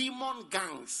calls demon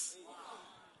gangs.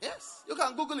 Yes, you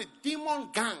can Google it. Demon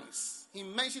gangs. He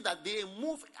mentioned that they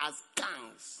move as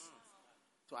gangs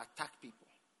to attack people.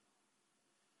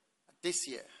 This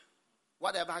year,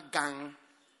 whatever gang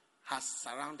has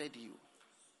surrounded you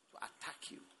to attack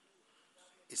you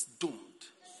is doomed.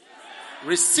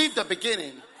 Receive the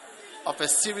beginning of a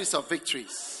series of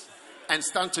victories and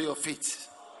stand to your feet.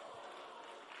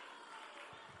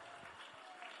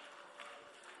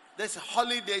 There's a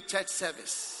holiday church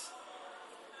service.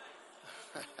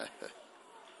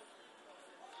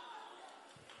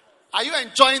 Are you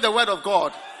enjoying the word of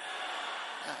God?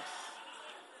 Yes.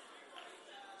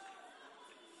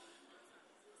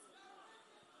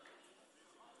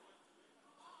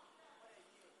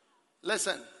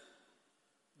 Listen,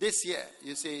 this year,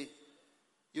 you see,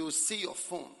 you will see your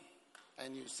phone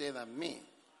and you say that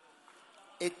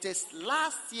it is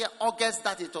last year, August,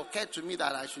 that it occurred to me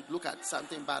that I should look at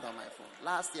something bad on my phone.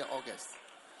 Last year, August.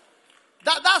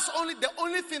 That's the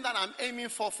only thing that I'm aiming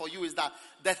for you is that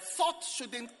the thought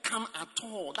shouldn't come at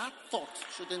all. That thought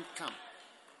shouldn't come.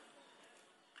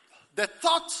 The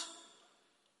thought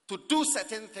to do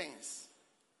certain things,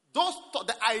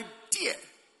 the idea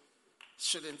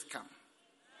shouldn't come.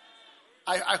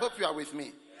 I hope you are with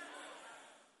me.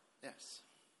 Yes.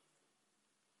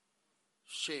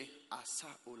 She asa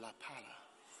ulapala.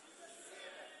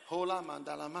 Hola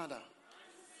mandala mada.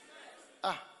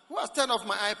 Who has turned off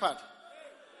my iPad?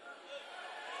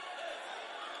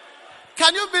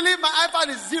 Can you believe my iPad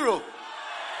is 0?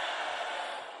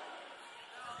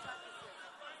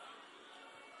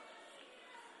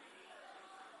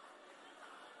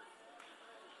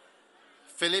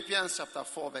 Philippians chapter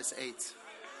 4 verse 8.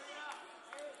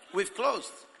 We've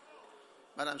closed,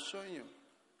 but I'm showing you.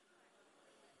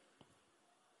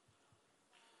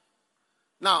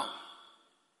 Now,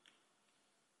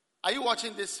 are you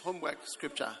watching this homework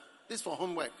scripture? This is for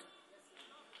homework.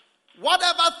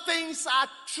 Whatever things are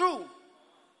true.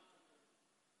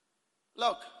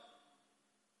 Look,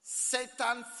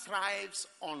 Satan thrives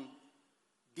on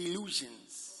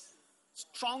delusions.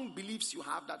 Strong beliefs you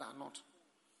have that are not.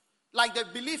 Like the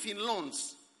belief in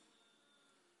loans.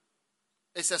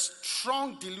 It's a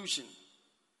strong delusion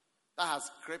that has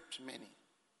gripped many,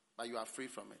 but you are free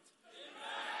from it.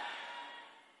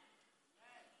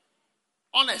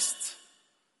 Honest.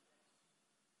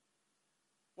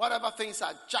 Whatever things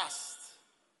are just,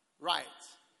 right,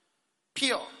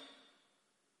 pure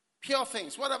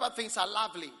things, whatever things are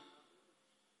lovely.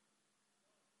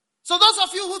 So those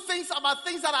of you who think about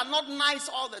things that are not nice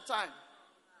all the time,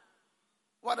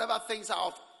 whatever things are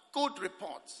of good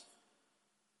report.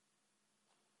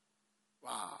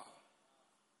 Wow.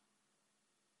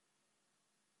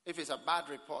 If it's a bad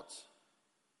report,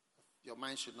 your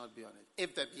mind should not be on it.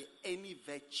 If there be any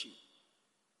virtue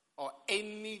or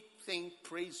anything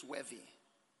praiseworthy,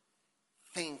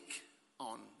 think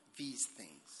on these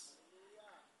things.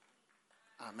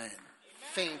 Amen.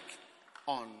 Think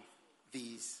on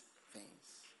these things.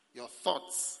 Your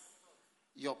thoughts,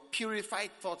 your purified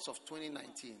thoughts of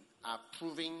 2019 are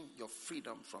proving your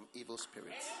freedom from evil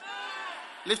spirits.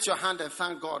 Lift your hand and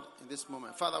thank God in this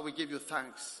moment. Father, we give you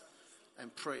thanks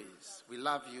and praise. We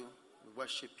love you. We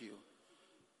worship you.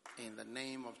 In the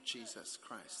name of Jesus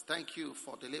Christ. Thank you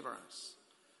for deliverance.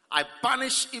 I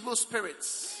banish evil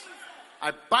spirits.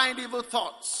 I bind evil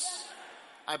thoughts.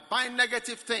 I bind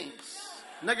negative things.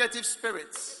 Negative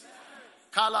spirits.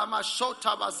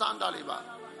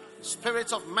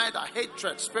 Spirits of murder,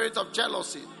 hatred, spirit of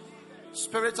jealousy,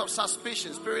 spirit of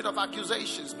suspicion, spirit of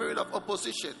accusation, spirit of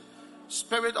opposition,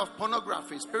 spirit of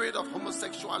pornography, spirit of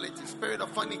homosexuality, spirit of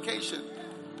fornication,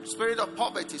 spirit of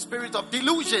poverty, spirit of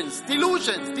delusions,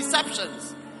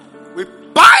 deceptions. We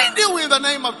bind you in the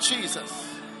name of Jesus.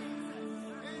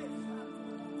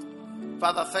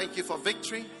 Father, thank you for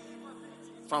victory.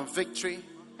 From victory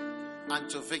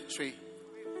unto victory,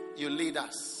 you lead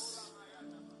us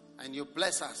and you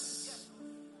bless us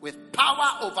with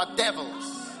power over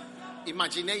devils,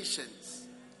 imaginations,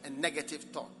 and negative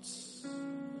thoughts.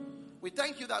 We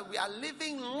thank you that we are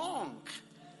living long.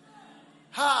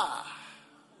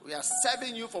 We are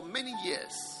serving you for many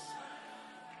years.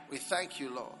 We thank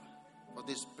you, Lord, for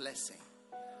this blessing.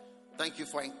 Thank you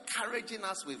for encouraging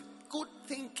us with good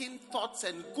thinking thoughts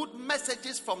and good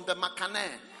messages from the Macaneh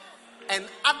and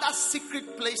other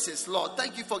secret places, Lord.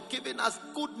 Thank you for giving us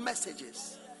good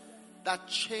messages. that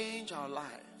change our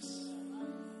lives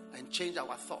and change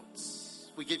our thoughts.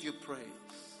 We give you praise.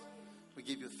 We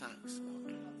give you thanks,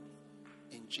 Lord.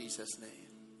 In Jesus' name.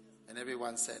 And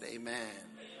everyone said amen.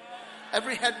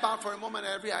 Every head bowed for a moment,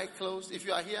 every eye closed. If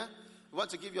you are here, you want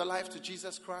to give your life to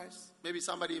Jesus Christ. Maybe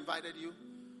somebody invited you.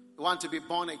 You want to be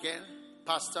born again.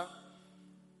 Pastor,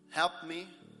 help me.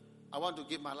 I want to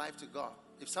give my life to God.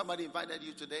 If somebody invited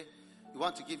you today, you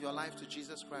want to give your life to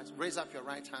Jesus Christ, raise up your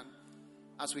right hand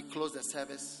as we close the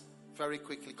service very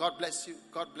quickly. God bless you.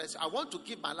 God bless you. I want to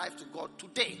give my life to God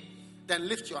today. Then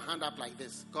lift your hand up like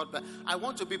this. God bless. I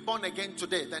want to be born again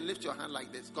today. Then lift your hand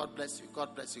like this. God bless you.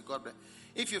 God bless you. God bless.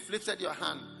 If you've lifted your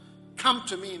hand, come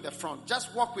to me in the front.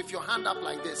 Just walk with your hand up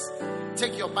like this.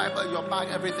 Take your Bible, your bag,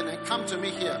 everything, and come to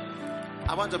me here.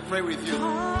 I want to pray with you.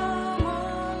 Come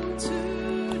on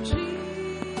to Jesus.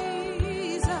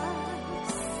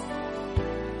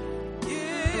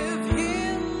 Give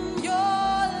him your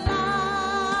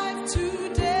life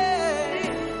today.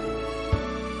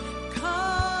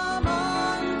 Come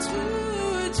on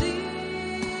to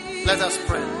Jesus. Let us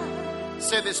pray.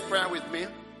 Say this prayer with me.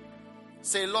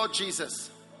 Say, Lord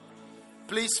Jesus,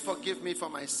 please forgive me for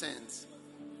my sins.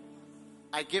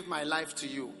 I give my life to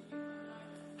you.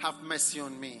 Have mercy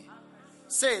on me.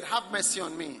 Say it, have mercy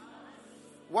on me.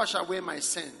 Wash away my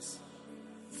sins.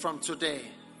 From today,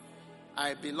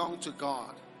 I belong to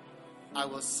God. I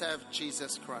will serve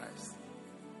Jesus Christ.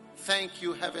 Thank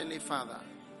you, Heavenly Father,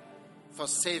 for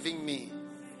saving me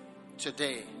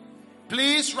today.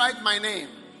 Please write my name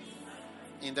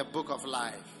in the book of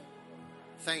life.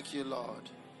 Thank you, Lord.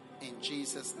 In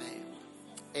Jesus' name.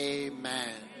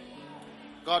 Amen.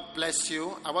 God bless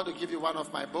you. I want to give you one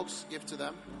of my books. Give to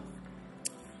them.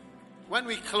 When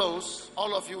we close,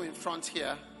 all of you in front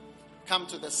here, come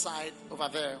to the side over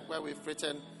there where we've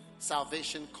written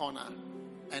Salvation Corner.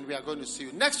 And we are going to see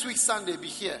you. Next week, Sunday, be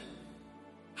here.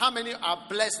 How many are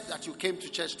blessed that you came to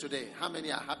church today? How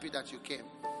many are happy that you came?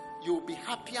 You will be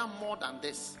happier more than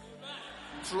this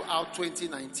throughout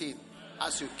 2019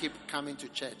 as you keep coming to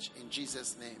church. In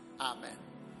Jesus' name, amen.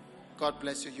 God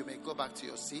bless you. You may go back to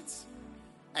your seats.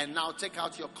 And now take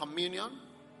out your communion.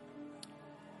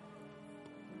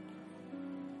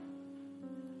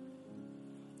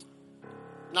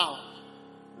 Now,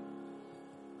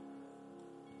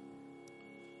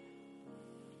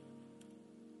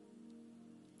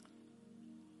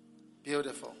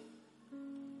 beautiful.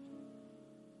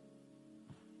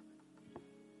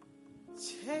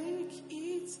 Take,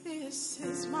 eat, this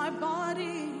is my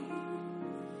body,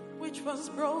 which was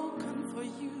broken for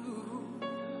you.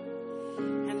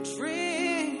 And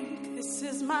drink, this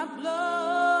is my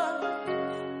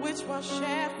blood, which was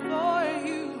shed for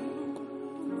you.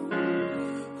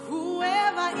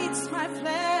 Whoever eats my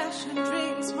flesh and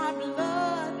drinks my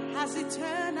blood has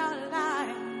eternal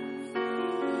life.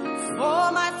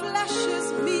 For my flesh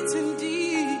is meat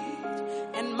indeed,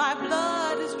 and my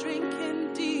blood is drink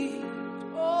indeed.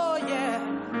 Oh yeah,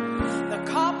 the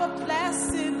cup of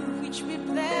blessing which we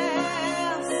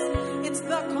bless, it's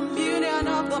the communion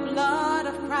of the blood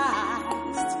of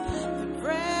Christ. The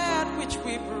bread which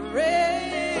we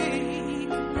break,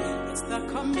 it's the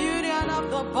communion of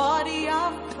the body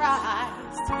of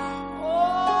Christ.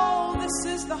 Oh, this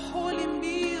is the holy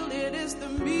meal. It is the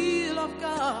meal of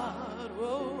God.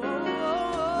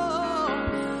 Oh,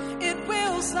 it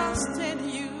will sustain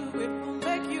you. It will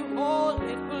make you whole.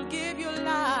 It will give you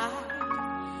life.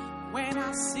 When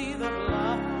I see the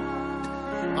blood.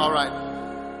 All right.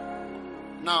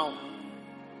 Now,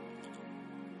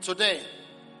 today,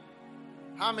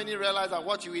 how many realize that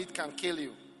what you eat can kill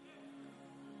you?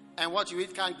 And what you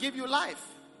eat can give you life?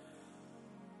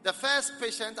 The first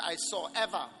patient I saw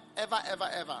ever,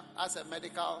 as a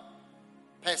medical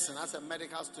person, as a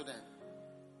medical student,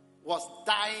 was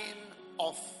dying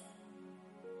of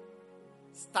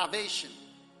starvation.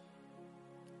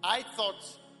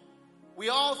 We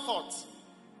all thought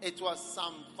it was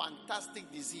some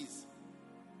fantastic disease.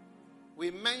 We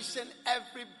mentioned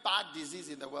every bad disease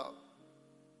in the world.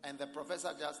 And the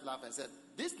professor just laughed and said,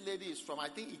 this lady is from, I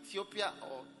think, Ethiopia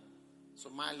or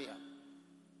Somalia.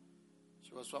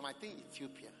 She was from, I think,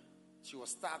 Ethiopia. She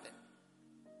was starving.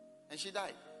 And she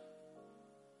died.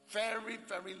 Very,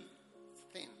 very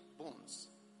thin bones.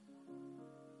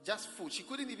 Just food. She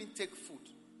couldn't even take food.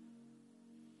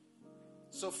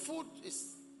 So food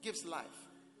gives life.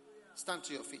 Stand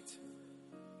to your feet.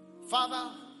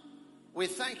 Father, we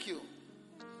thank you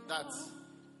that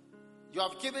you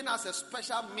have given us a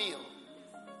special meal.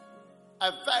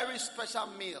 A very special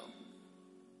meal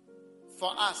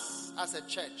for us as a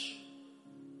church.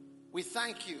 We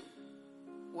thank you.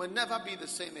 We'll never be the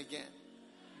same again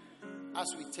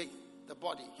as we take the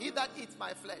body. He that eats my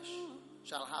flesh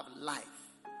shall have life.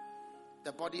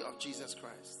 The body of Jesus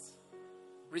Christ.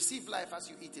 Receive life as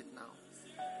you eat it now.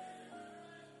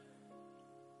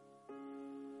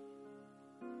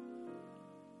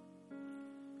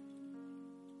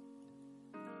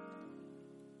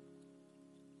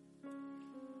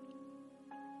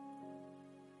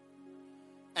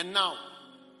 And now,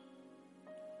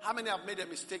 how many have made a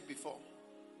mistake before?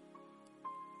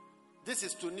 This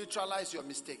is to neutralize your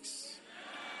mistakes.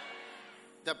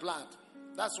 The blood.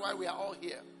 That's why we are all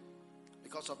here.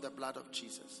 Because of the blood of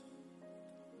Jesus.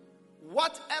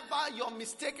 Whatever your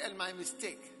mistake and my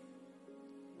mistake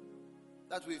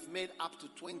that we've made up to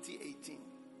 2018,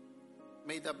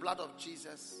 may the blood of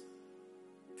Jesus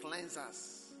cleanse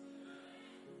us.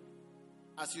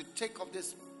 As you take of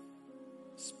this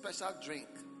special drink,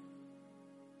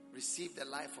 receive the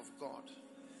life of God.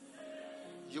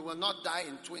 You will not die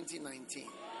in 2019.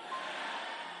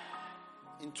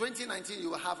 In 2019, you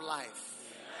will have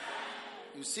life.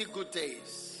 You see good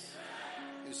days.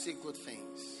 You see good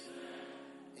things.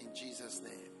 In Jesus'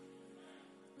 name.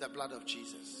 The blood of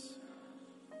Jesus.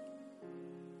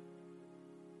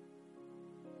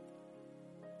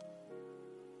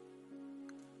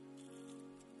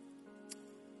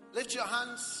 Lift your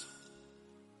hands.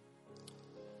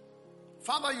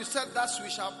 Father, you said thus we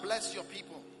shall bless your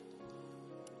people.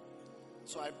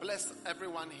 So I bless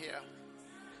everyone here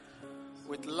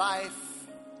with life,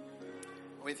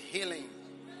 with healing,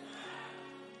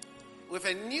 with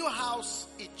a new house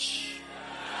each.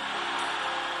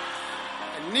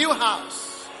 A new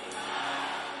house.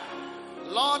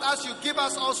 Lord, as you give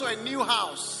us also a new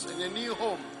house and a new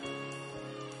home,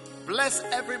 bless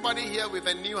everybody here with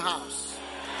a new house.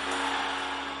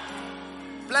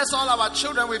 Bless all our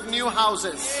children with new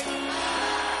houses.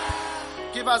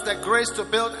 Give us the grace to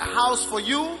build a house for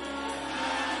you.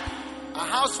 A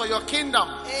house for your kingdom.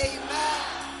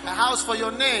 A house for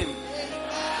your name.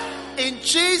 In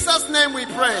Jesus' name we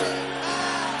pray.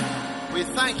 We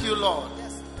thank you, Lord,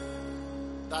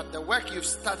 that the work you've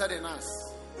started in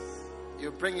us,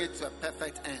 you bring it to a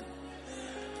perfect end.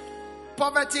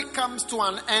 Poverty comes to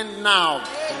an end now.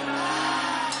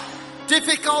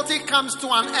 Difficulty comes to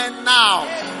an end now.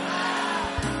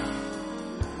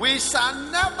 We shall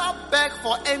never beg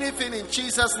for anything in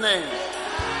Jesus' name.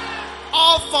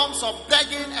 All forms of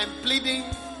begging and pleading,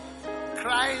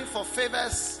 crying for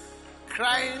favors,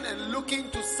 crying and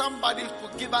looking to somebody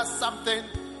to give us something,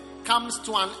 comes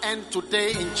to an end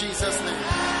today in Jesus'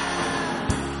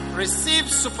 name. Receive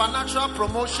supernatural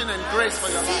promotion and grace for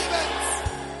your life.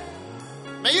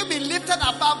 May you be lifted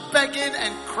above begging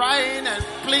and crying and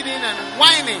pleading and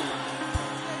whining.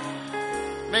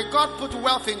 May God put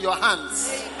wealth in your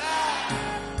hands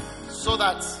so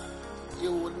that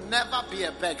you will never be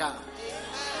a beggar.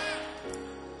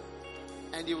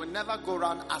 And you will never go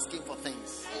around asking for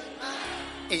things.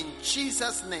 In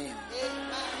Jesus' name.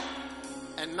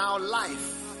 And now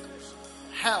life,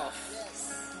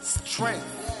 health,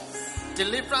 strength,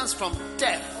 deliverance from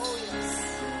death.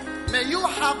 May you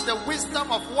have the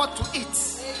wisdom of what to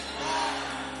eat.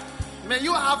 May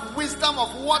you have wisdom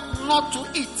of what not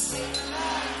to eat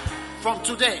from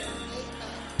today.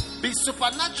 Be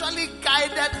supernaturally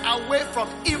guided away from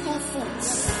evil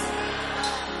foods.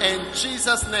 In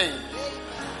Jesus' name.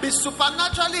 Be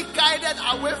supernaturally guided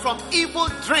away from evil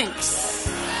drinks.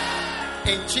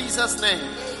 In Jesus' name.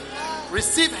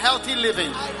 Receive healthy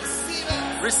living.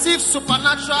 Receive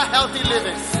supernatural healthy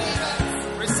living.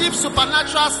 Receive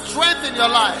supernatural strength in your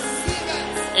life.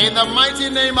 In the mighty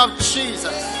name of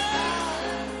Jesus.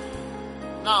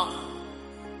 Now,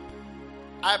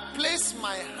 I place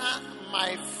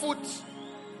my foot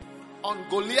on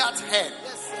Goliath's head.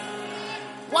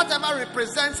 Whatever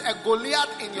represents a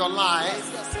Goliath in your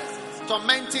life,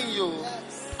 tormenting you,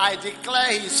 I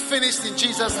declare he is finished in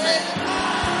Jesus' name.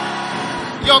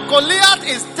 Your Goliath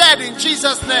is dead in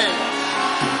Jesus' name.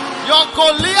 Your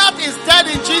Goliath is dead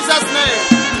in Jesus'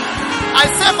 name. I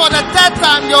say for the third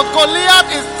time, your Goliath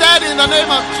is dead in the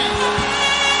name of Jesus.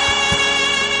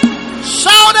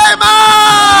 Shout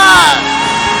amen!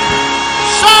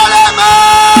 Shout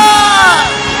amen!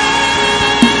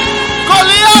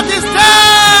 Goliath is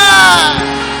dead!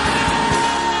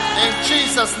 In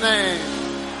Jesus' name.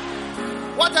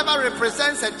 Whatever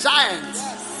represents a giant,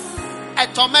 a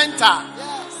tormentor,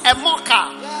 a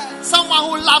mocker, someone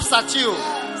who laughs at you,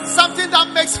 something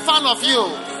that makes fun of you,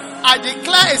 I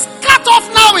declare it's cut off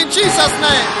now in Jesus'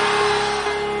 name.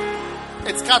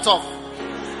 It's cut off.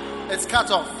 It's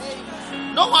cut off.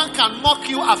 No one can mock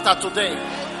you after today.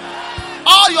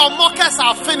 All your mockers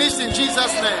are finished in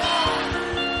Jesus' name.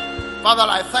 Father,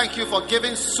 I thank you for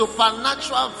giving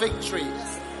supernatural victory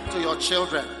to your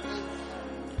children.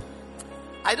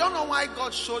 I don't know why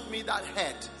God showed me that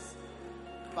head,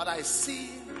 but I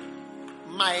see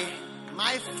my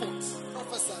foot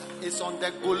is on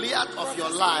the Goliath of your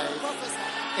life.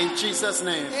 In Jesus'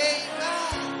 name.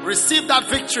 Amen. Receive that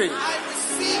victory. I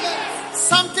receive it.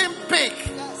 Something big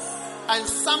and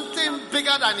something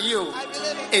bigger than you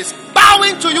is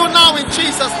bowing to you now in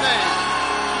Jesus' name.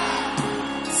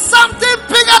 Something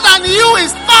bigger than you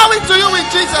is bowing to you in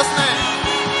Jesus' name.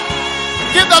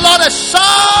 Give the Lord a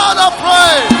shout of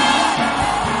praise.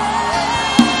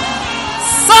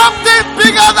 Something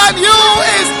bigger than you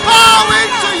is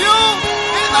bowing to you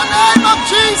in the name of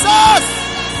Jesus.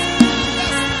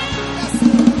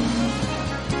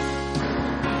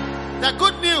 The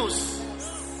good news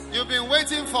you've been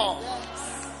waiting for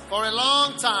a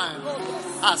long time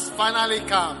has finally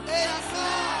come.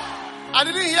 I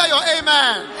didn't hear your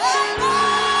amen.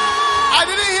 I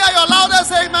didn't hear your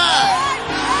loudest amen.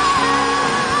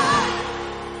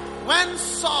 When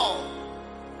Saul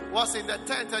was in the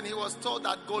tent and he was told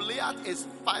that Goliath is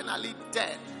finally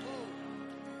dead,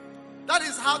 that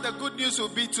is how the good news will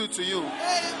be to you.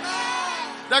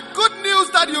 The good news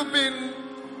that you've been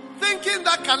thinking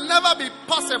that can never be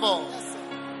possible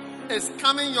is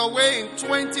coming your way in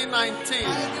 2019.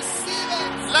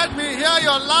 Let me hear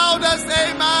your loudest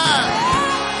amen.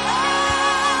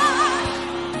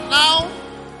 Now,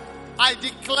 I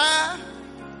declare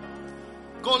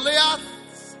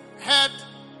Goliath's head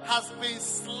has been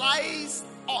sliced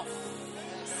off.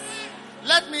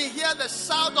 Let me hear the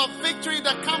shout of victory in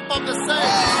the camp of the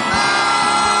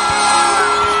saints.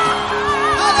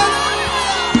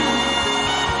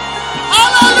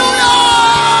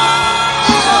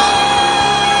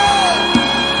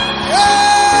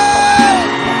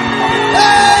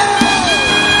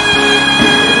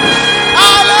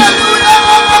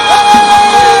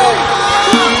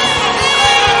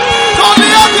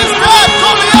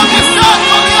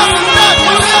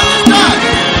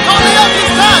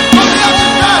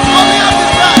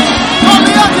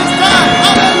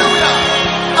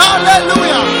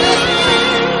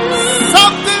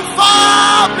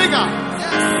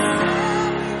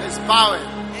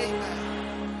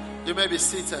 You may be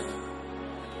seated.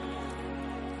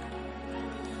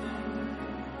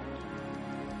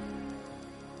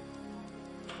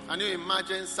 Can you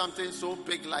imagine something so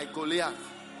big like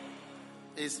Goliath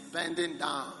is bending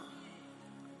down?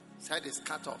 His head is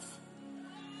cut off.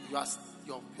 Your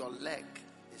leg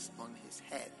is on his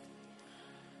head.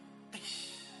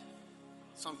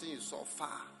 Something you saw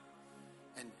far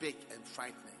and big and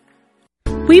frightening.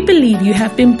 We believe you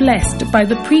have been blessed by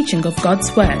the preaching of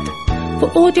God's Word. For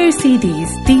audio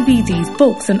CDs, DVDs,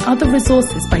 books and other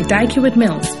resources by Dykeward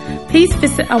Mills, please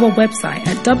visit our website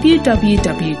at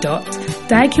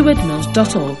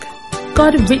www.dykewardmills.org.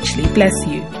 God richly bless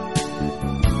you.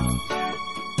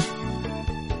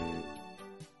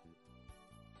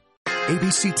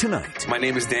 ABC Tonight. My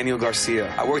name is Daniel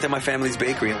Garcia. I worked at my family's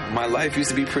bakery. My life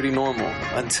used to be pretty normal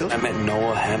until I met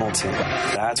Noah Hamilton.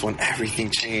 That's when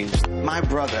everything changed. My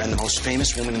brother and the most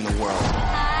famous woman in the world.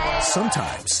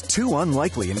 Sometimes two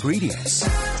unlikely ingredients.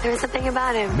 There's something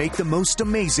about him. Make the most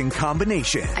amazing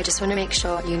combination. I just want to make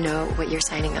sure you know what you're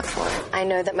signing up for. I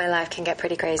know that my life can get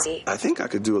pretty crazy. I think I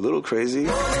could do a little crazy.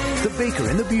 The Baker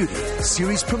and the Beauty.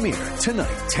 Series premiere tonight,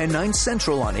 10/9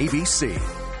 Central on ABC.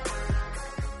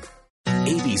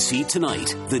 ABC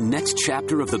Tonight, the next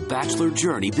chapter of the Bachelor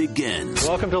journey begins.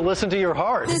 Welcome to Listen to Your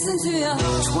Heart. Listen to your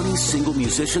heart. 20 single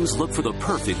musicians look for the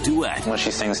perfect duet. When she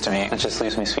sings to me, it just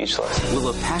leaves me speechless. Will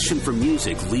a passion for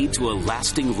music lead to a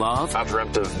lasting love? I've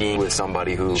dreamt of being with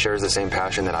somebody who shares the same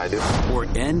passion that I do. Or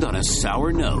end on a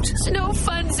sour note? It's no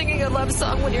fun singing a love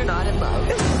song when you're not in love.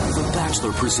 The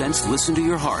Bachelor presents Listen to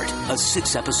Your Heart, a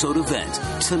 6-episode event,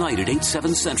 tonight at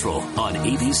 8/7 Central on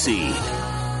ABC.